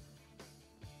good.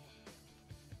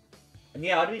 And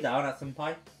yeah, I'd be down at some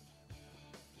point.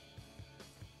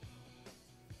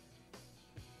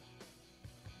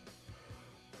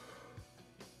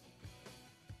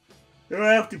 You don't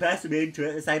have to pester me into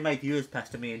it, the same my viewers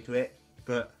pester me into it,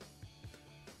 but...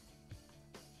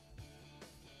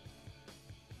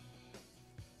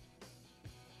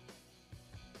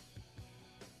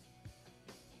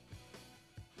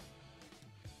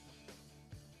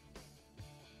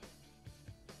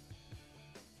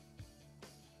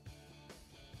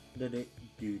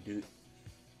 Do.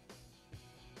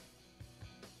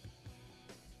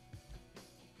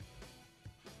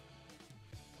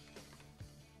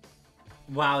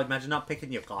 Wow, imagine not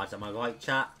picking your cards, am I right,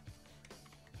 chat?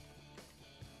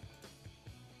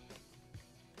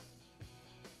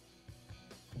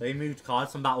 They moved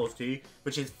cards from battles too,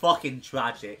 which is fucking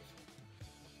tragic.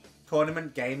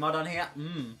 Tournament game mod on here?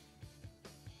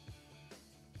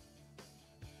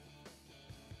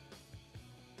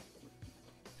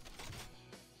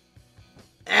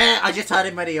 I just had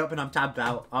him ready up and I'm tabbed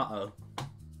out. Uh-oh.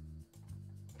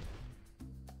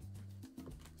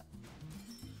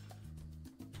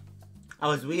 I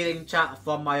was reading chat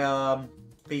from my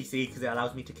PC because it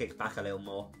allows me to kick back a little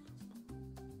more.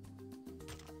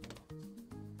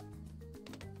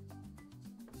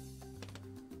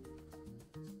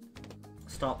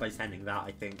 Start by sending that,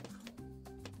 I think.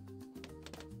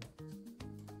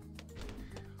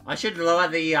 I should lower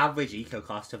the average eco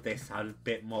cost of this a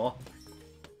bit more.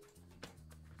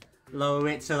 Lower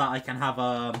it so that I can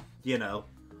have, you know,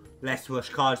 less rush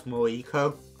cards, more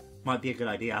eco. Might be a good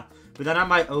idea. But then I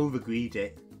might overgreed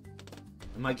it.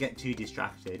 I might get too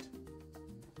distracted.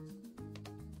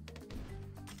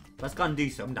 Let's go and do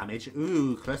some damage.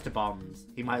 Ooh, cluster bombs.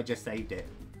 He might have just saved it.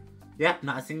 Yep,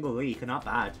 not a single leak. Not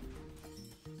bad.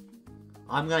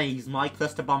 I'm going to use my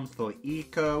cluster bombs for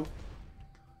eco.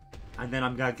 And then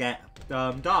I'm going to get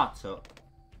darts up.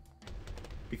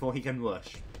 Before he can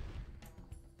rush.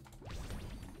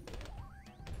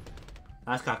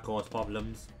 That's going to cause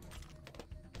problems.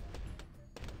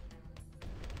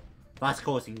 That's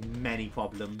causing many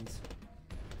problems.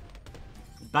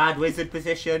 Bad wizard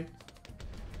position.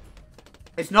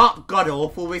 It's not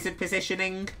god-awful wizard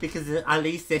positioning, because at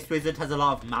least this wizard has a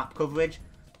lot of map coverage.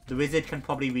 The wizard can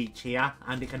probably reach here,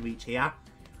 and it can reach here.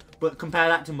 But compare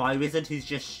that to my wizard, who's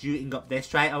just shooting up this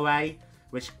straight away,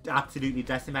 which absolutely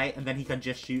decimate, and then he can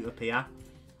just shoot up here.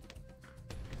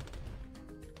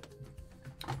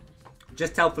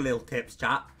 Just helpful little tips,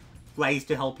 chat. Ways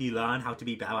to help you learn how to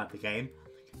be better at the game.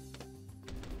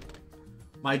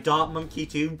 My Dart Monkey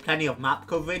too, plenty of map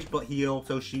coverage, but he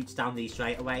also shoots down these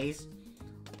straightaways.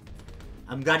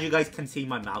 I'm glad you guys can see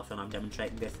my mouse when I'm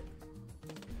demonstrating this.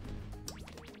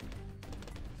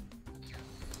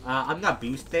 I'm gonna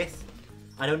boost this.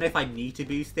 I don't know if I need to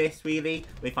boost this really,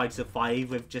 or if I'd survive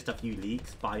with just a few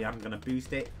leaks, but I am gonna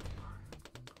boost it.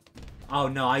 Oh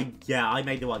no, I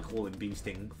made the right call in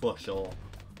boosting, for sure.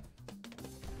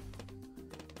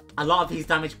 A lot of his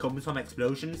damage comes from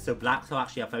explosions, so blacks are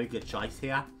actually a very good choice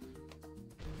here.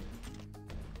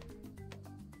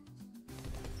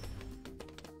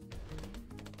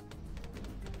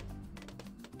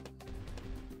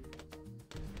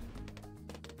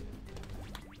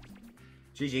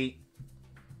 GG.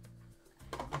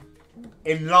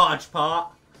 In large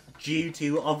part, due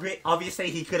to, obviously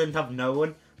he couldn't have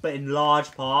known, but in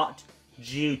large part,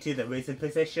 due to the wizard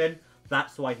position,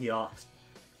 that's why he lost.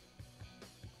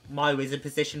 my wizard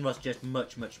position was just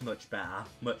much better.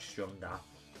 Much stronger.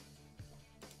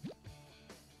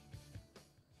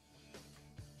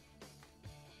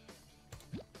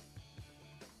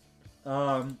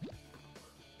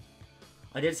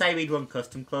 I did say we'd run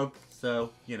custom club,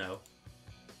 so, you know.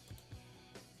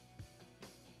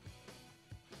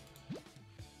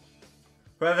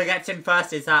 Whoever gets in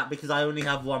first is that, because I only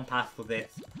have one path for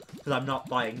this. Because I'm not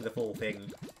buying the full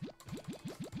thing.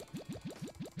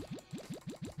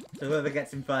 So whoever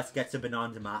gets in first gets a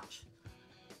bonanza match.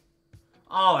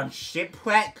 Oh, and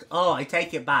shipwreck? Oh, I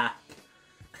take it back.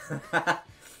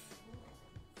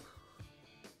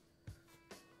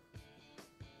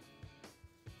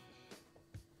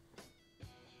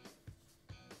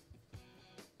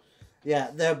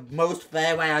 Yeah, the most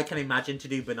fair way I can imagine to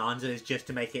do bonanza is just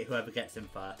to make it whoever gets in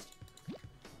first.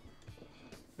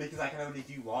 Because I can only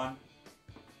do one.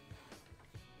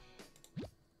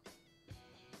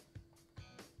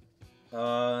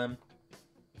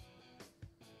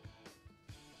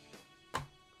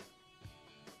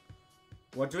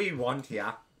 What do we want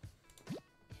here?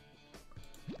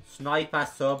 Sniper,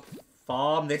 sub,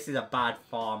 farm. This is a bad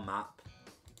farm map.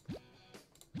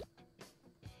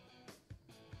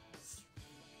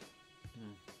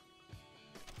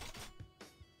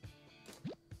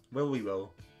 Will we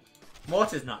roll?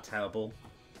 Mortar's not terrible.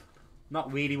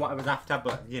 Not really what I was after,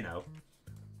 but, you know.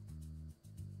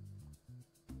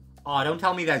 Oh, don't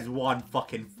tell me there's one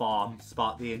fucking farm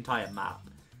spot the entire map.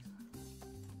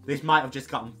 This might have just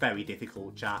gotten very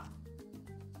difficult, chat.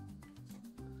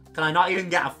 Can I not even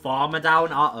get a farmer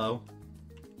down? Uh-oh.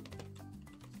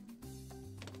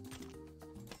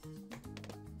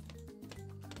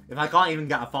 If I can't even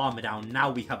get a farmer down, now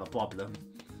we have a problem.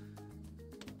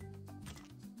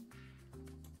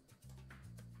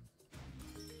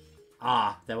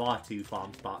 Ah, there are 2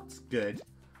 farm spots. Good.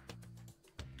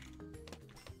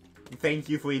 Thank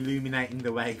you for illuminating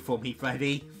the way for me,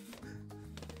 Freddie.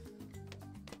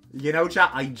 You know,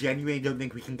 chat, I genuinely don't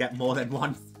think we can get more than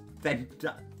one.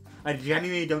 I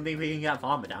genuinely don't think we can get a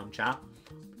farmer down, chat.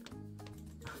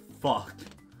 Fuck.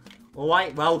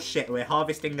 Alright, well, shit, we're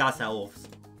harvesting ourselves.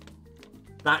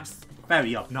 That's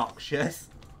very obnoxious.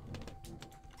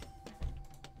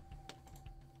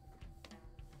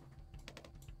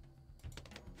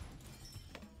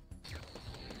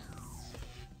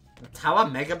 Tower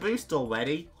mega boost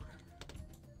already?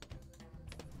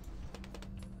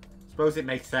 Suppose it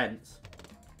makes sense.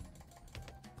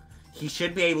 He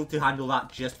should be able to handle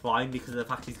that just fine because of the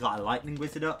fact he's got a lightning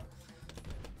wizard up.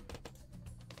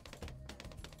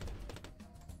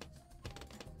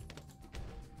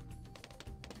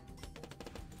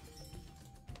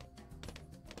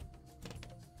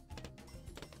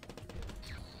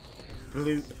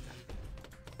 Bloop.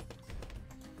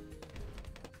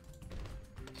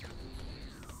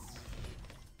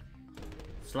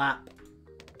 Slap.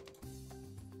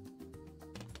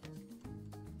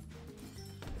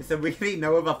 Is there really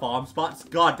no other farm spots?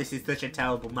 God, this is such a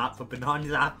terrible map for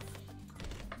bonanza.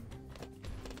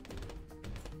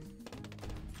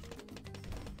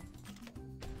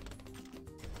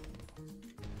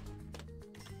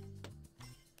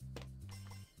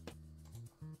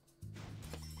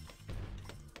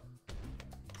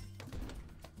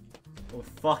 Oh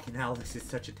fucking hell, this is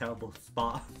such a terrible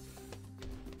spot.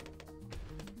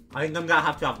 I think I'm gonna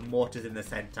have to have mortars in the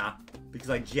center, because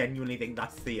I genuinely think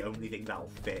that's the only thing that'll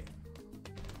fit.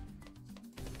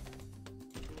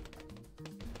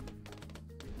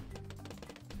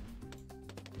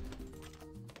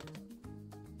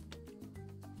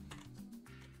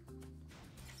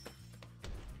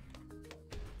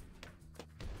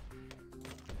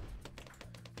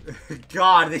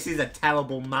 God, this is a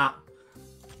terrible map.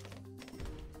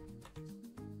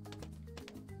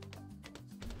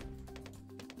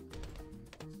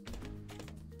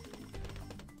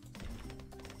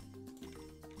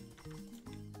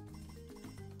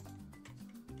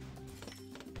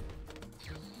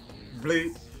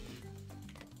 Blue.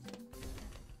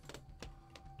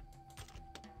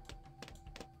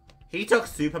 He took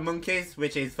super monkeys,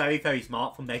 which is very, very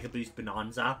smart for Mega Boost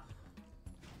Bonanza.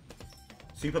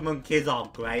 Super monkeys are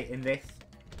great in this.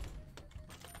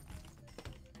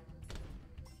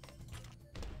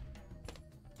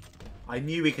 I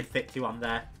knew we could fit 2 on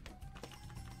there.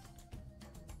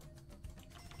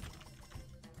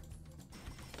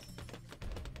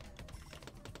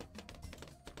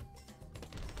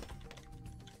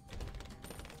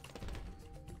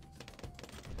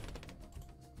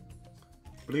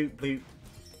 Bloop, bloop.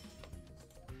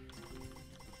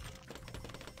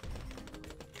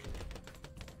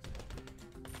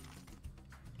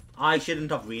 I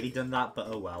shouldn't have really done that, but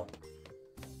oh well.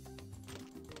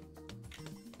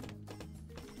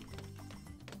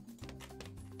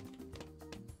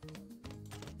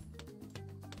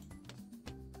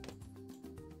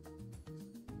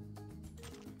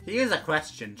 Here's a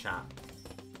question, chat.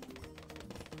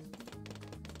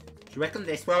 Do you reckon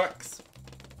this works?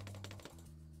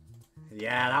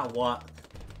 Yeah, that'll work.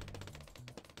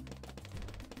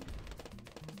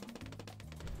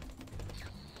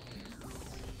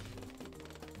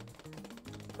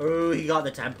 Oh, he got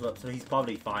the temple up, so he's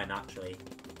probably fine, actually.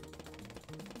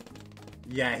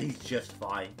 Yeah, he's just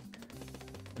fine.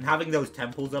 And having those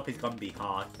temples up is gonna be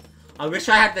hard. I wish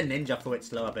I had the ninja for its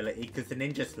slow ability, because the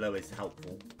ninja slow is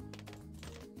helpful.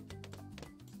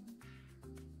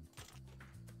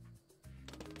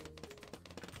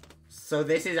 So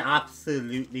this is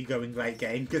absolutely going great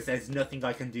game, because there's nothing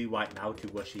I can do right now to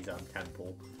rush his own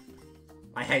temple.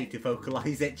 I hate to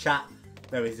vocalize it, chat.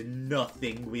 There is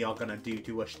nothing we are gonna do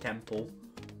to rush temple.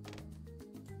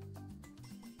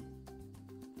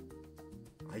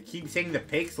 I keep seeing the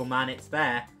pixel, man, it's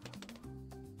there.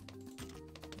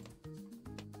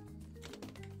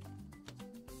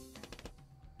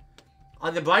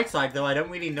 On the bright side, though, I don't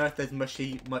really know if there's much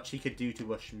he could do to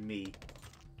rush me.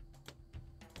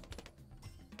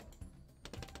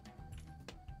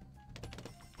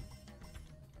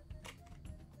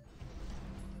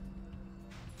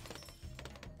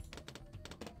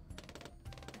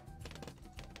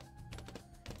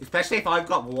 Especially if I've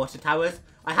got water towers.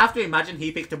 I have to imagine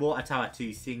he picked a water tower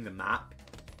too, seeing the map.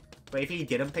 But if he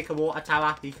didn't pick a water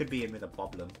tower, he could be in with a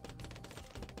problem.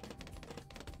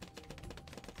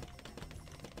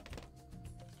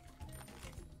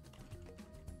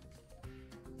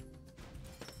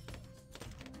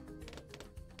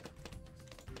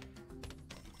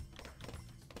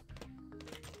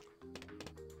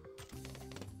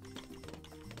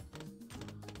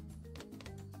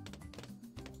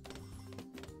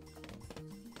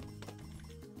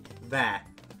 There.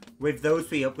 With those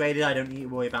three upgraded, I don't need to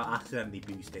worry about accidentally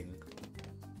boosting.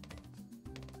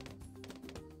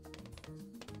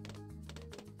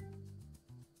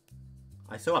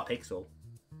 I saw a pixel.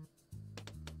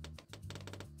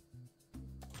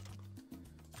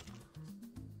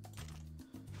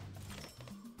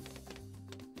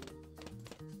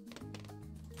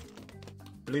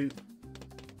 Blue.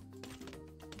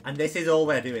 And this is all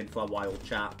we're doing for a while,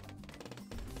 chat.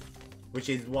 Which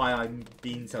is why I'm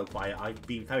being so quiet. I've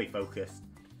been very focused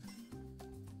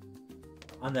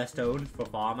on their stone for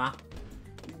farmer.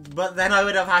 But then I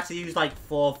would have had to use like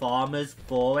 4 farmers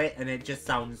for it, and it just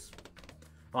sounds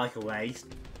like a waste.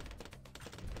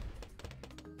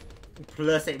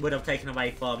 Plus it would have taken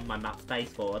away from my map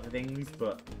space for other things,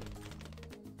 but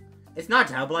it's not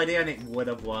a terrible idea and it would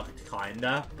have worked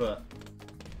kinda, but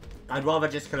I'd rather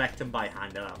just collect them by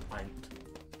hand at that point.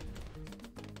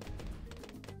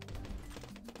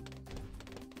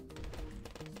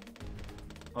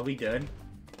 Are we done?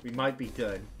 We might be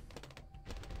done.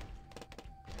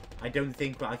 I don't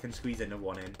think I can squeeze another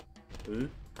one in. Ooh,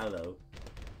 hello.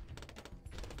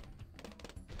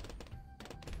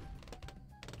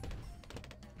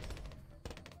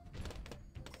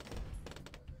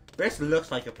 This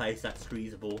looks like a place that's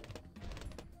squeezable,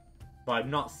 but I'm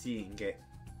not seeing it.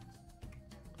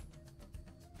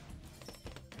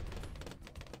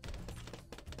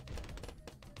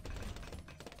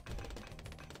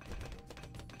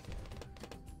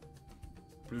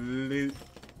 Blue.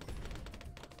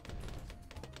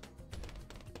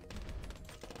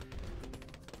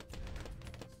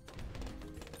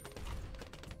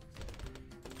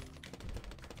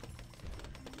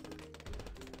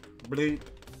 Blue.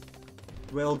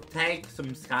 We'll take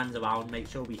some scans around, make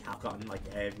sure we have gotten like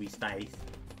every space.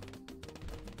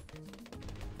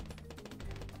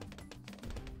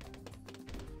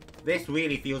 This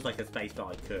really feels like a space that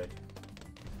I could.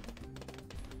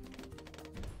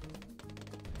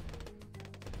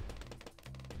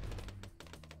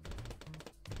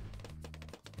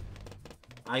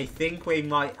 I think we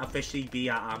might officially be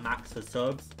at our max for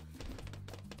subs.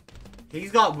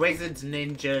 He's got wizards,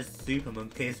 ninjas, super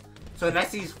monkeys. So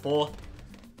unless he's 4th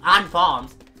and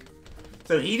farms.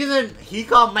 So he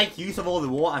can't make use of all the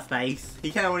water space. He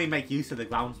can only make use of the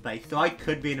ground space. So I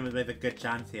could be in with a good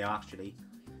chance here actually.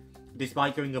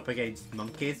 Despite going up against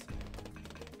monkeys.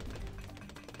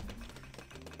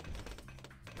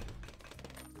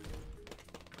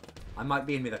 I might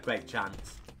be in with a great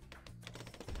chance.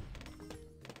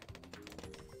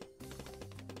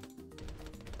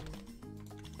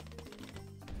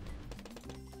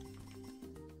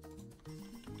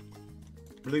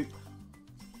 Blue.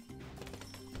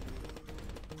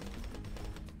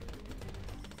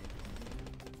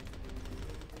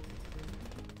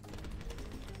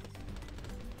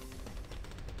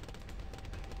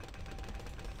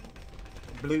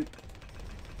 Blue.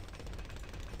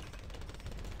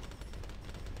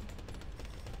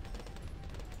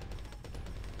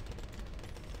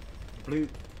 Blue.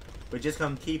 We're just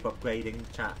gonna keep upgrading,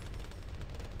 chat.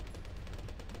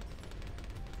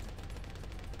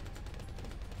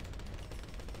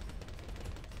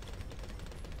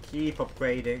 Keep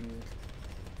upgrading.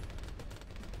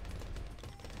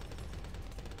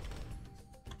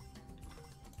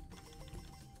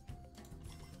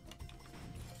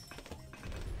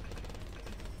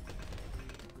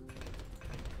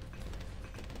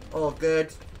 All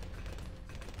good.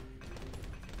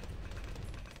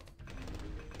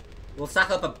 We'll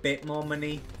stack up a bit more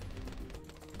money.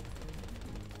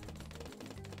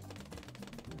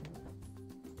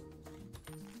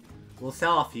 We'll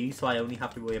sell a few, so I only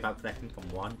have to worry about collecting from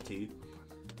 1, 2.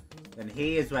 And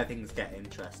here's where things get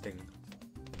interesting.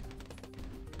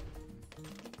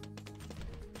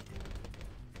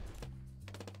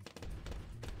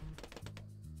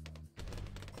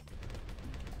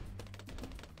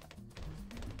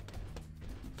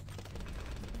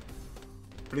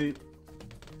 Bloop.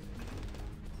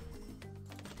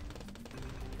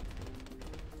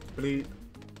 Bloop.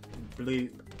 Bloop.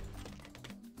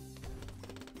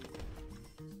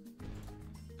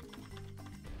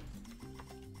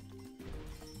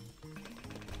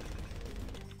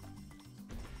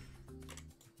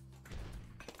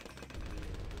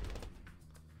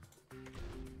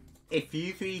 If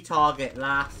you 3 target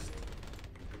last,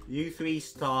 you 3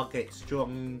 target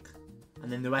strong, and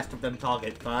then the rest of them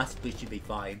target first, we should be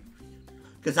fine.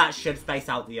 Because that should space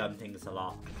out the things a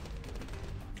lot.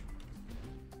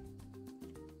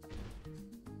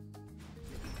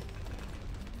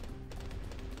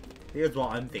 Here's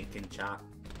what I'm thinking, chat.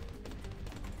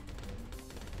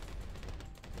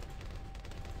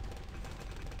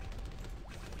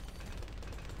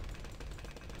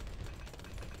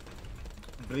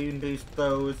 Balloon boost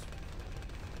those.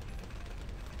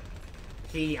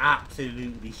 He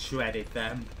absolutely shredded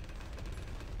them.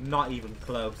 Not even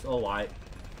close. Alright.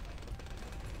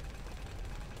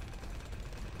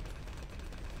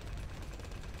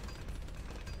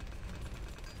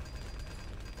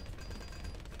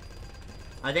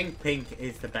 I think pink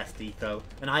is the best eco.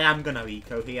 And I am gonna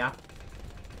eco here.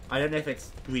 I don't know if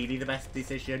it's really the best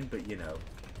decision, but you know.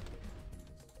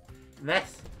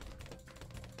 This.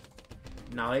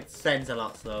 No, it sends a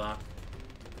lot slower.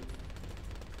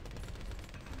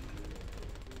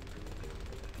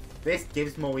 This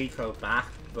gives more eco back,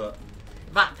 but...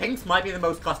 In fact, pinks might be the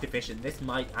most cost efficient. This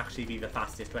might actually be the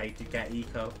fastest way to get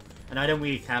eco. And I don't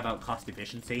really care about cost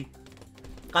efficiency.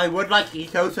 I would like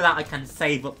eco so that I can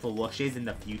save up for rushes in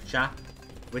the future.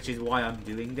 Which is why I'm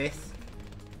doing this.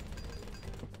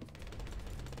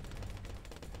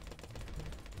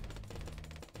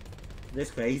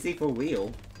 This crazy for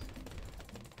real.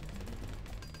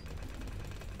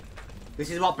 This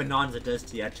is what Bonanza does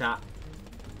to your chat.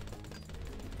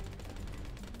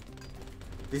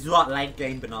 This is what late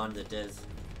game Bonanza does.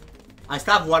 I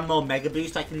still have one more Mega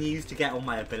Boost I can use to get all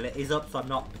my abilities up, so I'm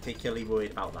not particularly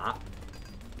worried about that.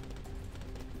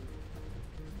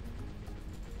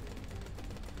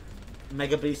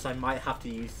 Mega Boost I might have to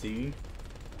use soon.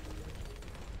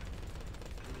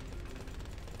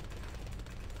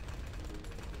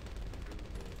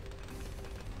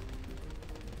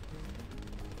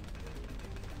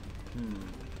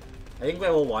 I think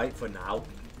we're all white for now.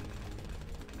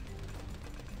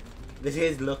 This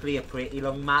is luckily a pretty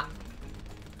long map.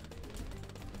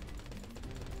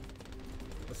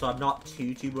 So I'm not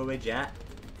too worried yet.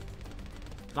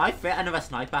 Can I fit another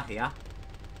sniper here?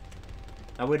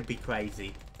 That would be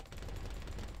crazy.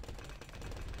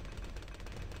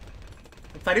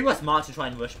 Freddie was smart to try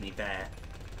and rush me there,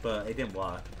 but it didn't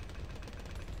work.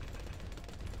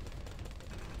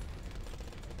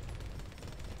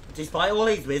 Despite all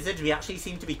these wizards, we actually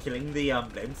seem to be killing the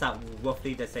blimps at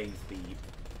roughly the same speed.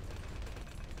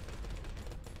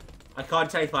 I can't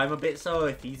tell if I'm a bit slower or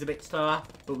if he's a bit slower,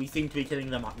 but we seem to be killing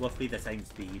them at roughly the same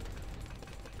speed.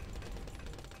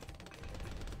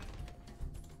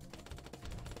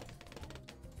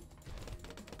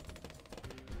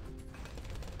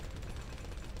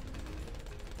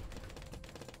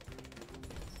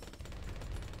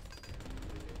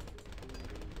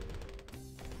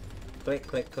 Click,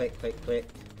 click, click, click, click.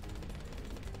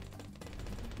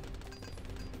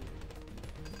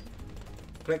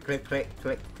 Click, click, click,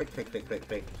 click, click, click, click, click,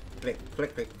 click, click,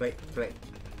 click, click, click, click.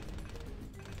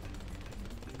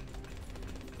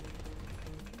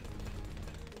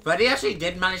 Freddie actually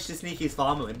did manage to sneak his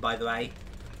farmer in, by the way.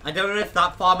 I don't know if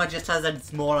that farmer just has a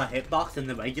smaller hitbox than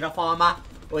the regular farmer,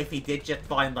 or if he did just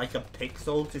find like a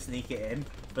pixel to sneak it in,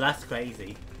 but that's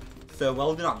crazy. So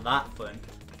well done on that front.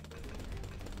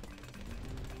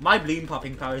 My bloom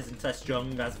popping power isn't as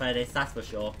strong as Freddie's, that's for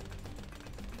sure.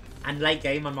 And late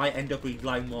game, I might end up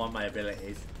relying more on my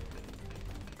abilities.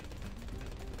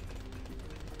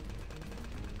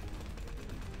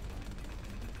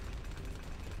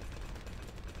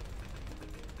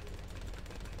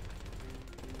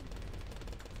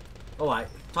 Alright,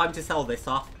 time to sell this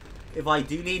off. If I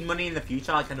do need money in the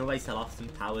future, I can always sell off some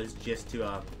towers just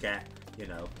to get, you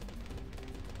know.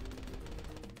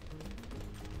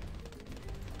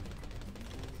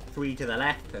 3 to the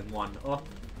left and 1 up.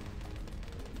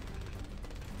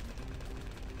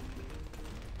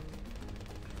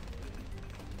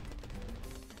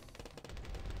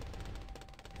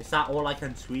 Is that all I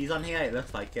can squeeze on here? It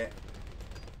looks like it.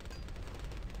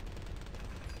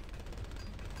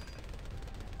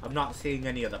 I'm not seeing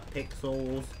any other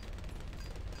pixels.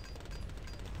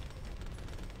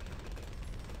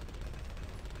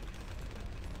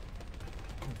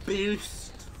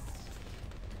 Boost.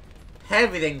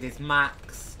 Everything is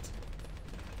maxed.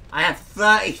 I have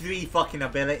 33 fucking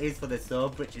abilities for the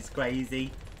sub, which is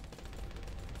crazy.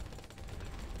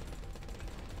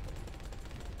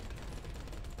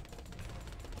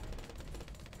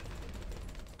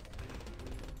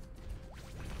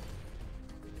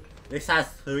 This has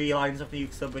 3 lines of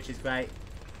nuke sub, which is great.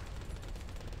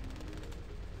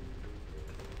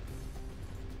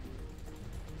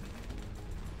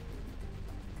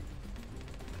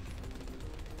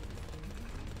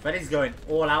 Freddie's going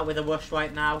all out with a rush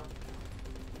right now.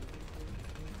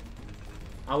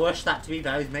 I wish that, to be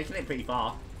fair, he's making it pretty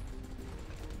far.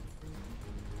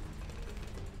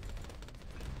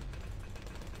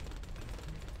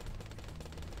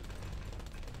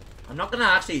 I'm not gonna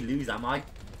actually lose, am I?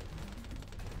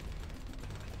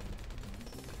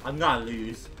 I'm gonna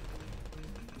lose.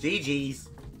 GG's.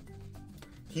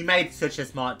 He made such a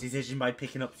smart decision by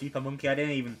picking up Super Monkey. I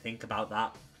didn't even think about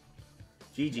that.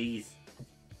 GG's.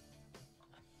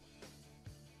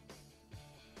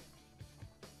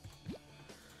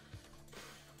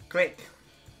 Quick.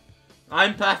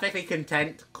 I'm perfectly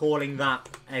content calling that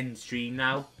end stream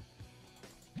now.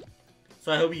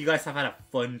 So I hope you guys have had a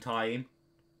fun time.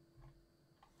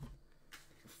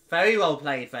 Very well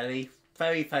played, Freddie.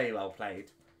 Very, very well played.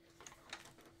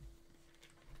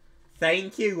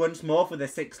 Thank you once more for the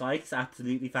 6 likes.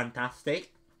 Absolutely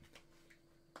fantastic.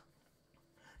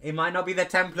 It might not be the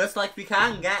 10 plus like we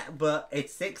can get, but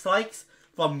it's 6 likes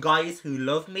from guys who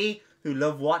love me, who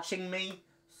love watching me.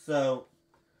 So,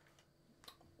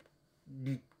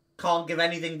 can't give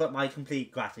anything but my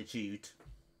complete gratitude.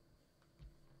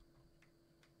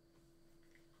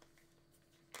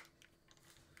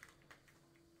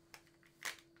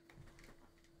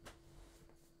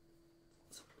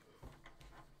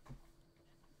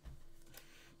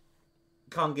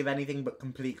 Can't give anything but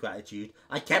complete gratitude.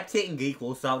 I kept hitting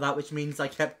equal, so that which means I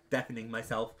kept deafening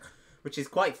myself, which is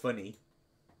quite funny.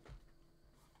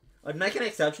 I'd make an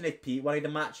exception if Pete wanted a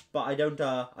match, but I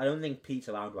don't think Pete's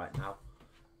around right now.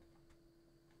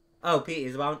 Oh, Pete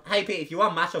is around. Hey Pete, if you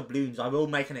want match of balloons, I will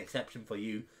make an exception for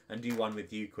you and do one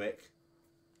with you quick.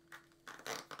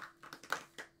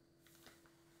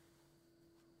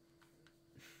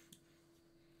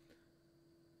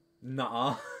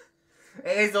 Nah.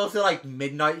 It is also like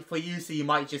midnight for you, so you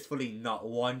might just fully not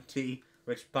want to,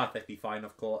 which is perfectly fine,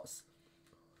 of course.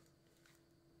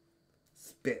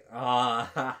 Spit.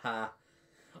 I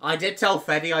did tell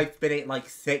Freddie I'd spin it like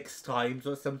 6 times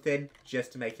or something,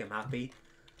 just to make him happy.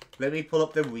 Let me pull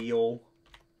up the reel.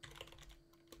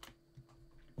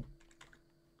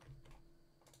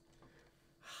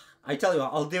 I tell you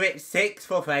what, I'll do it 6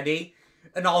 for Freddie,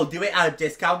 and I'll do it at a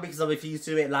discount because I refused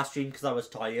to do it last stream because I was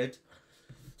tired.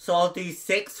 So I'll do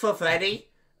 6 for Freddie,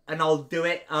 and I'll do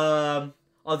it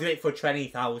for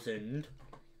 20,000.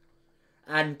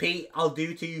 And Pete, I'll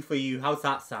do 2 for you. How's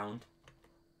that sound?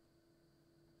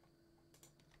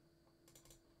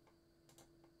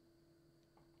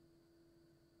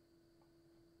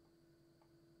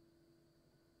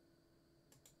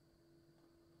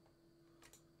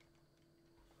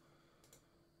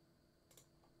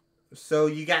 So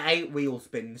you get 8 wheel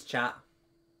spins, chat.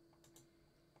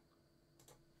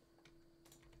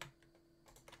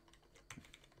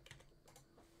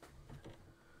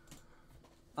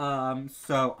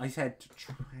 So I said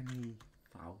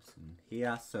 20,000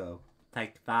 here, so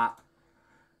take that.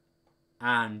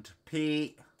 And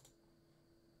Pete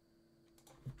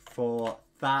for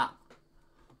that.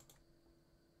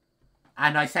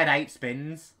 And I said 8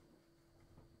 spins.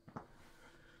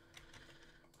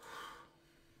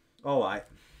 Alright.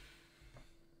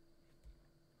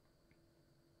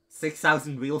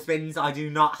 6,000 wheel spins. I do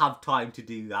not have time to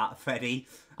do that, Freddie.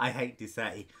 I hate to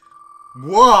say.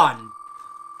 1!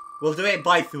 We'll do it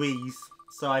by 3s,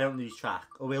 so I don't lose track.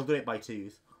 Or we'll do it by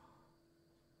 2s.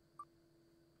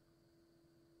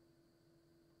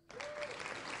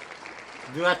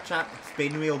 Do a chat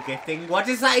spin wheel gifting. What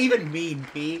does that even mean,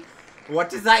 Pete? What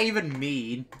does that even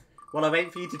mean? Well, I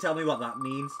wait for you to tell me what that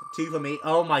means. 2 for me.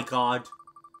 Oh my god.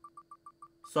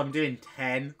 So I'm doing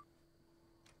 10.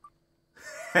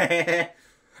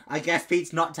 I guess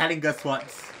Pete's not telling us what.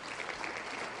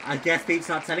 I guess Pete's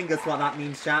not telling us what that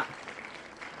means, chat.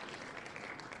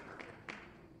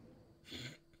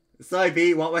 Sorry,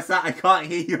 Pete, what was that? I can't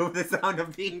hear you over the sound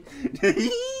of being.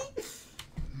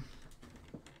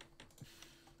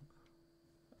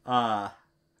 Alright,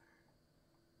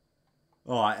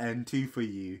 and 2 for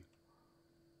you.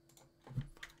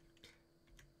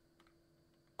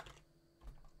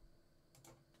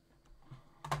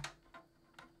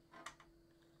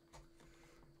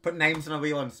 Put names on a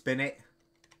wheel and spin it.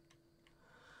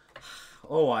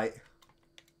 Alright.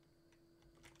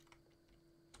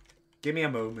 Give me a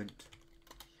moment.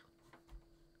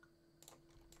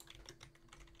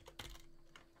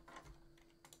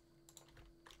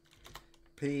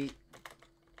 Peet.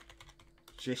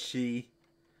 Jishy.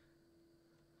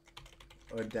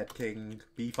 Undead King.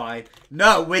 B5.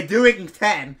 No, we're doing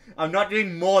 10. I'm not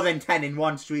doing more than 10 in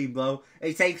one stream, bro.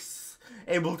 It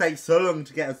will take so long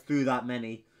to get us through that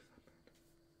many.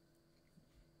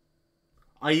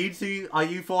 Are you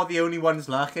 4 the only ones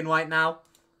lurking right now?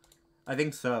 I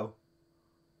think so.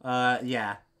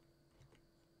 Yeah.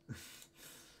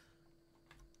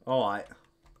 Alright.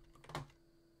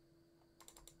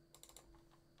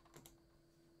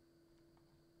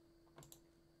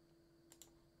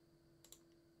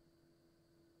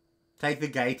 Take the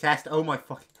gay test. Oh my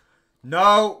fuck.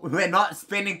 No, we're not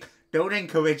spinning. Don't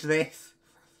encourage this.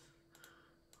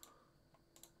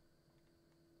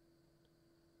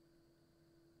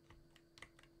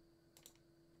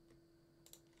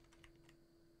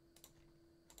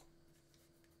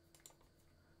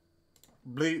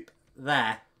 Bloop.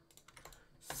 There.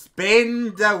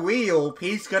 Spin the wheel.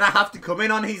 He's gonna have to come in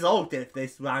on his ult if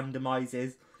this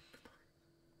randomizes.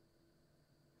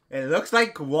 It looks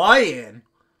like Ryan.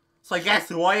 So I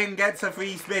guess Ryan gets a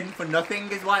free spin for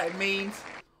nothing is what it means.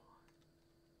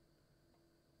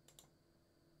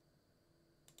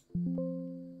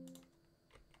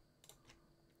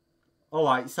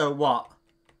 Alright, so what?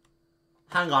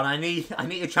 Hang on, I need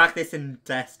to track this in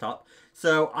desktop.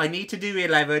 So I need to do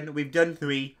 11. We've done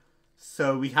 3.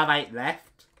 So we have 8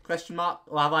 left. Question mark?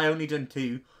 Or have I only done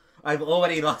 2? I've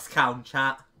already lost count,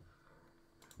 chat.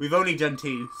 We've only done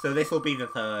 2, so this will be the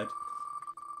 3rd.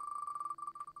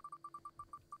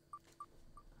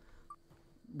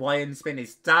 Ryan spin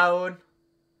is down.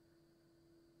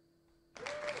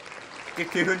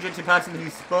 Give 200 to person who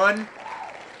spun.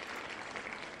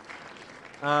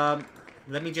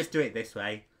 Let me just do it this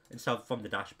way instead of from the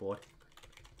dashboard.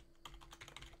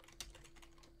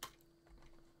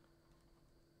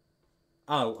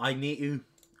 Oh, I need to...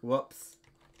 Whoops.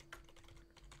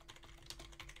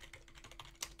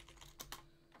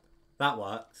 That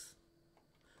works.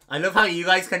 I love how you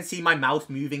guys can see my mouse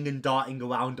moving and darting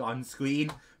around on screen,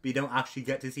 but you don't actually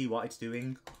get to see what it's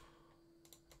doing.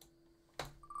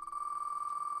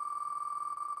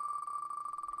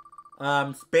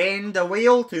 Spin the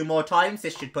wheel 2 more times.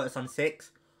 This should put us on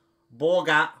 6.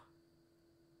 Borgat.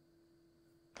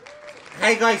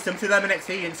 Hey guys, some to them an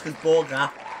experience because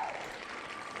Borgat.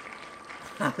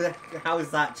 How is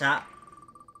that, chat?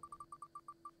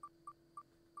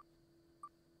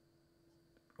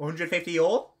 150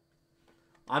 all?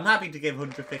 I'm happy to give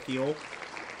 150 all.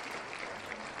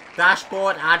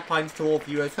 Dashboard, add points to all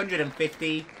viewers,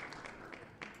 150.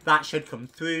 That should come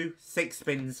through. 6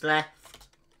 spins left.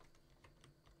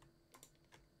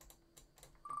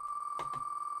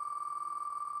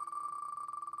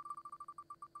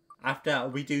 After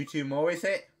we do 2 more, is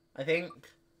it? I think.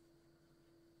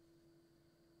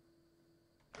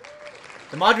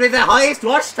 The mod with the highest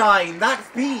watch time! That's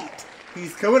Peet!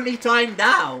 He's currently timed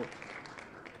out.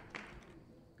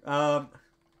 And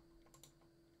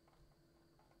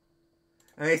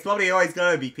it's probably always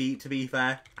gonna be Peet, to be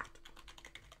fair.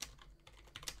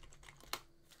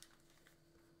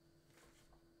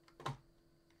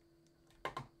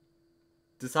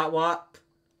 Does that work?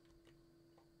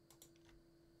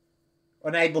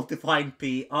 Unable to find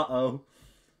Peet. Uh-oh.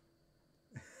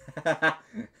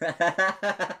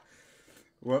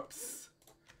 Whoops.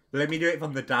 Let me do it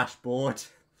from the dashboard.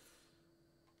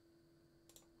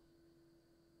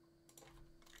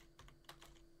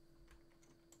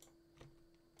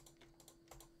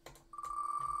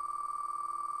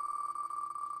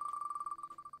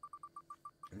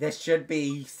 This should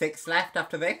be 6 left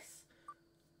after this.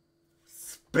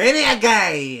 Spin it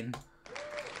again!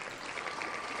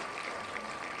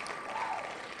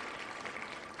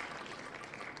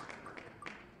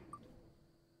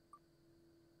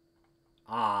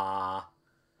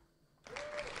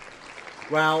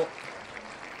 Well,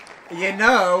 you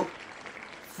know,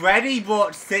 Freddie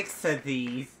bought 6 of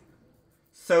these,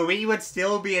 so we would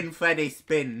still be in Freddie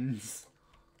spins.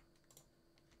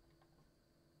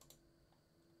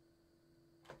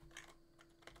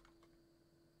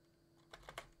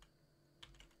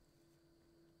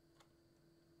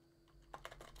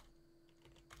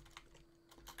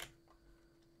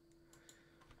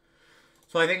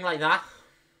 So I think like that.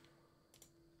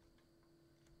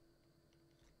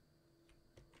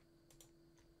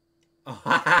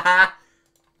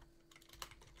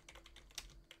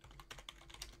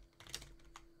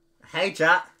 Hey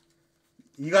chat,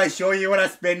 you guys sure you want to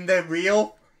spin the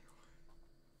wheel?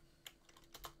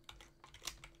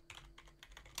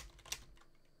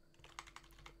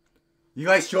 You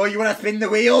guys sure you want to spin the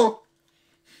wheel?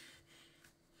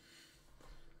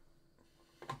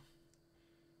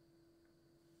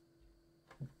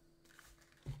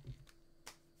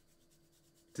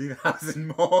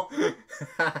 $2,000 more.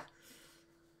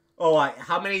 Alright,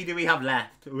 how many do we have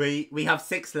left? We have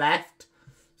 6 left.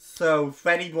 So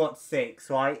Freddie bought 6,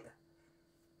 right?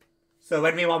 So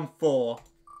when we won 4.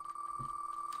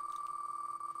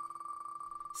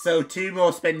 So 2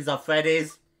 more spins of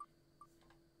Freddie's.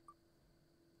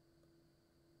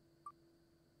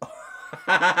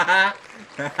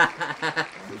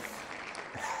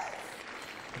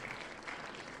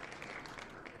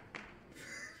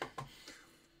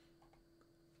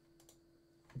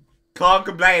 Can't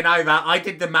complain either. I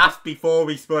did the math before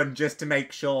we spun just to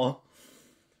make sure.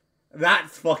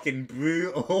 That's fucking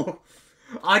brutal.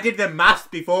 I did the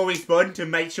math before we spun to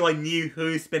make sure I knew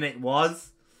whose spin it was.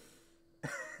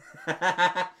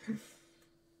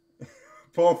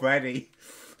 Poor Freddie.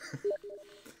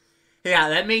 Yeah,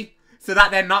 let me... So that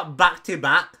they're not back to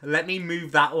back, let me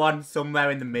move that one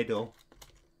somewhere in the middle.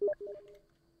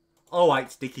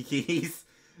 Alright, sticky keys.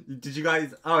 Did you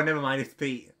guys... Oh, never mind, it's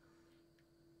Peet.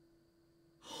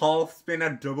 Half spin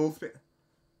and double spin.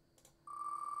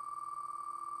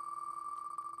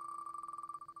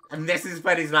 And this is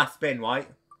Freddie's last spin, right?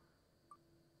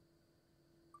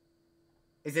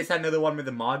 Is this another one with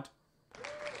the mod?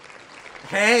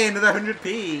 Hey, another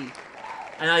 100p!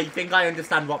 And I think I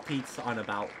understand what Pete's on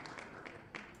about.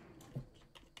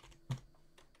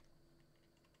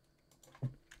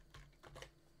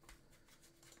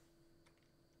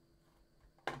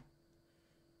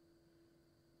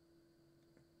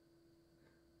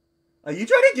 Are you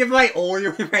trying to give away all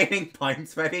your remaining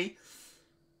points, Freddie?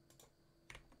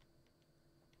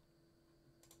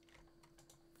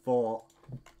 4.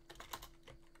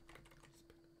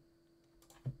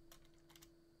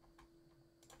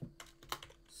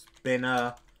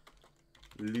 Spinner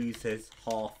loses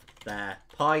half their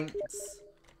points.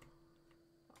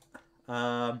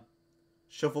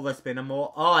 Shuffle the spinner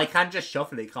more. Oh, I can just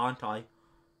shuffle it, can't I?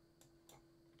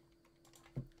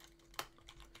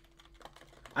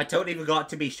 I totally forgot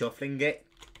to be shuffling it.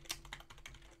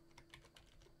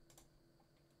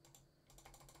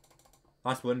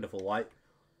 That's wonderful, right?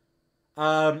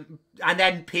 And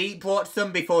then Peet bought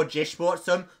some before Jish bought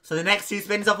some. So the next 2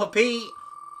 spins are for Peet.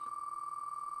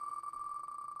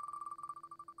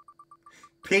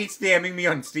 Pete's DMing me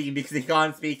on Steam because he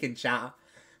can't speak in chat.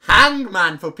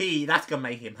 Hangman for Peet. That's gonna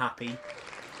make him happy.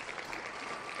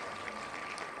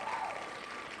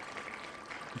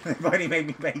 They've only made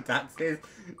me pay taxes.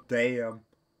 Damn.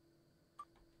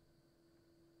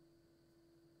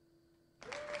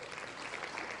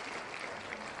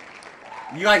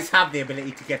 You guys have the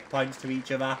ability to give points to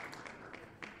each other.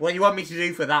 What do you want me to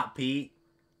do for that, Peet?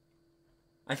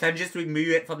 I can just remove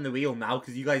it from the wheel now,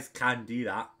 because you guys can do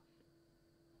that.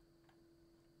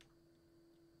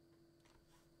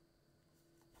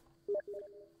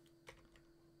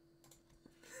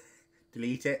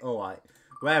 Delete it? Alright.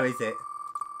 Where is it?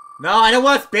 No, I don't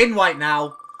want to spin right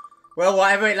now. Well,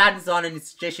 whatever it lands on, and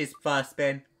it's Jish's first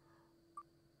spin.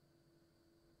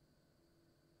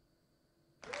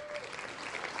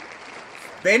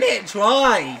 Spin it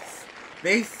twice!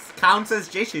 This counts as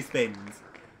Jishy spins.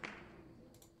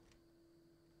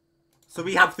 So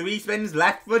we have 3 spins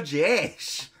left for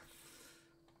Jish.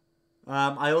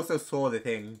 I also saw the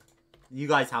thing. You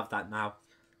guys have that now.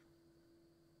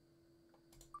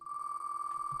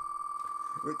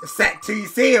 Set to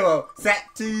 0! Set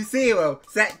to 0!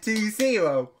 Set to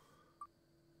 0!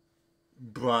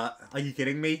 Bruh, are you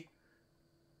kidding me?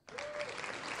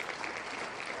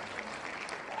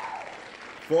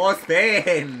 4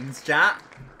 spins, chat!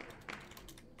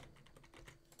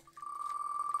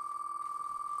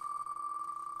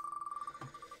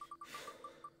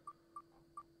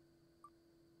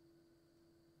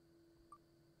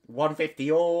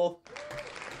 $150 all.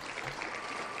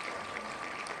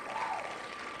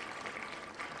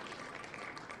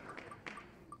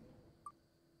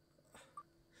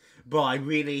 But I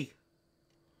really...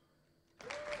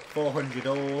 400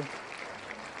 all.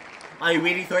 I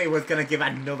really thought it was going to give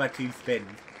another 2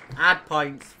 spins. Add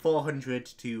points, 400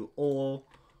 to all.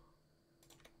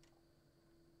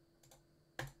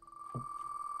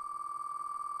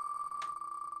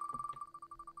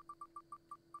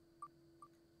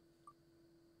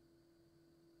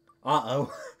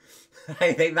 Uh-oh.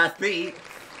 I think that's Peet.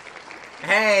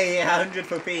 Hey, 100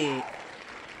 for Peet.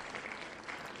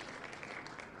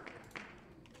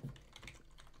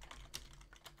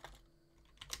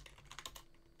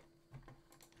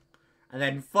 And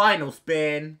then final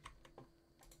spin.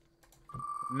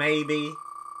 Maybe.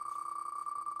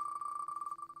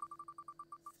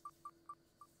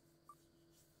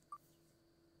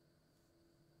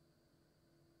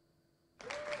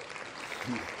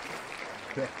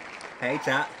 Hey,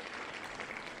 chat.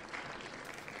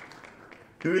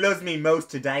 Who loves me most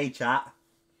today, chat?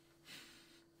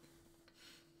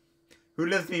 Who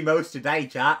loves me most today,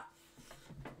 chat?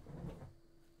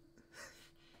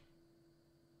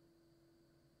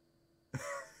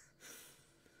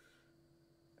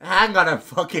 Hang on a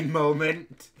fucking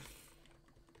moment.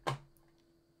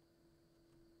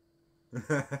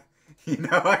 You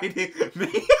know I do.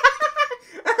 Me.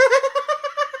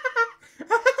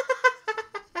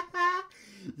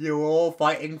 You're all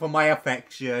fighting for my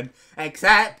affection.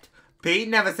 Except, Peet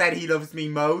never said he loves me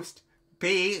most.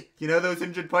 Peet, you know those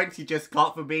 100 points you just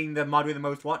got for being the mod with the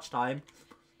most watch time?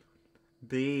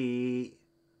 Peet.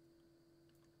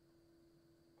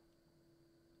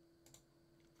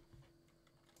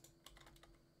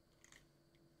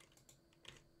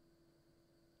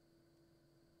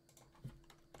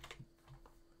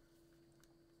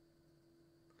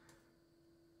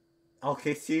 I'll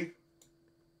kiss you.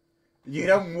 You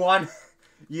don't want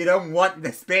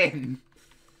the spin.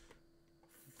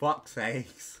 Fuck's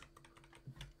sakes.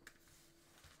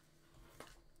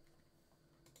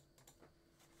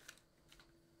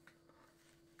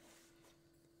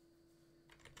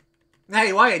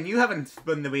 Hey, Ryan, you haven't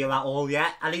spun the wheel at all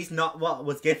yet. At least not what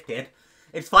was gifted.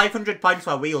 It's 500 points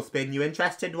for a wheel spin. You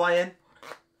interested, Ryan?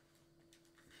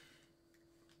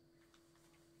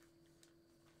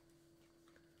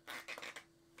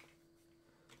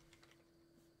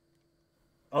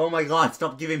 Oh my god,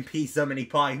 stop giving P so many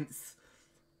points.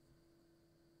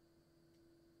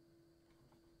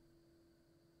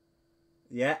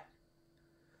 Yeah.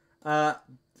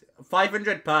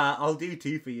 500 per. I'll do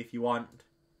 2 for you if you want.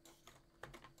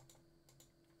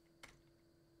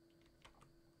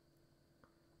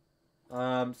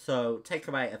 So take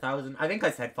away 1,000. I think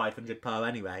I said 500 per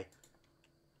anyway.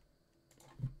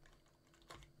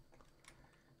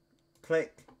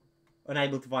 Click.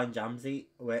 Unable to find Jamsy.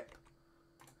 Whip.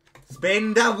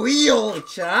 Spin the wheel,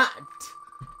 chat!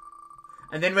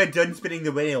 And then we're done spinning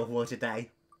the wheel for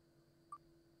today.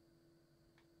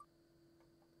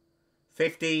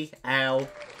 50 L.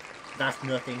 That's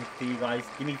nothing for you guys.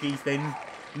 Give me 3 spins.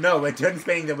 No, we're done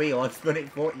spinning the wheel. I've spun it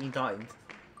 14 times.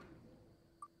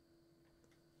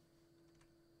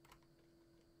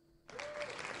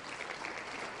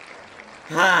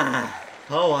 Ah,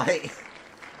 alright.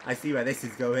 I see where this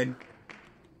is going.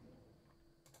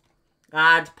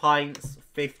 Add points,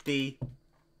 50.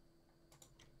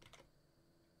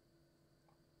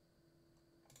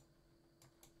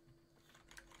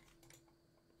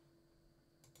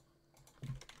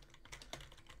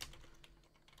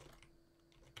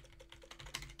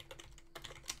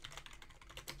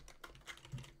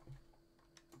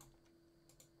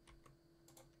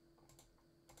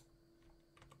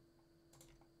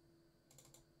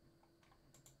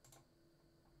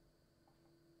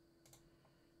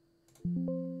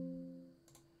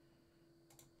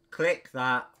 Click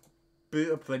that.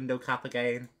 Boot up window cap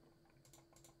again.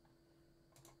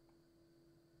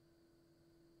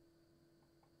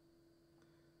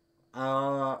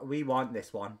 We want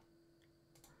this one.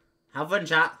 Have fun,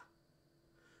 chat.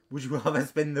 Would you rather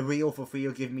spin the wheel for free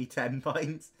or give me 10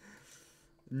 points?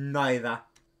 Neither.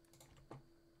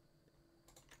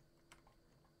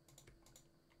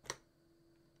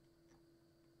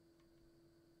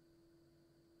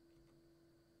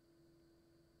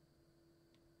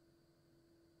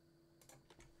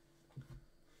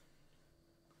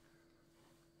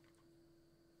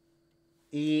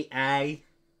 EA.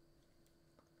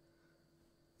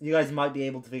 You guys might be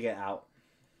able to figure it out.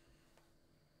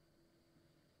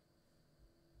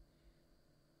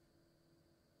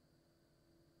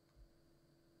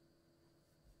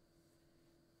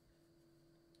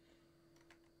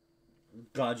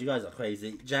 God, you guys are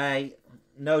crazy. Jay.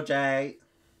 No, Jay.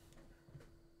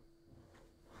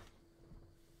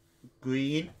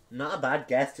 Green. Not a bad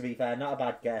guess, to be fair. Not a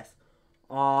bad guess.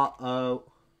 R-O.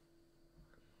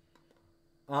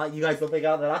 You guys will figure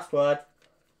out the last word.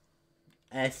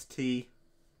 S-T.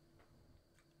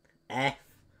 F.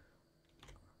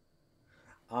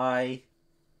 I.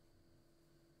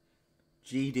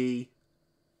 G. D.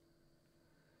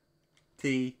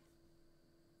 T.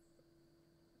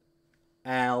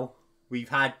 L. We've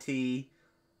had T.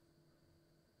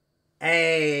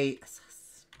 A.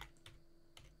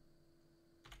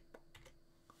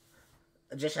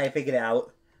 Just I figured it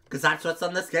out. Because that's what's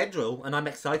on the schedule. And I'm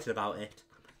excited about it.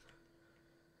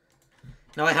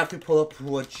 Now I have to pull up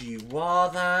Would You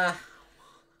Rather.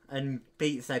 And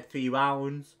Peet said 3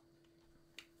 rounds.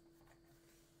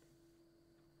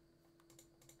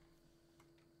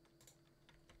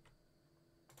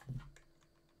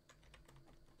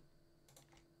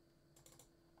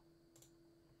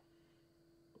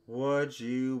 Would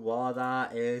You Rather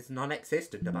is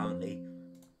non-existent apparently.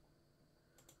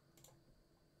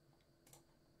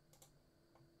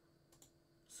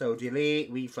 So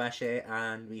delete, refresh it,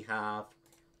 and we have...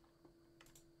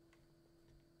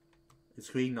 It's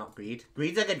green, not greed.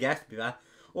 Greed's a good guess, to be fair.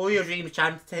 All your dreams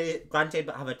granted,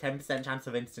 but have a 10% chance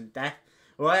of instant death.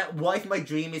 Right? What if my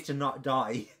dream is to not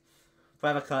die?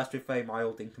 Forever cursed with very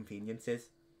mild inconveniences.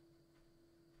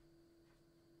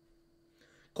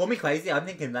 Call me crazy, I'm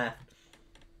thinking left.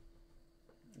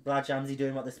 Glad Jamsy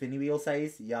doing what the spinny wheel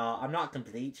says. Yeah, I'm not a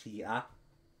complete cheater.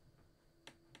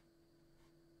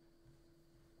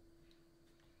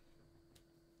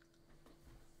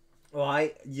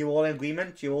 Right, you all in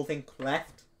agreement? You all think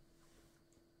left?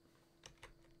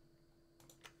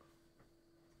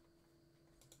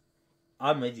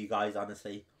 I'm with you guys,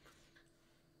 honestly.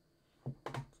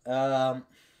 Yeah,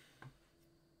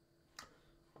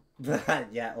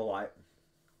 alright.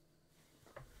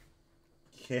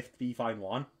 Gift B fine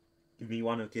one. Give me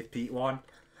one and give Pete one.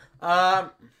 I'd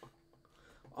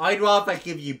rather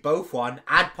give you both one.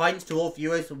 Add points to all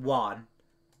viewers, 1.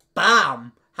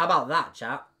 Bam! How about that,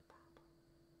 chat?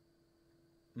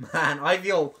 Man, I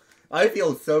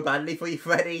feel so badly for you,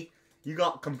 Freddie. You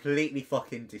got completely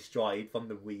fucking destroyed from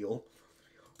the wheel.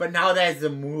 But now there's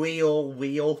some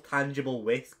real, tangible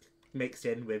risk mixed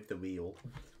in with the wheel.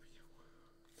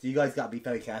 So you guys gotta be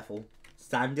very careful.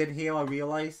 Standing here, I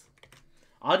realise.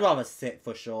 I'd rather sit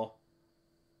for sure.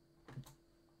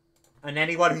 And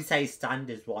anyone who says stand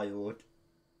is wild.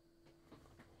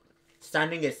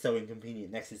 Standing is so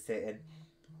inconvenient next to sitting.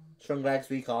 Strong legs,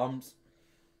 weak arms.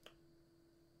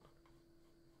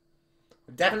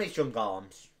 Definitely strong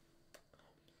arms.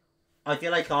 I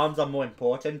feel like arms are more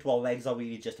important, while legs are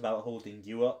really just about holding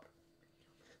you up.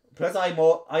 Plus, I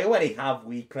already have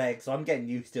weak legs, so I'm getting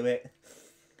used to it.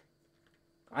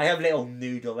 I have little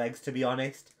noodle legs, to be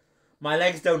honest. My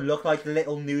legs don't look like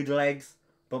little noodle legs,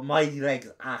 but my legs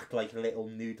act like little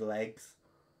noodle legs.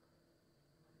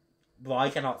 But I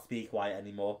cannot speak white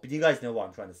anymore. But you guys know what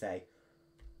I'm trying to say.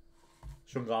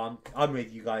 Strong arm. I'm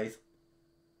with you guys.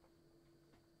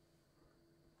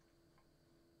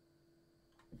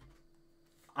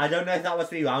 I don't know if that was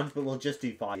 3 rounds, but we'll just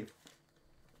do 5.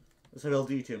 So we'll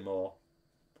do 2 more.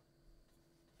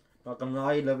 Not gonna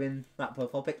lie, loving that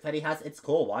profile pic Freddie has. It's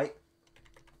cool, right?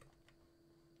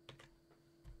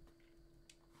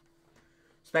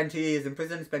 Spend 2 years in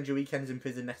prison, spend your weekends in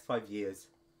prison next 5 years.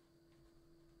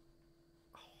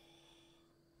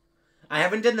 I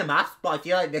haven't done the maths, but I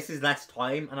feel like this is less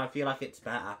time, and I feel like it's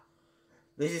better.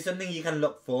 This is something you can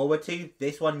look forward to.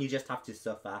 This one, you just have to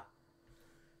suffer.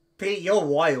 Pete, you're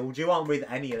wild. You aren't with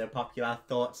any of the popular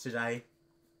thoughts today.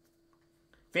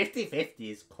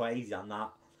 50-50 is crazy on that.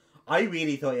 I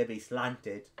really thought it'd be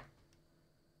slanted.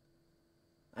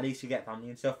 At least you get family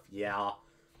and stuff. Yeah.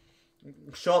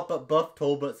 Short but buff,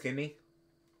 tall but skinny.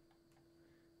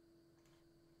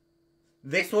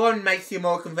 This one makes you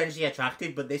more conventionally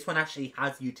attractive, but this one actually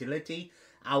has utility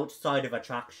outside of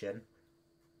attraction.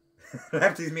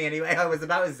 Left is me anyway, I was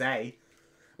about to say.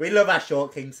 We love our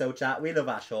short kings, so chat. We love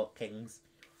our short kings.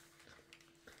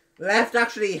 Left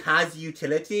actually has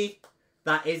utility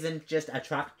that isn't just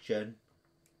attraction.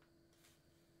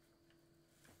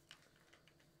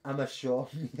 I'm a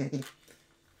short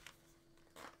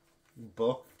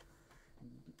buff.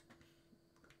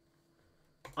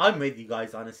 I'm with you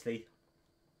guys, honestly.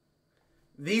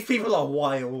 These people are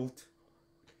wild.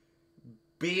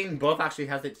 Being buff actually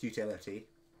has its utility.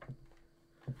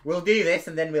 We'll do this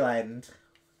and then we'll end.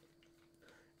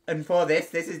 And for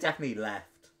this is definitely left.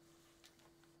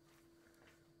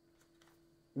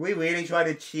 We really try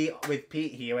to cheat with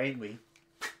Pete here, ain't we?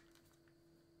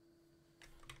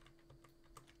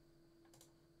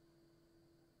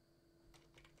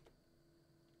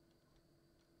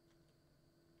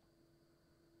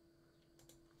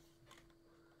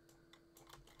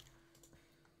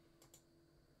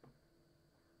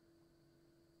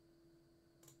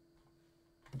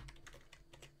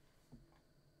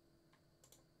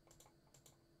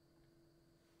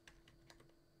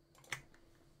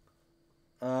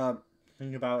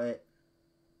 Think about it.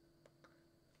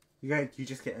 You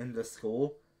just get into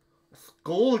school.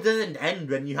 School doesn't end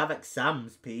when you have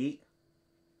exams, Pete.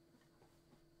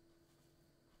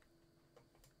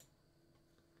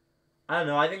 I don't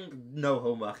know, I think no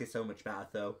homework is so much better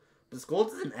though. But school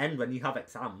doesn't end when you have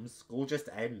exams. School just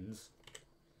ends.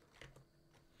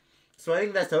 So I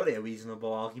think there's totally a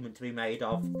reasonable argument to be made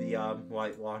of the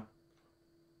right one.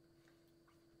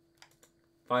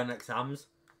 Final exams.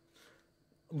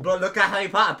 But look at Harry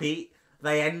Potter, Pete.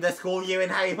 They end the school year in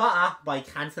Harry Potter by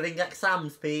cancelling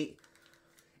exams, Pete.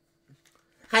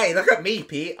 Hey, look at me,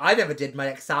 Pete. I never did my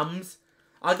exams.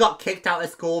 I got kicked out of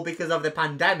school because of the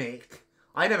pandemic.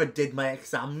 I never did my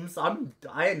exams.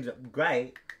 I ended up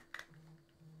great.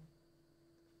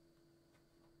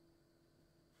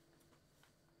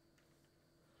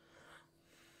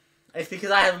 It's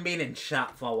because I haven't been in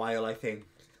chat for a while, I think.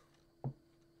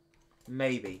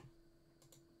 Maybe.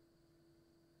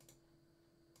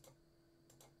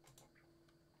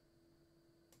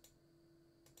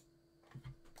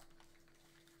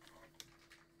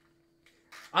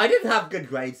 I didn't have good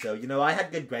grades though, you know, I had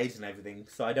good grades and everything,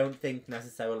 so I don't think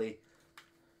necessarily...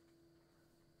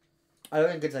 I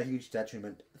don't think it's a huge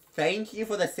detriment. Thank you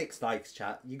for the 6 likes,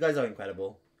 chat. You guys are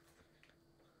incredible.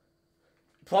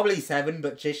 Probably 7,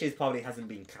 but Jishy's probably hasn't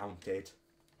been counted.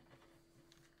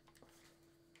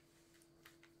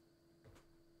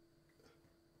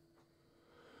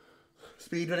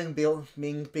 Speedrunning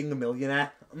being a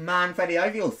millionaire. Man, Freddie,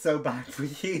 I feel so bad for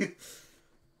you.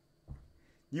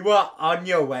 You were on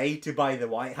your way to buy the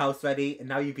White House, Freddie, and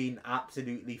now you've been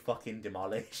absolutely fucking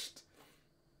demolished.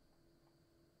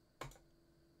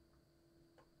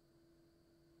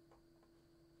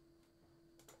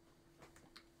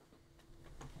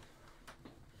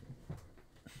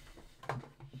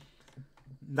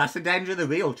 That's the danger of the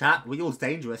wheel, chat. Wheel's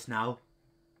dangerous now.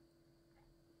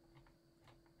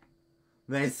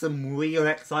 There's some real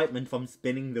excitement from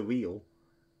spinning the wheel.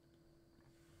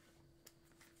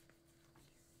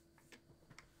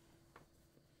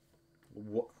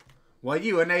 What? Why are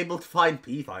you unable to find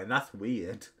P-Fine? That's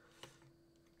weird.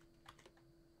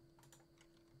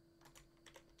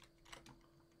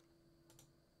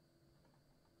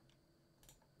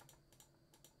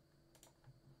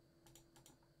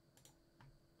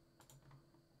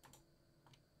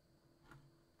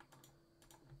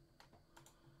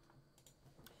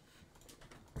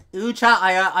 Ooh, chat,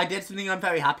 I did something I'm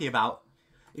very happy about.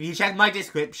 If you check my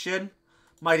description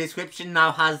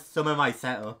now has some of my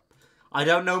setup. I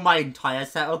don't know my entire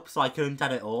setup, so I couldn't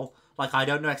add it all. Like, I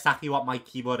don't know exactly what my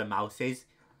keyboard and mouse is.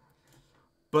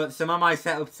 But some of my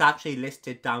setup's actually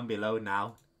listed down below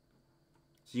now.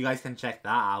 So you guys can check that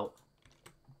out.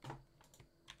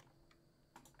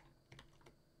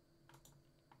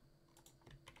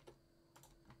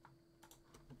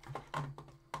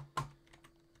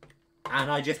 And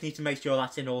I just need to make sure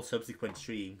that's in all subsequent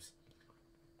streams.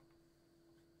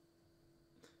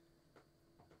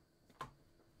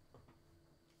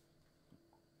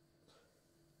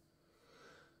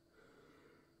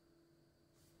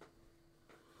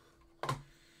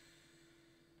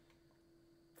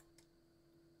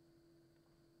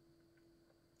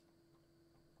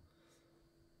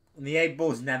 And the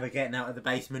 8-ball's never getting out of the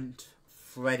basement,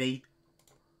 Freddie.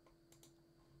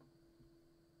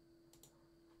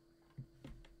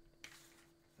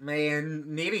 Man,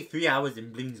 nearly 3 hours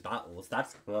in BTD Battles.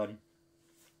 That's fun.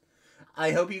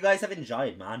 I hope you guys have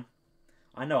enjoyed, man.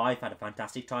 I know I've had a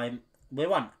fantastic time.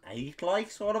 We're on 8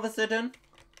 likes all of a sudden.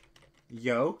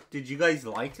 Yo, did you guys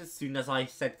like as soon as I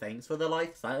said thanks for the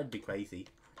likes? That would be crazy.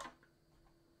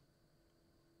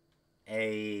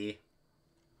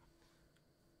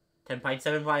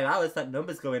 10.75 hours, that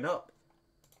number's going up.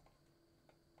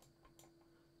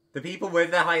 The people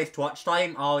with the highest watch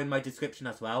time are in my description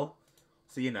as well.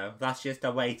 So, you know, that's just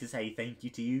a way to say thank you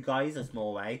to you guys, a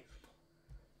small way.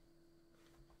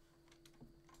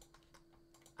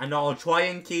 And I'll try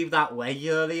and keep that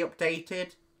regularly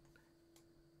updated.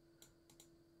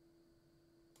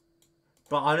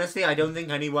 But honestly, I don't think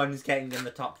anyone's getting in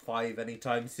the top 5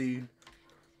 anytime soon.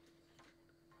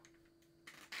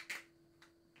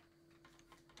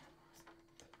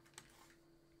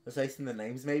 Replacing the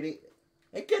names, maybe?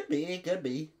 It could be, it could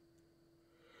be.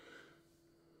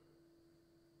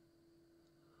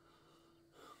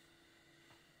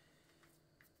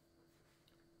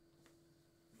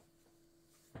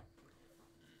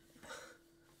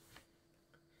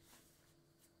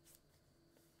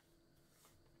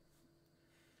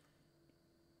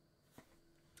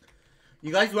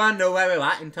 You guys want to know where we're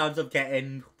at in terms of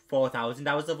getting 4,000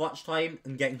 hours of watch time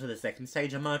and getting to the second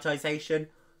stage of monetization?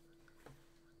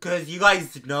 Because you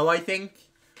guys know, I think,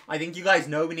 I think you guys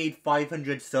know we need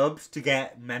 500 subs to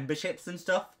get memberships and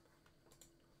stuff.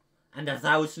 And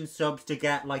 1,000 subs to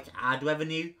get, like, ad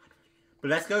revenue.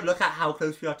 But let's go look at how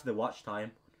close we are to the watch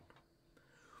time.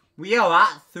 We are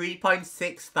at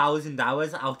 3.6 thousand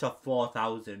hours out of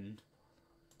 4,000.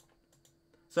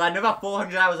 So another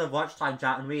 400 hours of watch time,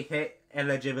 chat, and we hit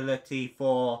eligibility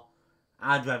for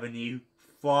ad revenue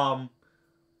from,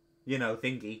 you know,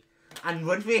 thingy. And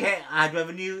once we hit ad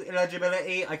revenue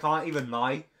eligibility, I can't even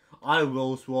lie, I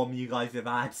will swarm you guys with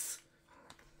ads.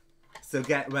 So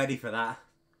get ready for that.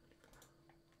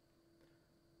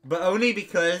 But only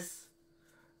because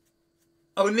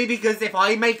if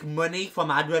I make money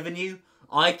from ad revenue,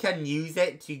 I can use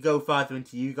it to go further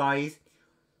into you guys.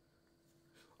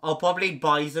 I'll probably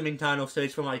buy some internal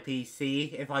storage for my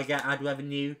PC if I get ad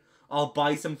revenue. I'll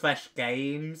buy some fresh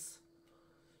games.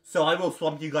 So I will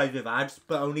swamp you guys with ads,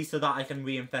 but only so that I can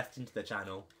reinvest into the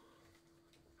channel.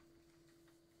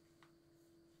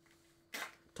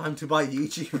 Time to buy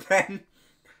YouTube then.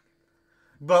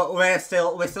 But we're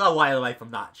still a while away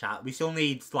from that, chat. We still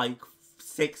need like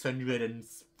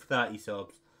 630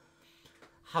 subs.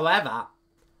 However,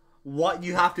 what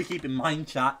you have to keep in mind,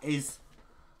 chat, is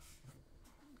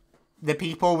the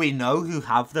people we know who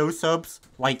have those subs,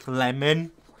 like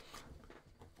Lemon,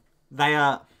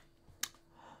 they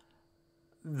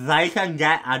can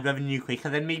get ad revenue quicker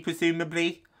than me,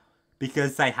 presumably,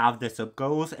 because they have the sub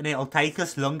goals, and it'll take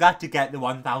us longer to get the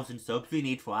 1,000 subs we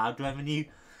need for ad revenue.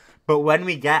 But when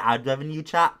we get ad revenue,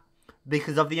 chat,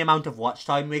 because of the amount of watch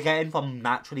time we're getting from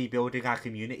naturally building our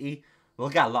community, we'll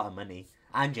get a lot of money.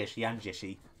 And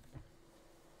Jishy.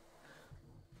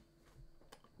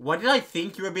 Why did I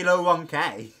think you were below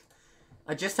 1k?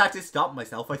 I just had to stop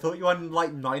myself. I thought you were on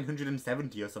like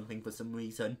 970 or something for some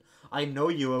reason. I know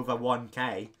you're over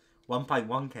 1k.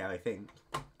 1.1k, I think.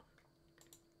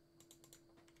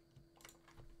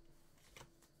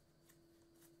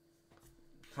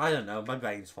 I don't know, my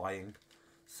brain's flying.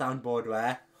 Soundboard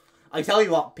where? I tell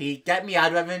you what, Pete, get me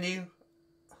ad revenue.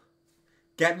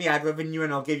 Get me ad revenue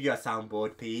and I'll give you a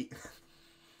soundboard, Pete.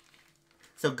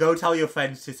 So go tell your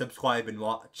friends to subscribe and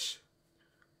watch.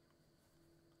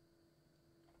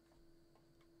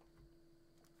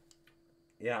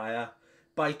 Yeah.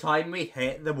 By the time we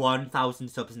hit the 1,000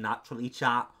 subs naturally,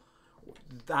 chat,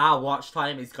 our watch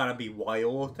time is gonna be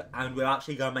wild, and we're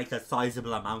actually gonna make a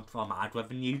sizable amount from ad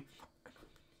revenue.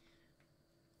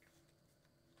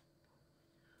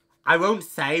 I won't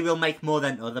say we'll make more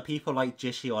than other people like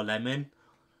Jishy or Lemon,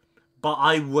 but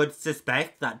I would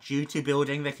suspect that due to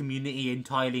building the community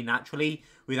entirely naturally,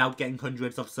 without getting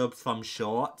hundreds of subs from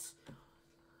shorts,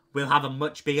 we'll have a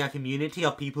much bigger community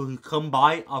of people who come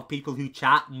by, of people who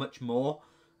chat much more,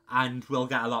 and we'll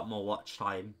get a lot more watch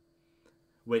time.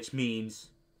 Which means,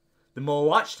 the more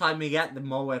watch time we get, the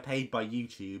more we're paid by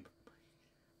YouTube.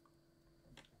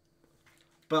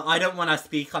 But I don't want to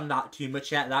speak on that too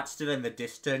much yet. That's still in the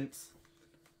distance.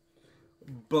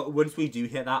 But once we do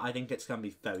hit that, I think it's going to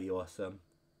be very awesome.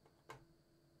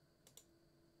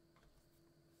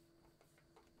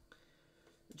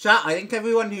 Chat, I think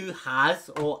everyone who has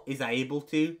or is able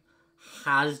to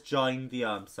has joined the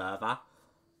server.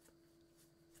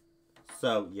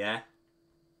 So, yeah.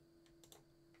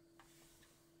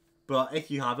 But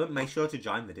if you haven't, make sure to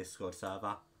join the Discord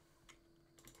server.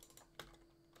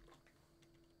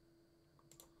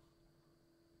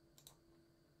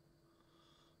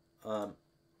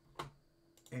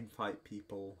 Invite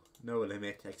people, no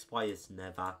limit, expires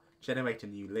never, generate a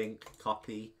new link,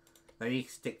 copy, then you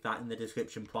stick that in the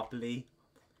description properly.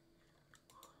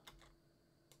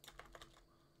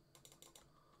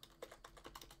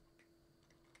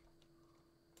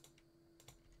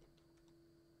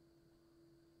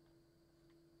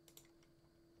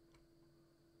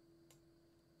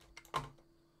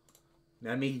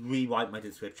 Let me rewrite my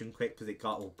description quick because it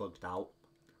got all bugged out.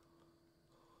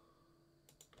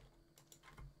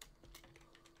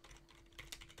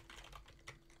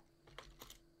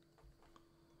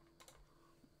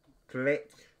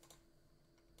 Click.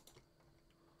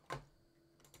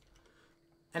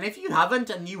 And if you haven't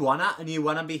and you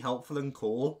wanna be helpful and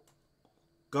cool,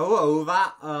 go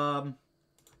over,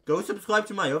 go subscribe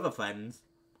to my other friends.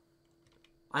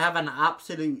 I have an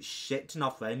absolute shit ton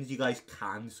of friends you guys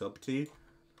can sub to.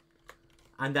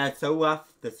 And they're so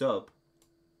worth the sub.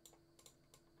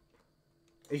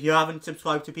 If you haven't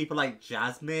subscribed to people like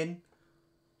Jasmine,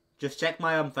 just check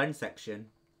my friend section.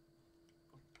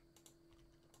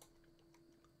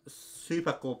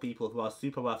 Super cool people who are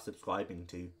super worth subscribing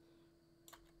to.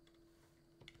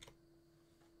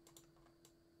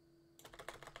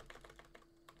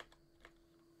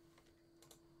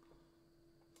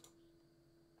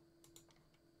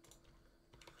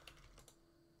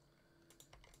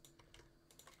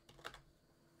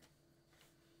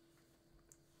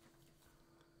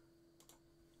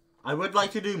 I would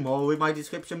like to do more with my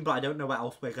description, but I don't know what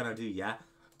else we're going to do yet.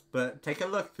 But take a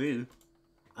look through.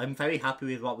 I'm very happy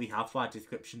with what we have for our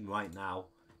description right now.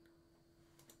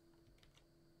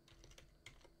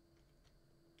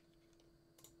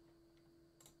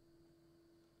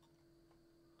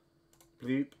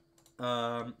 Bloop.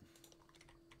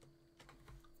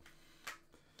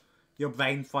 Your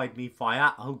brain fried me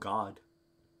fire. Oh god.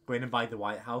 Going to buy the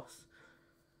White House.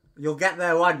 You'll get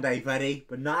there one day, Freddie,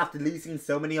 but not after losing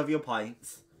so many of your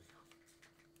points.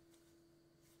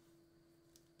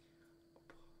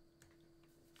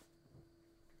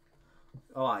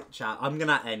 Alright, chat. I'm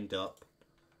gonna end up.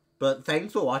 But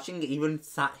thanks for watching. Even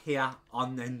sat here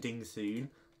on ending soon.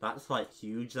 That's like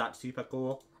huge. That's super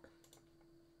cool.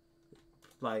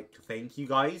 Like, thank you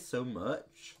guys so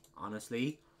much.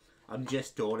 Honestly. I'm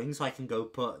just stalling so I can go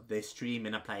put this stream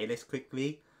in a playlist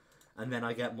quickly. And then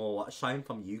I get more watch time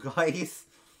from you guys.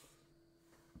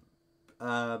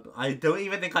 I don't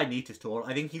even think I need to stall.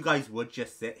 I think you guys would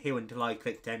just sit here until I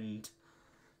clicked end.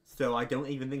 So I don't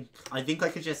even think... I think I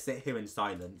could just sit here in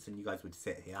silence and you guys would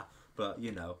sit here. But,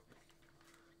 you know.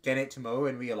 Get it tomorrow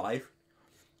in real life.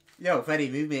 Yo, Freddie,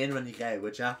 move me in when you get it,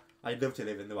 would ya? I'd love to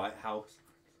live in the White House.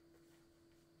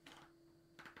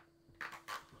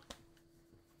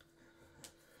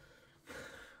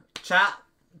 Chat,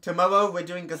 tomorrow we're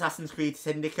doing Assassin's Creed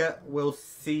Syndicate. We'll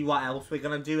see what else we're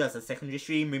going to do as a secondary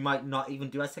stream. We might not even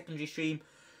do a secondary stream.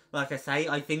 Like I say,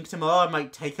 I think tomorrow I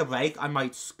might take a break. I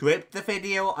might script the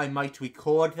video. I might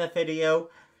record the video.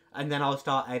 And then I'll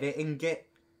start editing it.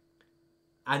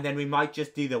 And then we might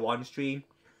just do the one stream.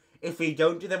 If we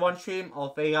don't do the one stream,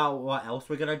 I'll figure out what else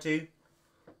we're going to do.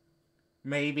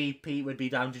 Maybe Pete would be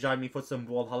down to join me for some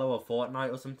Brawlhalla or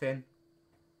Fortnite or something.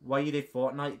 Why you did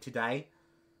Fortnite today?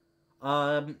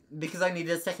 Because I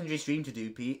needed a secondary stream to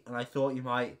do, Pete, and I thought you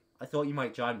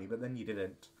might join me, but then you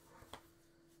didn't.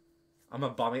 I'm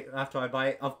gonna bomb it after I buy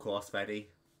it, of course, Freddie.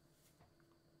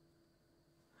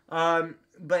 But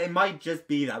it might just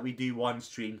be that we do one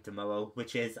stream tomorrow,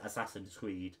 which is Assassin's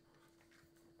Creed.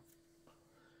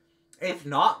 If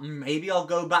not, maybe I'll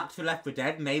go back to Left 4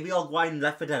 Dead. Maybe I'll grind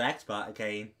Left 4 Dead Expert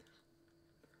again.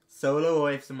 Solo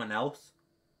or with someone else.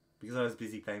 Because I was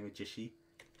busy playing with Jishy.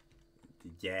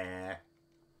 Yeah.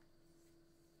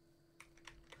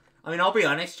 I mean, I'll be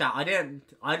honest, chat. I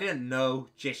didn't know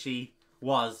Jishy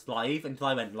was live until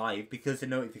I went live because the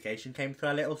notification came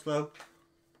through a little slow.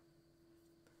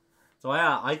 So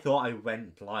I thought I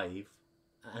went live,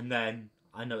 and then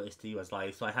I noticed he was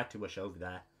live, so I had to rush over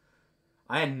there.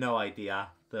 I had no idea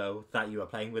though that you were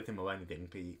playing with him or anything,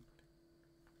 Pete.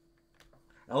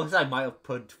 Also, I might have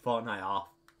put Fortnite off.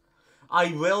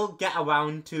 I will get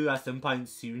around to at some point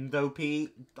soon though,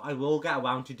 Pete. I will get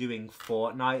around to doing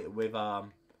Fortnite with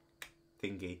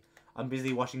thingy. I'm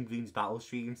busy watching Bloons battle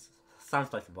streams.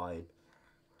 Sounds like a vibe.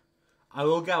 I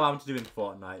will get around to doing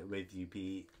Fortnite with you,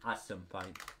 Pete, at some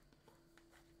point.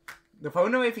 The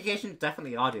phone notifications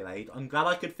definitely are delayed. I'm glad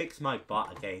I could fix my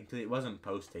bot again because it wasn't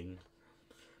posting.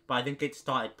 But I think it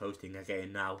started posting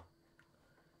again now.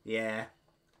 Yeah.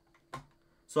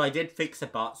 So I did fix a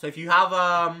bot. So if you have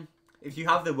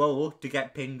the role to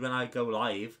get pinged when I go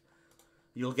live,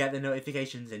 you'll get the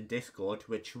notifications in Discord,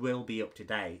 which will be up to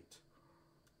date.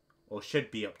 Or should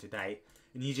be up to date.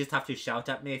 And you just have to shout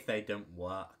at me if they don't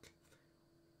work.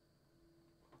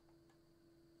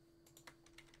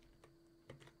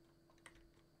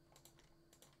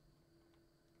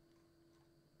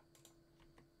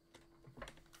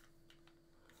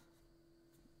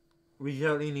 We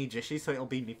only need Jishy, so it'll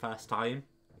be me first time.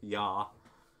 Yeah.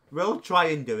 We'll try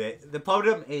and do it. The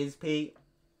problem is, Pete,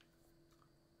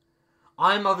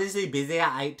 I'm obviously busy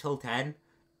at 8 till 10.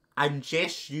 And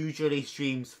Jish usually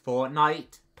streams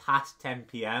Fortnite past 10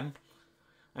 PM.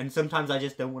 And sometimes I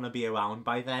just don't want to be around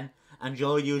by then. And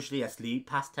you're usually asleep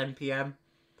past 10 PM.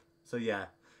 So yeah.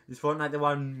 Is Fortnite the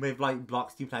one with like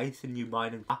blocks you place and you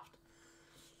mine and craft?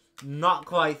 Not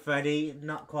quite, Freddie.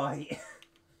 Not quite.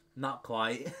 Not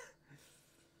quite.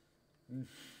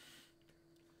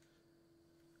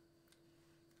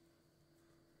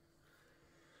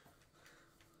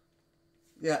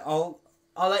 Yeah, I'll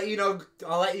let you know.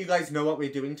 I'll let you guys know what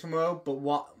we're doing tomorrow. But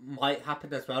what might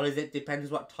happen as well is it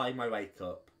depends what time I wake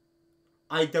up.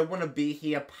 I don't want to be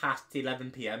here past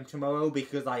 11 PM tomorrow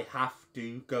because I have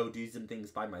to go do some things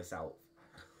by myself.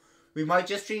 We might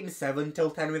just stream 7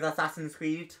 till 10 with Assassin's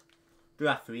Creed. Do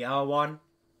a 3-hour one.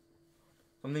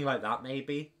 Something like that,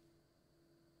 maybe.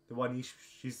 The one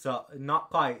you saw. Not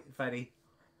quite, Freddie.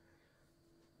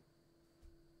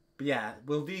 But yeah,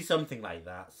 we'll do something like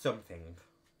that. Something.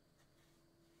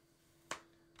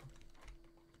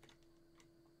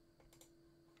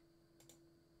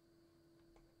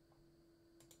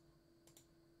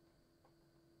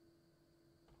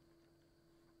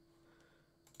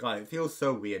 God, it feels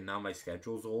so weird now my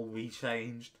schedule's all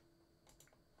rechanged.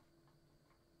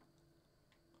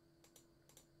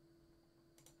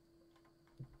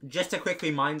 Just a quick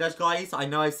reminder, guys. I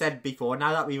know I said before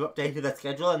now that we've updated the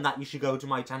schedule and that you should go to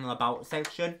my channel about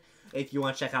section if you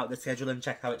want to check out the schedule and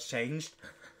check how it's changed.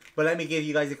 But let me give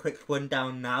you guys a quick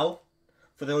rundown now.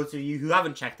 For those of you who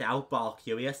haven't checked it out but are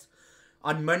curious.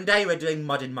 On Monday we're doing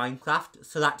Modern Minecraft.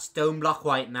 So that's Stone Block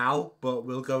right now. But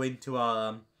we'll go into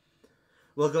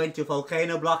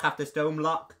Volcano Block after Stone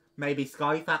Block. Maybe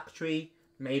Sky Factory.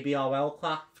 Maybe RL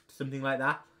Craft. Something like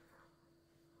that.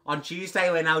 On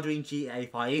Tuesday, we're now doing GTA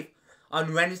 5.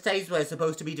 On Wednesdays, we're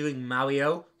supposed to be doing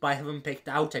Mario, but I haven't picked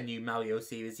out a new Mario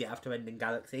series yet after ending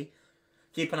Galaxy.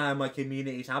 Keep an eye on my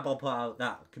community tab. I'll put out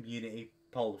that community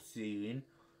poll soon.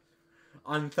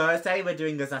 On Thursday, we're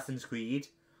doing Assassin's Creed.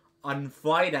 On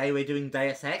Friday, we're doing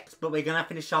Deus Ex, but we're going to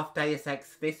finish off Deus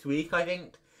Ex this week, I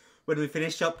think. When we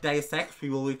finish up Deus Ex,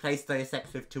 we will replace Deus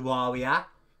Ex with Terraria.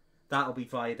 That'll be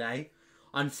Friday.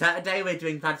 On Saturday, we're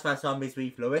doing Plants vs Zombies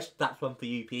Reflourished. That's one for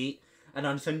you, Pete. And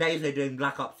on Sundays, we're doing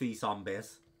Black Ops 3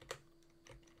 Zombies.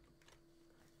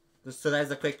 So there's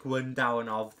a quick rundown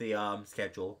of the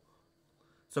schedule.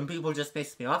 Some people just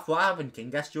pissed me off. What happened, King?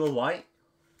 Guess you're alright?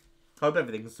 Hope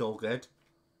everything's all good.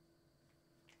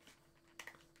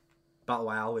 Battle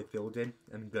Royale with building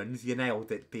and guns. You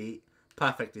nailed it, Pete.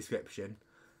 Perfect description.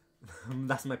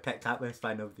 That's my pet cat when it's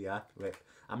flying over the earth. Wait,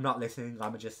 I'm not listening.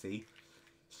 I'm just see.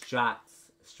 Straps.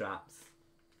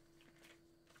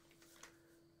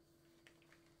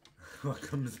 What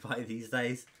comes by these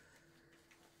days?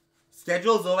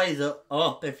 Schedule's always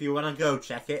up. If you want to go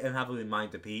check it and have a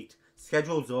reminder, Pete.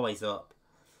 Schedule's always up.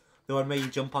 The one where you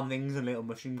jump on things and little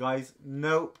mushroom guys.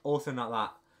 Nope, also not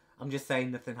that. I'm just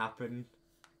saying nothing happened.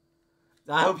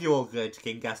 I hope you're all good,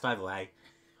 King Guest, either way.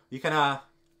 You can,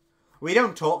 we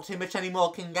don't talk too much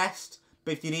anymore, King Guest.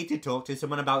 But if you need to talk to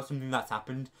someone about something that's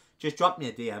happened, just drop me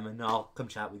a DM and I'll come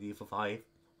chat with you for 5.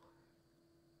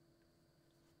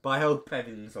 But I hope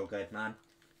everything's all good, man.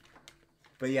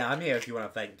 But yeah, I'm here if you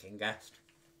want to thank King Guest.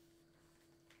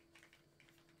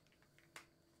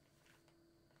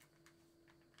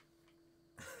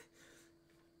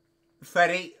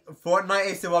 Freddie, Fortnite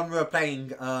is the one we were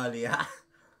playing earlier.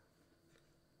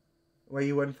 Where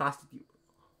you went faster.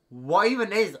 What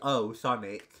even is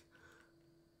Sonic?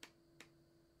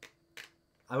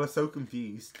 I was so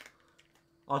confused.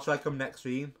 I'll try come next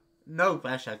stream. No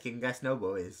pressure, King Guest, no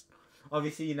worries.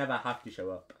 Obviously, you never have to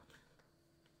show up.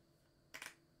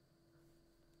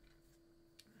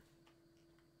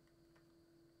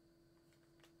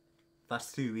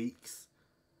 That's 2 weeks.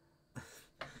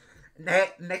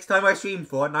 Next time I stream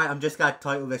Fortnite, I'm just going to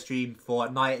title the stream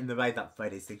Fortnite in the way that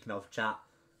Freddie's thinking of, chat.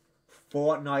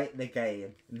 Fortnite the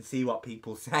game. And see what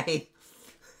people say.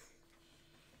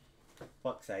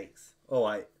 Fuck's sakes.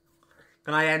 Alright.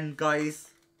 Can I end,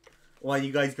 guys? Or are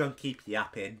you guys going to keep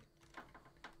yapping?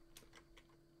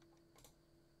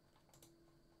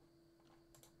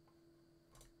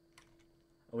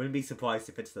 I wouldn't be surprised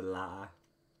if it's the latter.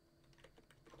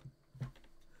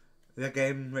 The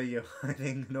game where you're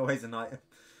hiding and always an item.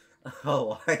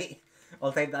 Alright.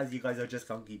 I'll take that as you guys are just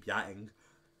going to keep yatting.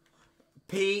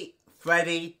 Pete,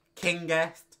 Freddie, King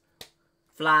Guest,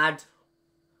 Vlad,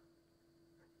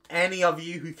 any of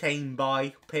you who came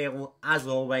by, Peel, as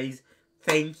always,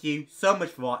 thank you so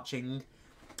much for watching.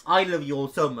 I love you all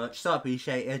so much, so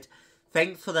appreciated.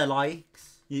 Thanks for the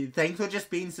likes. Thanks for just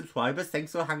being subscribers.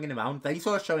 Thanks for hanging around. Thanks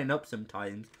for showing up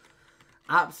sometimes.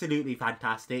 Absolutely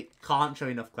fantastic. Can't show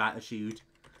enough gratitude.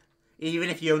 Even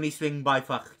if you only swing by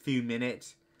for a few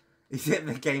minutes. Is it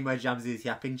the gamer jams is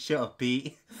yapping? Shut up,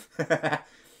 Pete.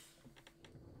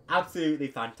 Absolutely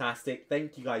fantastic.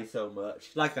 Thank you guys so much.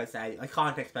 Like I say, I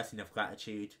can't express enough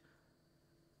gratitude.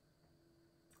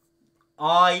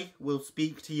 I will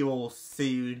speak to you all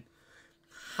soon.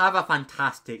 Have a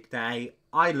fantastic day.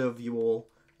 I love you all.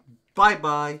 Bye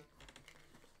bye.